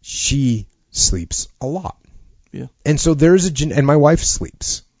 she sleeps a lot. Yeah. And so and my wife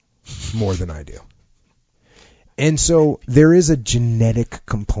sleeps more than I do. And so there is a genetic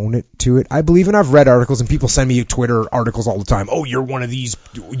component to it. I believe, and I've read articles, and people send me Twitter articles all the time. Oh, you're one of these,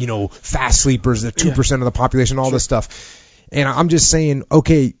 you know, fast sleepers, the 2% of the population, all this stuff. And I'm just saying,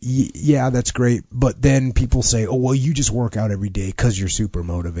 okay, yeah, that's great. But then people say, oh, well, you just work out every day because you're super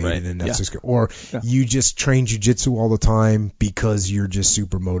motivated. Right. And that's just good. Or you just train jiu-jitsu all the time because you're just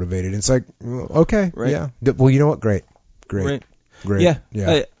super motivated. And it's like, okay, yeah. Well, you know what? Great. Right. Great.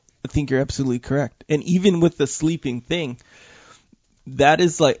 Yeah. I think you're absolutely correct. And even with the sleeping thing, that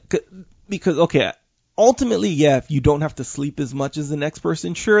is like, because, okay, ultimately, yeah, if you don't have to sleep as much as the next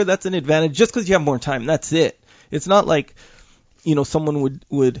person, sure, that's an advantage just because you have more time. That's it. It's not like, someone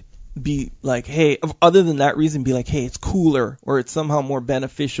would be like, hey, other than that reason, be like, hey, it's cooler or it's somehow more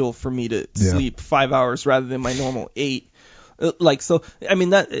beneficial for me to sleep 5 hours rather than my normal 8. So, I mean,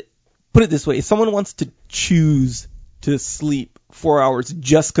 put it this way. If someone wants to choose to sleep 4 hours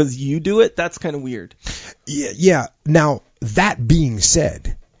just because you do it, that's kind of weird. Yeah. Now, that being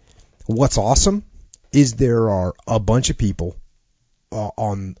said, what's awesome is there are a bunch of people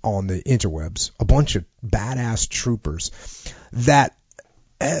on the interwebs, a bunch of badass troopers that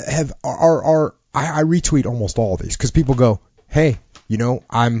I retweet almost all of these because people go, hey,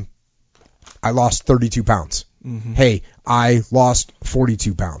 I lost 32 pounds. Mm-hmm. Hey, I lost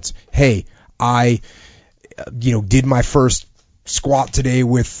 42 pounds. Hey, I did my first squat today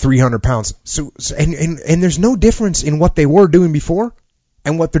with 300 pounds. So and there's no difference in what they were doing before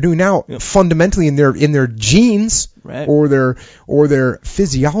and what they're doing now. Yep. Fundamentally in their genes, right, or their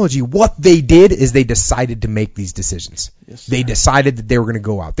physiology. What they did is they decided to make these decisions. Yes, they decided that they were going to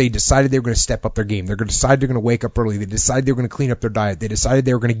go out. They decided they were going to step up their game. They're going to decide they're going to wake up early. They decided they were going to clean up their diet. They decided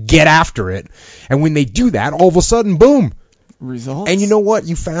they were going to get after it. And when they do that, all of a sudden, boom. Results. And you know what?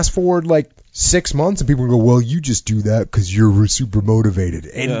 You fast forward like 6 months and people go, well, you just do that because you're super motivated.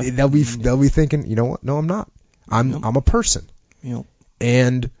 And they'll be thinking, you know what? No, I'm not. I'm a person. Yep.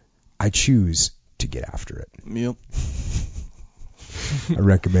 And I choose to get after it. Yep. I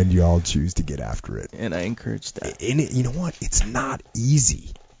recommend you all choose to get after it. And I encourage that. And you know what? It's not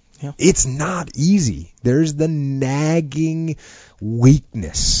easy. Yeah. It's not easy. There's the nagging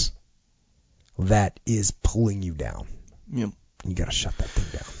weakness that is pulling you down. Yep. You got to shut that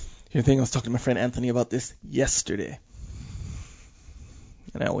thing down. Here's the thing, I was talking to my friend Anthony about this yesterday.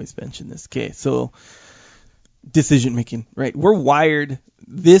 And I always mention this. Okay, so decision making, right? We're wired,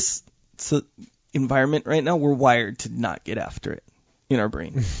 this environment right now, we're wired to not get after it in our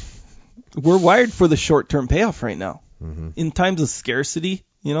brain. We're wired for the short-term payoff right now. Mm-hmm. In times of scarcity,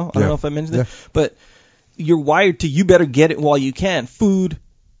 I don't know if I mentioned that, but you're wired to, you better get it while you can. Food,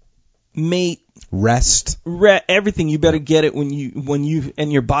 mate, rest, everything, you better get it when you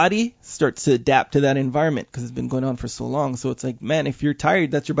and your body starts to adapt to that environment because it's been going on for so long. So it's like, man, if you're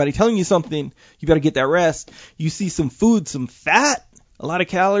tired, that's your body telling you something. You better get that rest. You see some food, some fat, a lot of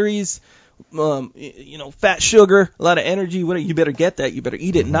calories, fat, sugar, a lot of energy. Whatever, you better get that. You better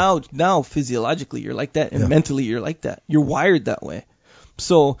eat it. Mm-hmm. Now physiologically you're like that, and mentally you're like that. You're wired that way.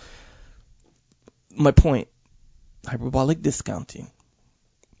 So my point, hyperbolic discounting.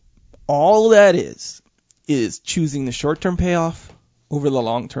 All that is choosing the short-term payoff over the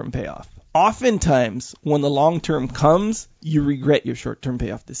long-term payoff. Oftentimes, when the long-term comes, you regret your short-term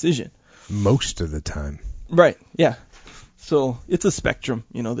payoff decision. Most of the time. Right, yeah. So it's a spectrum.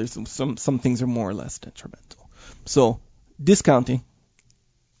 There's some things are more or less detrimental. So discounting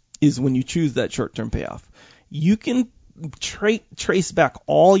is when you choose that short-term payoff. You can trace back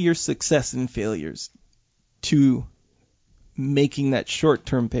all your success and failures to making that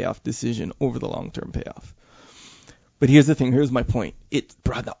short-term payoff decision over the long-term payoff. But here's the thing. Here's my point.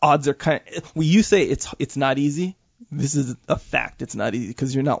 The odds are you say it's not easy. This is a fact. It's not easy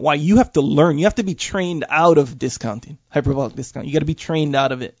because you're not. Why? You have to learn. You have to be trained out of discounting, hyperbolic discount. You got to be trained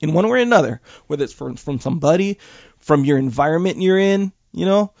out of it in one way or another, whether it's from somebody, from your environment you're in.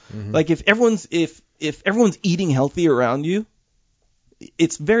 Mm-hmm. Like if everyone's eating healthy around you,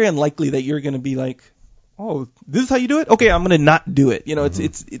 it's very unlikely that you're going to be like, oh, this is how you do it? Okay, I'm going to not do it. Mm-hmm.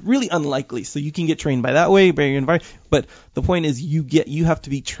 It's really unlikely. So you can get trained by that way, by your environment. But the point is you have to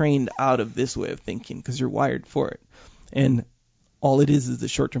be trained out of this way of thinking because you're wired for it. And all it is the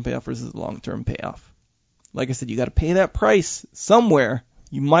short-term payoff versus the long-term payoff. Like I said, you got to pay that price somewhere.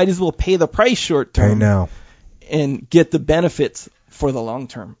 You might as well pay the price short-term. Pay now. And get the benefits for the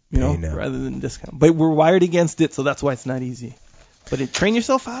long-term, rather than discount. But we're wired against it, so that's why it's not easy. But train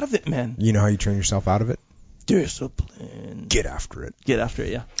yourself out of it, man. You know how you train yourself out of it? Discipline. Get after it. Get after it,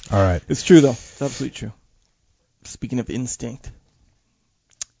 yeah. All right. It's true, though. It's absolutely true. Speaking of instinct,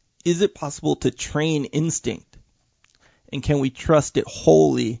 is it possible to train instinct? And can we trust it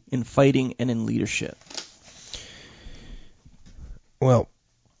wholly in fighting and in leadership? Well,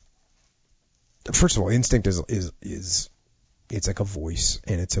 first of all, instinct is it's like a voice,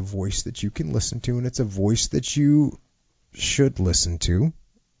 and it's a voice that you can listen to, and it's a voice that you should listen to.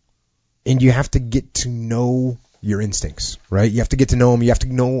 And you have to get to know your instincts, right? You have to get to know them. You have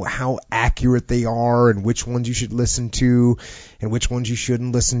to know how accurate they are and which ones you should listen to and which ones you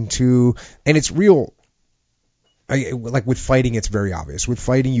shouldn't listen to. And it's real. Like with fighting, it's very obvious. With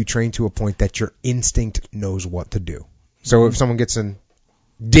fighting, you train to a point that your instinct knows what to do. So if someone gets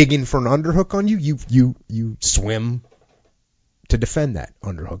digging for an underhook on you, you swim to defend that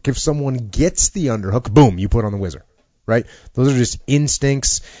underhook. If someone gets the underhook, boom, you put on the whizzer, right? Those are just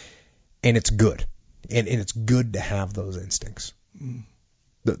instincts, and it's good. And it's good to have those instincts.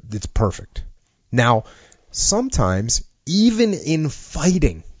 It's perfect. Now, sometimes, even in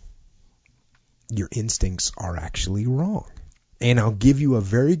fighting, your instincts are actually wrong. And I'll give you a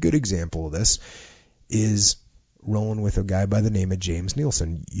very good example of this is rolling with a guy by the name of James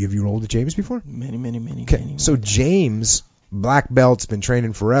Nielsen. Have you rolled with James before? Many. Okay, so James, black belt's been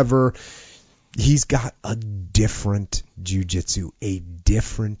training forever. He's got a different jujitsu,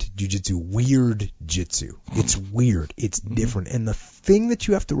 weird jitsu. It's weird. It's different. And the thing that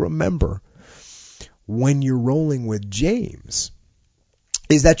you have to remember when you're rolling with James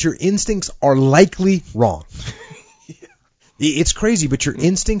is that your instincts are likely wrong. It's crazy, but your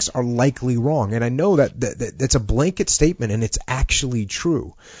instincts are likely wrong. And I know that's a blanket statement, and it's actually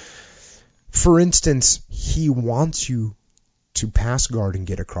true. For instance, he wants you to pass guard and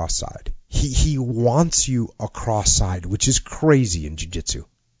get across side. He wants you across side, which is crazy in jiu-jitsu.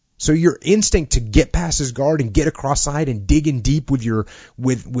 So your instinct to get past his guard and get across side and dig in deep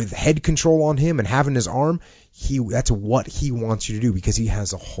with head control on him and having his arm, that's what he wants you to do, because he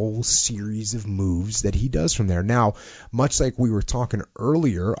has a whole series of moves that he does from there. Now, much like we were talking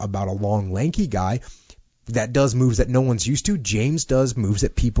earlier about a long, lanky guy that does moves that no one's used to, James does moves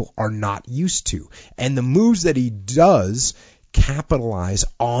that people are not used to. And the moves that he does capitalize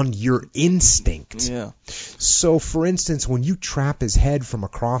on your instinct. Yeah. So, for instance, when you trap his head from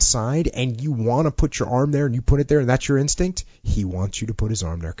across side and you want to put your arm there and you put it there and that's your instinct, he wants you to put his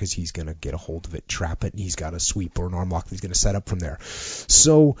arm there because he's going to get a hold of it, trap it, and he's got a sweep or an arm lock that he's going to set up from there.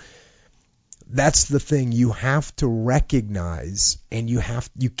 So that's the thing. You have to recognize, and you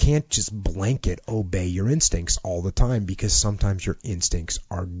can't just blanket obey your instincts all the time, because sometimes your instincts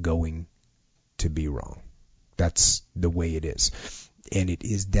are going to be wrong. That's the way it is. And it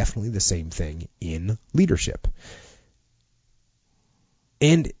is definitely the same thing in leadership.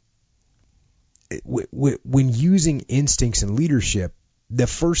 And when using instincts in leadership, the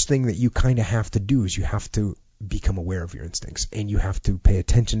first thing that you kind of have to do is you have to become aware of your instincts, and you have to pay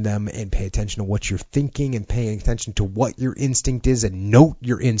attention to them and pay attention to what you're thinking and paying attention to what your instinct is and note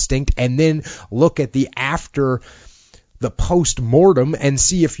your instinct, and then look at the post-mortem and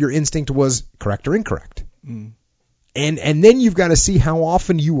see if your instinct was correct or incorrect. And then you've got to see how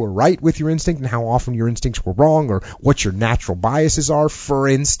often you were right with your instinct and how often your instincts were wrong, or what your natural biases are. For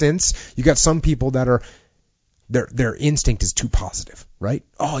instance, you got some people that are their instinct is too positive, right?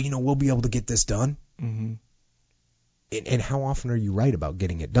 Oh, we'll be able to get this done. Mm-hmm. And how often are you right about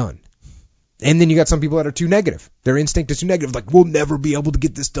getting it done? And then you got some people that are too negative. Their instinct is too negative, like, we'll never be able to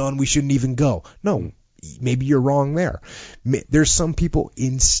get this done. We shouldn't even go. No, maybe you're wrong there. There's some people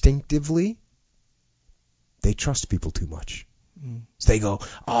instinctively, they trust people too much. So they go,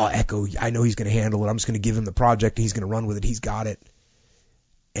 oh, Echo, I know he's going to handle it. I'm just going to give him the project. He's going to run with it. He's got it.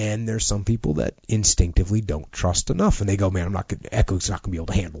 And there's some people that instinctively don't trust enough, and they go, man, Echo's not going to be able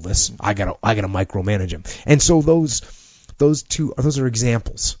to handle this. I got to micromanage him. And so those are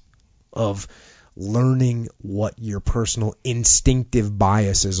examples of learning what your personal instinctive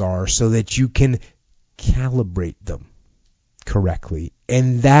biases are, so that you can calibrate them correctly.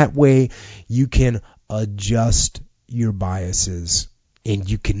 And that way you can adjust your biases, and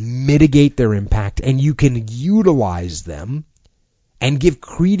you can mitigate their impact, and you can utilize them and give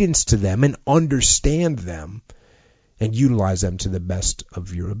credence to them and understand them and utilize them to the best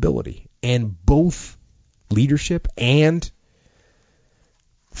of your ability. And both leadership and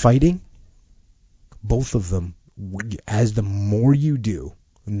fighting, both of them, as the more you do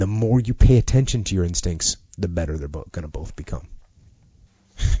and the more you pay attention to your instincts, the better they're going to both become.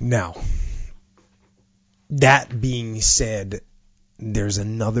 Now, that being said, there's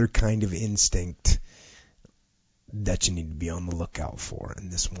another kind of instinct that you need to be on the lookout for,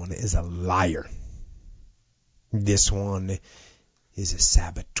 and this one is a liar. This one is a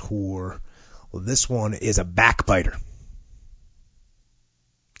saboteur. Well, this one is a backbiter.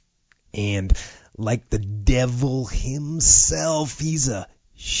 And like the devil himself, he's a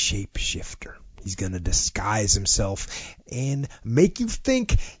shapeshifter. He's going to disguise himself and make you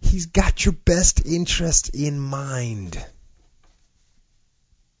think he's got your best interest in mind.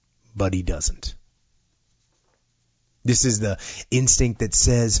 But he doesn't. This is the instinct that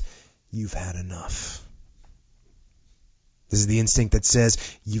says, you've had enough. This is the instinct that says,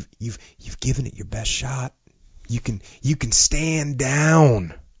 you've given it your best shot. You can stand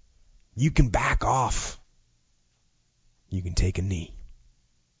down. You can back off. you can take a knee.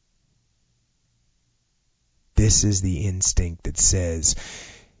 This is the instinct that says,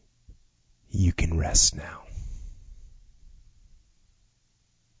 you can rest now.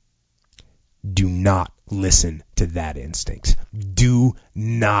 Do not listen to that instinct. Do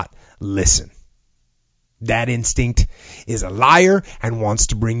not listen. That instinct is a liar and wants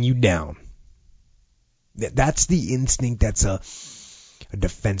to bring you down. That's the instinct that's a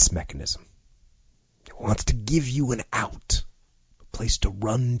defense mechanism. It wants to give you an out, a place to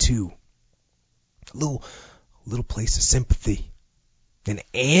run to, a little place of sympathy, an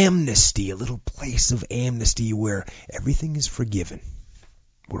amnesty, a little place of amnesty where everything is forgiven,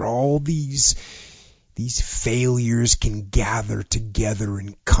 where all these failures can gather together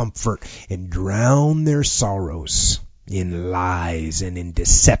in comfort and drown their sorrows in lies and in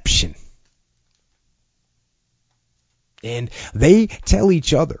deception. And they tell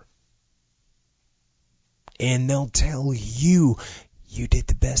each other, and they'll tell you, you did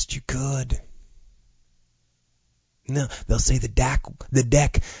the best you could. No, they'll say the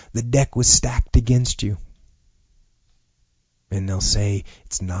deck was stacked against you. And they'll say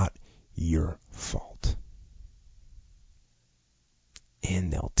it's not your fault.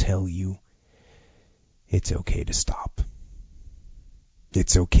 And they'll tell you it's okay to stop.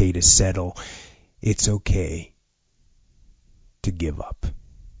 It's okay to settle. It's okay to give up.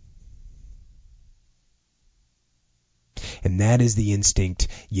 And that is the instinct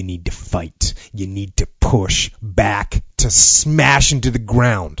you need to fight. You need to push back, to smash into the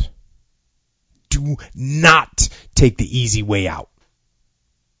ground. Do not take the easy way out.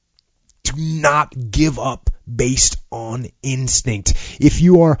 Do not give up based on instinct. If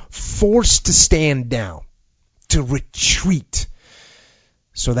you are forced to stand down, to retreat,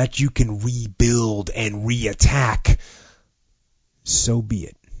 so that you can rebuild and reattack, so be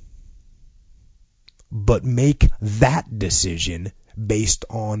it. But make that decision based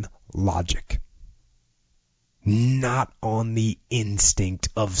on logic, not on the instinct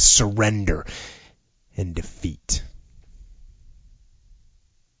of surrender and defeat.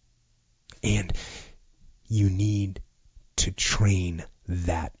 And you need to train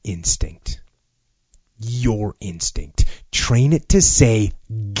that instinct. Your instinct. Train it to say,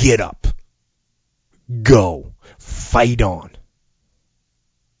 get up. Go. Fight on.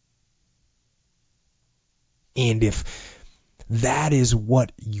 And if that is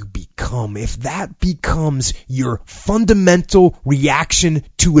what you become, if that becomes your fundamental reaction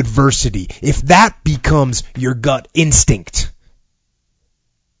to adversity, if that becomes your gut instinct,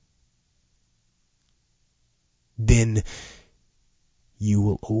 then you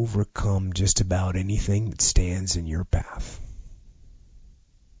will overcome just about anything that stands in your path.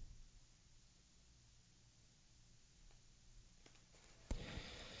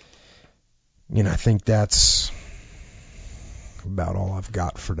 And I think that's about all I've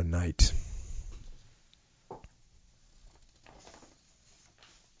got for tonight.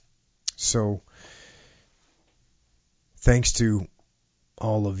 So, thanks to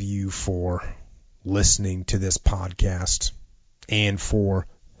all of you for listening to this podcast and for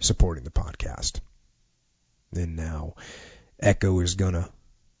supporting the podcast. And now, Echo is going to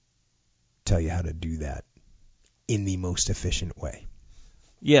tell you how to do that in the most efficient way.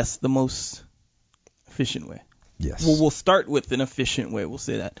 Yes, the most efficient way. Yes. Well, we'll start with an efficient way. We'll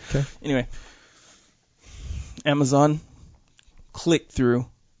say that. Okay. Anyway, Amazon, click through.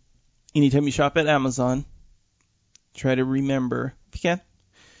 Anytime you shop at Amazon, try to remember, if you can,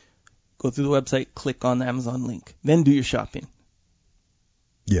 go through the website, click on the Amazon link. Then do your shopping.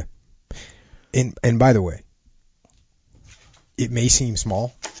 Yeah. And by the way, it may seem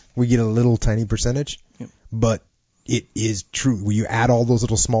small. We get a little tiny percentage, but it is true. When you add all those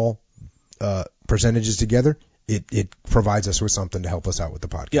little small percentages together, it provides us with something to help us out with the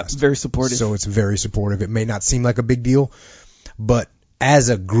podcast. Yeah, very supportive. So it's very supportive. It may not seem like a big deal, but as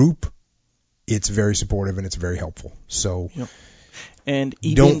a group, it's very supportive and it's very helpful. So and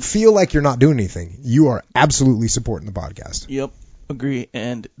even, don't feel like you're not doing anything. You are absolutely supporting the podcast. Yep, agree.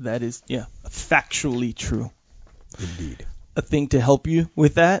 And that is, factually true. Indeed. A thing to help you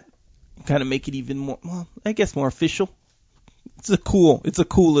with that, kind of make it even more, well, I guess more official. It's a cool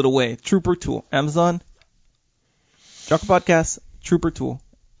little way. Trooper tool. Amazon, Jocko Podcast, Trooper tool,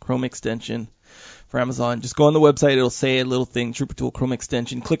 Chrome extension for Amazon. Just go on the website. It'll say a little thing, Trooper tool, Chrome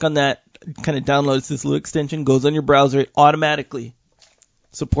extension. Click on that. Kind of downloads this little extension, goes on your browser. It automatically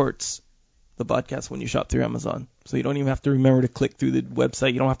supports the podcast when you shop through Amazon. So you don't even have to remember to click through the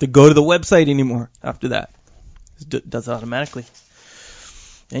website. You don't have to go to the website anymore after that. It does it automatically.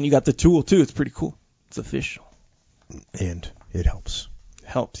 And you got the tool too. It's pretty cool. It's official. And it helps.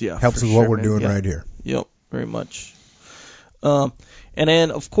 Helps, yeah. Helps with what we're doing right here. Yep, very much. And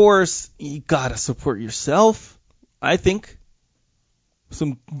then, of course, you gotta support yourself. I think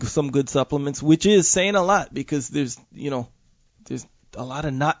some good supplements, which is saying a lot because there's a lot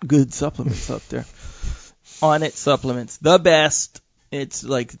of not good supplements out there. Onnit supplements, the best.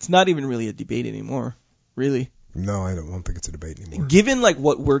 It's not even really a debate anymore, really. No, I don't think it's a debate anymore. Given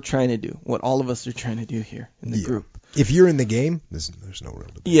what we're trying to do, what all of us are trying to do here in the group. If you're in the game, there's no real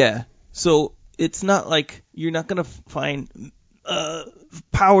debate. Yeah. So it's not like you're not gonna find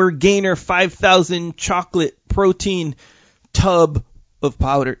Power Gainer 5000 chocolate protein tub of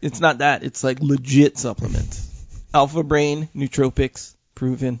powder. It's not that. It's like legit supplements. Alpha Brain, nootropics,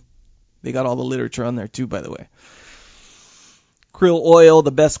 proven. They got all the literature on there too, by the way. Krill oil,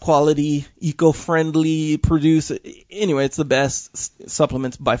 the best quality, eco-friendly, produce. Anyway, it's the best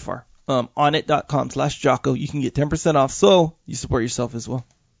supplements by far. Onnit.com/Jocko. You can get 10% off, so you support yourself as well.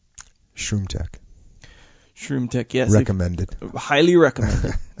 Shroom Tech. Shroom Tech, yes. Recommended. Highly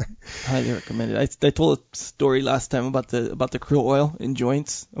recommended. Highly recommended. I told a story last time about the krill oil in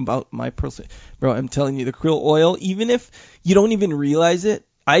joints, about my process. Bro, I'm telling you, the krill oil, even if you don't even realize it,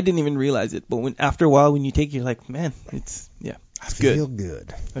 I didn't even realize it, but after a while when you take it, you're like, man, it's good. I feel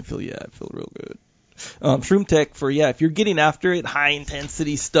good. I feel real good. Shroom Tech if you're getting after it, high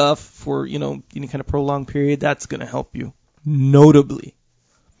intensity stuff for, any kind of prolonged period, that's going to help you. Notably.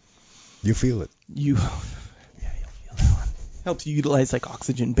 You feel it. You'll feel that one. Helps you utilize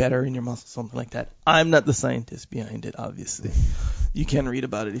oxygen better in your muscles, something like that. I'm not the scientist behind it, obviously. You can read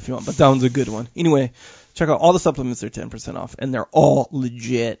about it if you want, but that one's a good one. Anyway, check out all the supplements. They're 10% off, and they're all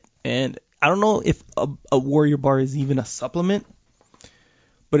legit. And I don't know if a Warrior Bar is even a supplement,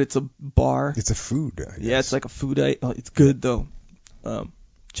 but it's a bar. It's a food, I guess. Yeah, it's like a food item. It's good, though.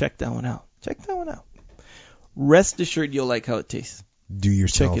 Check that one out. Rest assured you'll like how it tastes. Do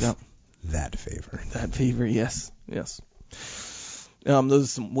yourself Check it out. that favor. That favor, yes. Those are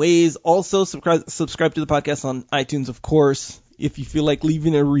some ways. Also, subscribe to the podcast on iTunes, of course. If you feel like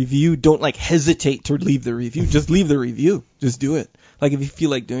leaving a review, don't hesitate to leave the review. Just leave the review. Just do it. If you feel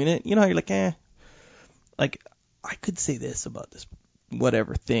like doing it, how you're like, I could say this about this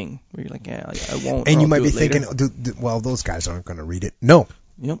whatever thing. Where you're like, I won't. And you might be thinking, well, those guys aren't going to read it. No.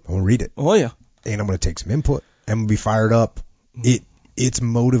 Yep. I'm going to read it. Oh, yeah. And I'm going to take some input. I'm going to be fired up. It's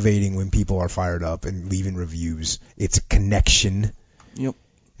motivating when people are fired up and leaving reviews. It's a connection. Yep.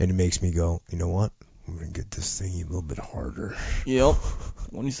 And it makes me go, you know what? I'm going to get this thing a little bit harder. Yep.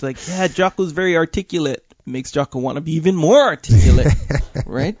 When he's like, yeah, Jocko's very articulate. It makes Jocko want to be even more articulate.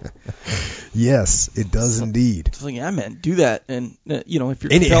 Right? Yes, it does indeed. It's like, yeah, man, do that. And, if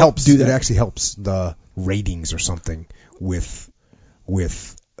you're and it helps. Do that. It actually helps the ratings or something with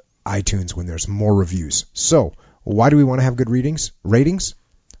iTunes when there's more reviews. So, why do we want to have good ratings?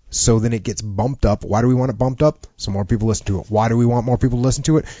 So then it gets bumped up. Why do we want it bumped up? So more people listen to it. Why do we want more people to listen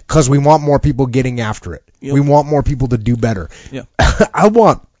to it? Because we want more people getting after it. Yep. We want more people to do better. Yeah. I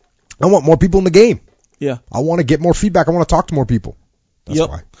want more people in the game. Yeah. I want to get more feedback. I want to talk to more people. That's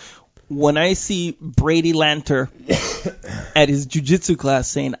why. When I see Brady Lanter at his jiu-jitsu class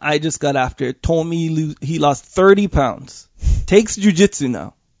saying, I just got after it, told me he lost 30 pounds, takes jiu-jitsu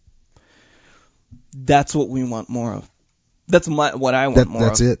now. That's what we want more of. That's what I want more of.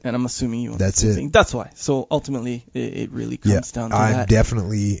 That's it. And I'm assuming you want that's it. Thing. That's why. So ultimately, it really comes down to that. I'm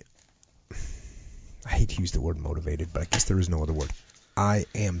definitely, I hate to use the word motivated, but I guess there is no other word. I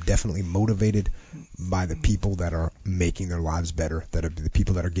am definitely motivated by the people that are making their lives better, that are the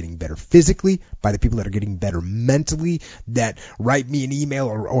people that are getting better physically, by the people that are getting better mentally, that write me an email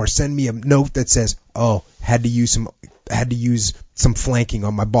or send me a note that says, oh, had to use some flanking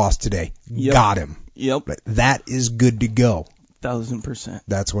on my boss today. Yep. Got him. Yep. That is good to go. 1000%.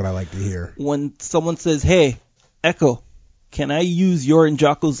 That's what I like to hear. When someone says, hey, Echo, can I use your and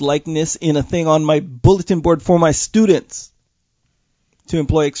Jocko's likeness in a thing on my bulletin board for my students to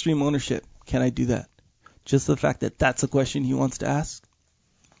employ extreme ownership? Can I do that? Just the fact that that's a question he wants to ask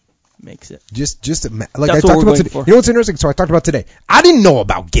makes it. Like I talked about today. You know what's interesting? So I talked about today. I didn't know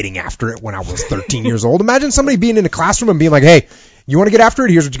about getting after it when I was 13 years old. Imagine somebody being in a classroom and being like, hey, you want to get after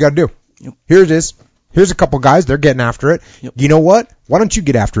it? Here's what you got to do. Yep. Here it is. Here's a couple guys. They're getting after it. Yep. You know what? Why don't you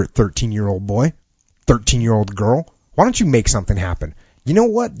get after it, 13-year-old boy, 13-year-old girl? Why don't you make something happen? You know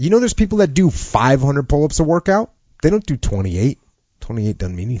what? You know there's people that do 500 pull-ups a workout? They don't do 28. 28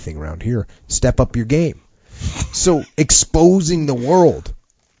 doesn't mean anything around here. Step up your game. So exposing the world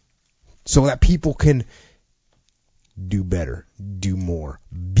so that people can do better, do more,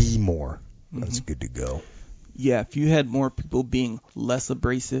 be more. That's good to go. Yeah, if you had more people being less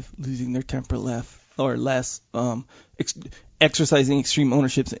abrasive, losing their temper less, exercising extreme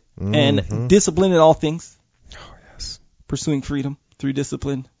ownerships, and discipline in all things. Oh, yes. pursuing freedom through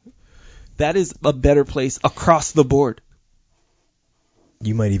discipline, that is a better place across the board.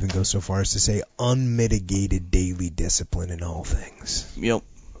 You might even go so far as to say unmitigated daily discipline in all things. Yep.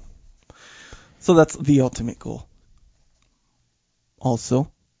 So that's the ultimate goal.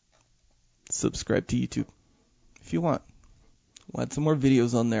 Also, subscribe to YouTube if you want. We'll add some more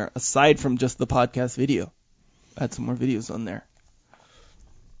videos on there aside from just the podcast video. Add some more videos on there.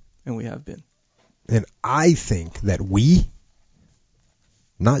 And we have been. And I think that we,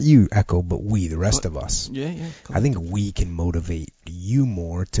 not you, Echo, but we, the rest of us, I think we can motivate you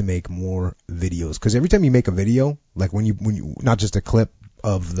more to make more videos. Because every time you make a video, like when you, not just a clip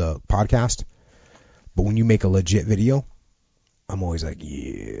of the podcast, but when you make a legit video, I'm always like,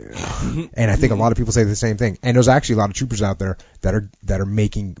 yeah. And I think a lot of people say the same thing. And there's actually a lot of troopers out there that are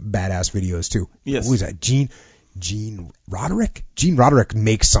making badass videos too. Yes. Who is that? Gene Roderick? Gene Roderick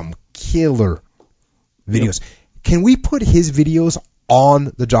makes some killer videos. Yep. Can we put his videos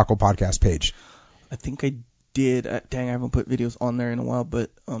on the Jocko Podcast page? I think I did. Dang, I haven't put videos on there in a while, but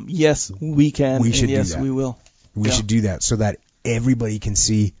yes, we can. We should do yes, that. We will. We should do that so that everybody can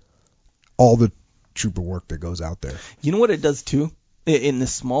see all the trooper work that goes out there. You know what it does too? In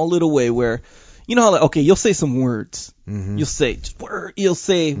this small little way where, you know how, like, okay, you'll say some words. Mm-hmm. You'll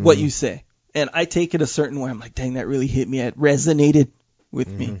say what you say. And I take it a certain way. I'm like, dang, that really hit me. It resonated with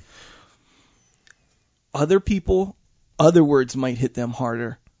me. Other people, other words might hit them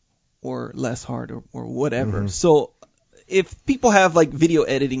harder or less hard or whatever. So if people have like video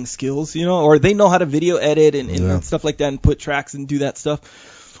editing skills, you know, or they know how to video edit and stuff like that and put tracks and do that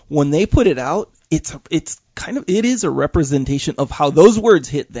stuff, when they put it out, it is a representation of how those words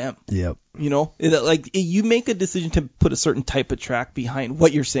hit them. Yep. You know, you make a decision to put a certain type of track behind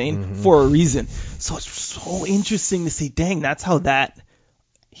what you're saying for a reason. So it's so interesting to see, dang, that's how that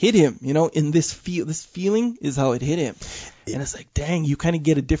hit him, you know, in this feeling is how it hit him. And it's like, dang, you kind of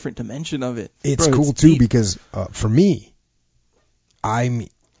get a different dimension of it. It's cool too, because for me, I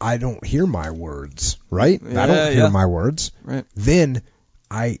don't hear my words, right? I don't hear my words. Right. Then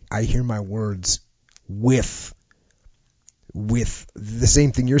I hear my words with the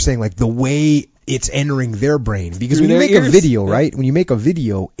same thing you're saying, like the way it's entering their brain. Because when you make a video, right? When you make a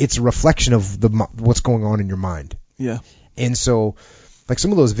video, it's a reflection of what's going on in your mind. Yeah. And so, like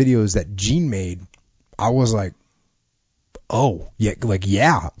some of those videos that Gene made, I was like, oh, yeah,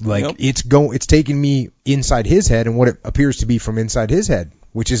 it's taking me inside his head and what it appears to be from inside his head,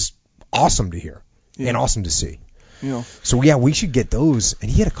 which is awesome to hear and awesome to see. Yeah. So yeah, we should get those.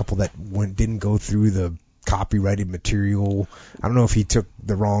 And he had a couple that didn't go through the copyrighted material. I don't know if he took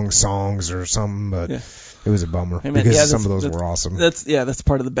the wrong songs or something, but it was a bummer because some of those were awesome. That's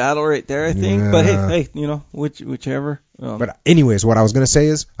part of the battle right there, I think. Yeah. But hey, you know, whichever. But anyways, what I was gonna say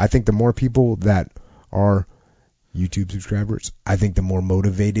is, I think the more people that are YouTube subscribers, I think the more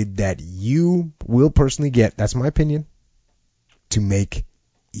motivated that you will personally get. That's my opinion. To make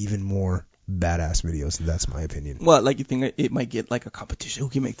even more badass videos. That's my opinion. Well, like you think it might get like a competition? Who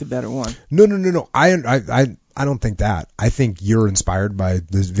can make the better one? No. I don't think that. I think you're inspired by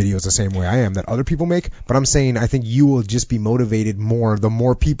those videos the same way I am that other people make. But I'm saying I think you will just be motivated more. The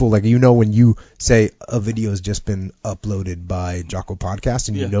more people, like, you know, when you say a video has just been uploaded by Jocko Podcast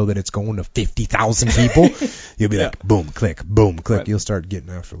and you know that it's going to 50,000 people, you'll be like, boom, click. Right. You'll start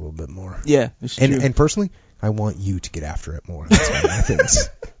getting after a little bit more. Yeah, it's true. And personally, I want you to get after it more. That's one of my things.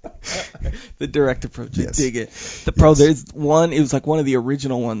 The direct approach. Yes. I dig it. There's one, it was like one of the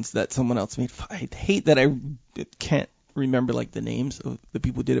original ones that someone else made. I hate that I can't remember like the names of the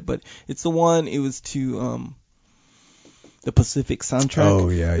people who did it, but it's the one, it was to the Pacific soundtrack. Oh,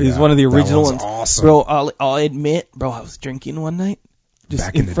 yeah. It was one of the original ones. Awesome. Bro, I'll admit, I was drinking one night. Just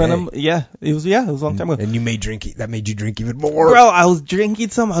back in the front day. of him. Yeah, it was a long time ago. And you made that made you drink even more. Bro, I was drinking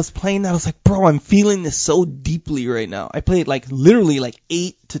some. I was playing that. I was like, bro, I'm feeling this so deeply right now. I played like literally like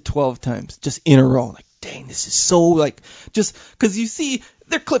 8 to 12 times just in a row. Like, dang, this is so like, just because you see,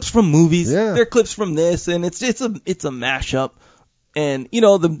 they're clips from movies. Yeah. They're clips from this, and it's a mashup. And you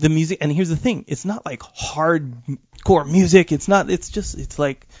know the music. And here's the thing: it's not like hardcore music. It's not. It's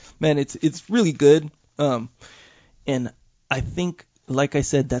like, man, it's really good. And I think, like I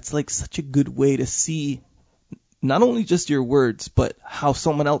said, that's like such a good way to see not only just your words, but how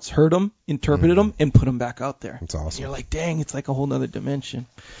someone else heard them, interpreted them, and put them back out there. It's awesome. And you're like, dang, it's like a whole nother dimension.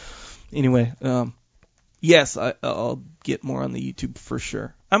 Anyway, yes, I'll get more on the YouTube for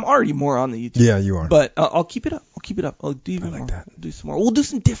sure. I'm already more on the YouTube. Yeah, you are. But I'll keep it up. I'll do even more. That. I'll do some more. We'll do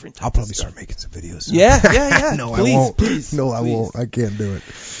some different types I'll probably of stuff. start making some videos. Yeah. No, please, I won't. Please, no, I won't. I can't do it.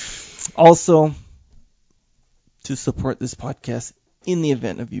 Also, to support this podcast, in the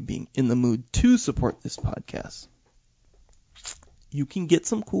event of you being in the mood to support this podcast, you can get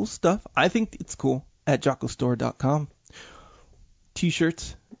some cool stuff. I think it's cool at jockostore.com.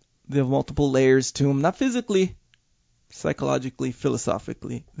 T-shirts, they have multiple layers to them. Not physically, psychologically,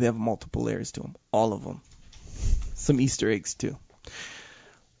 philosophically. They have multiple layers to them. All of them. Some Easter eggs, too.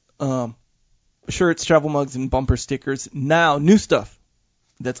 Shirts, travel mugs, and bumper stickers. Now, new stuff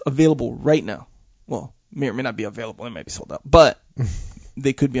that's available right now. Well, may or may not be available. It might be sold out. But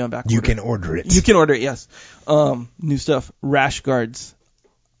they could be on back order. You can order it. You can order it, yes. New stuff. Rash guards.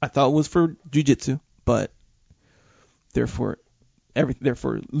 I thought it was for jiu-jitsu, but they're for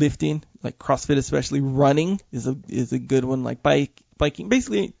lifting, like CrossFit especially. Running is a good one, like biking.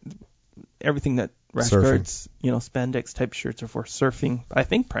 Basically, everything that rash guards, spandex type shirts are for. Surfing, I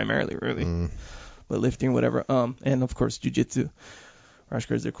think primarily, really. But lifting, whatever. And of course, jiu-jitsu. Rash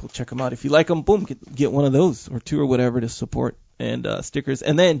guards are cool. Check them out. If you like them, boom, get one of those or two or whatever to support. And stickers.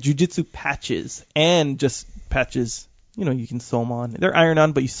 And then jiu-jitsu patches and just patches, you can sew them on. They're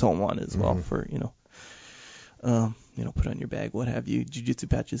iron-on, but you sew them on as well for, put on your bag, what have you. Jiu-jitsu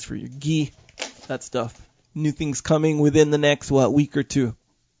patches for your gi, that stuff. New things coming within the next, week or two.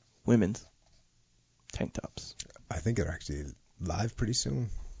 Women's tank tops. I think they're actually live pretty soon.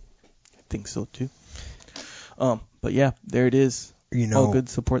 I think so, too. But yeah, there it is. All good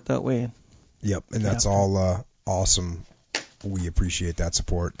support that way. Yep, and that's all awesome. We appreciate that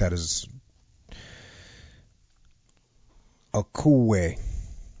support. That is a cool way,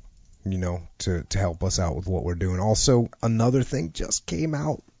 to help us out with what we're doing. Also, another thing just came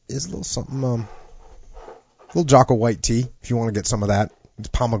out is a little something, little Jocko white tea. If you want to get some of that, it's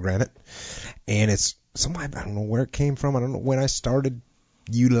pomegranate, and it's I don't know where it came from. I don't know when I started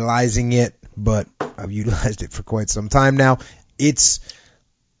utilizing it, but I've utilized it for quite some time now. It's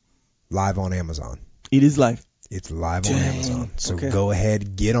live on Amazon. It is live. It's live on Amazon. So Go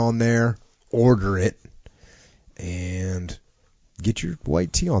ahead, get on there, order it, and get your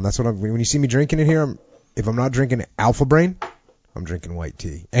white tea on. That's what when you see me drinking it here, if I'm not drinking Alpha Brain, I'm drinking white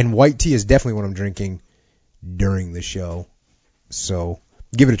tea. And white tea is definitely what I'm drinking during the show. So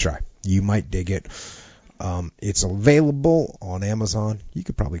give it a try. You might dig it. It's available on Amazon. You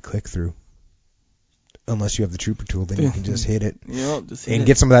could probably click through. Unless you have the Trooper tool, then you can just hit it. And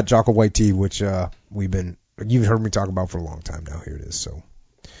get some of that Jocko white tea, which you've heard me talk about for a long time now. Here it is. So,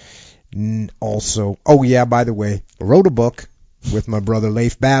 also, by the way, I wrote a book with my brother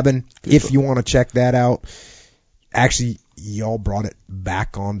Leif Babin. If you want to check that out, actually, y'all brought it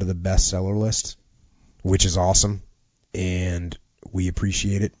back onto the bestseller list, which is awesome, and we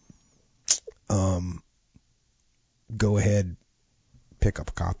appreciate it. Go ahead, pick up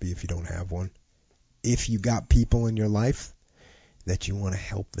a copy if you don't have one. If you got people in your life that you want to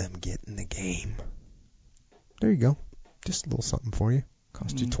help them get in the game, there you go. Just a little something for you.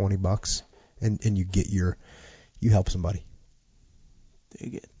 Cost you $20, and you help somebody.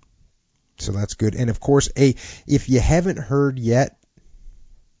 Dig it. So that's good. And of course, if you haven't heard yet,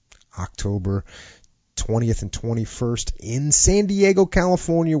 October 20th and 21st in San Diego,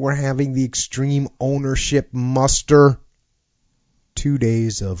 California, we're having the Extreme Ownership Muster. 2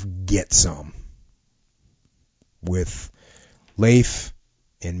 days of Get Some. With Leif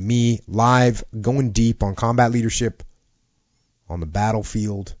and me live, going deep on combat leadership on the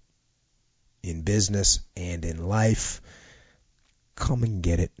battlefield, in business, and in life. Come and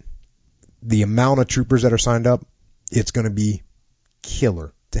get it. The amount of troopers that are signed up, it's going to be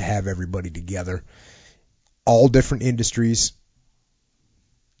killer to have everybody together. All different industries,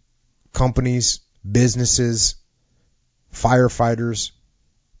 companies, businesses, firefighters,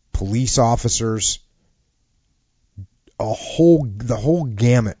 police officers, the whole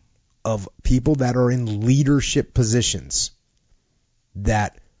gamut of people that are in leadership positions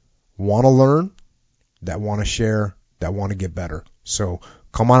that want to learn, that want to share, that want to get better. So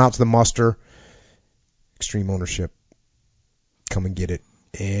come on out to the muster, Extreme Ownership. Come and get it.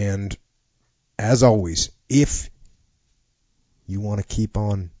 And as always, if you want to keep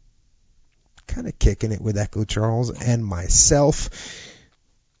on kind of kicking it with Echo Charles and myself,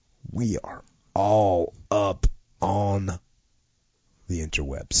 we are all up on the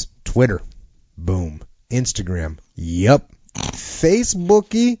interwebs. Twitter, boom. Instagram, yep.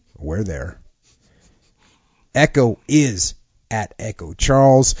 Facebooky, we're there. Echo is at Echo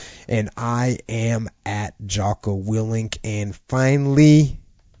Charles, and I am at Jocko Willink. And finally,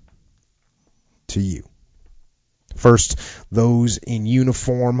 to you. First, those in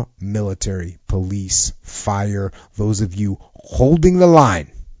uniform, military, police, fire, those of you holding the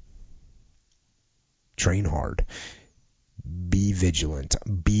line. Train hard. Be vigilant.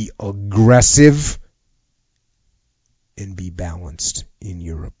 Be aggressive. And be balanced in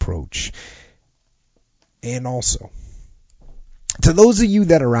your approach. And also, To those of you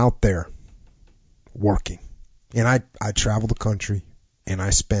that are out there working, and I travel the country and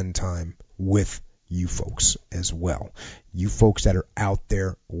I spend time with you folks as well. You folks that are out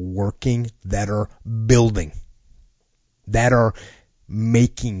there working, that are building, that are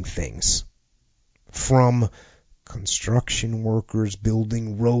making things, from construction workers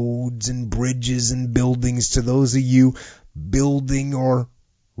building roads and bridges and buildings, to those of you building or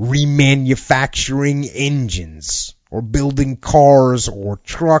remanufacturing engines or building cars or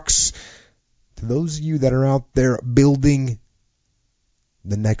trucks, to those of you that are out there building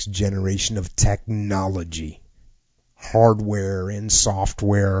the next generation of technology, hardware and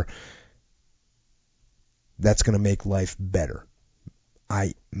software that's going to make life better.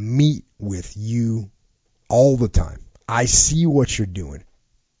 I meet with you all the time. I see what you're doing.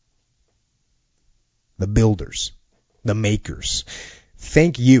 The builders, the makers.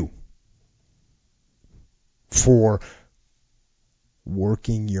 Thank you for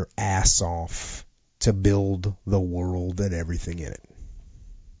working your ass off to build the world and everything in it.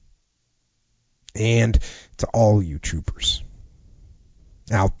 And to all you troopers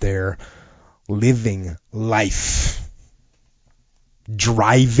out there living life,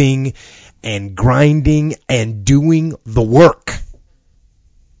 driving and grinding and doing the work.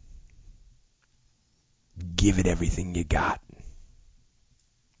 Give it everything you got.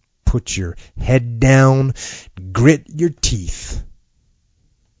 Put your head down, grit your teeth,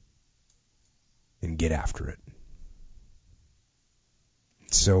 and get after it.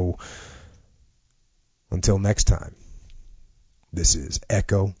 So, until next time, this is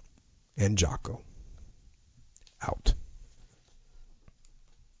Echo and Jocko out.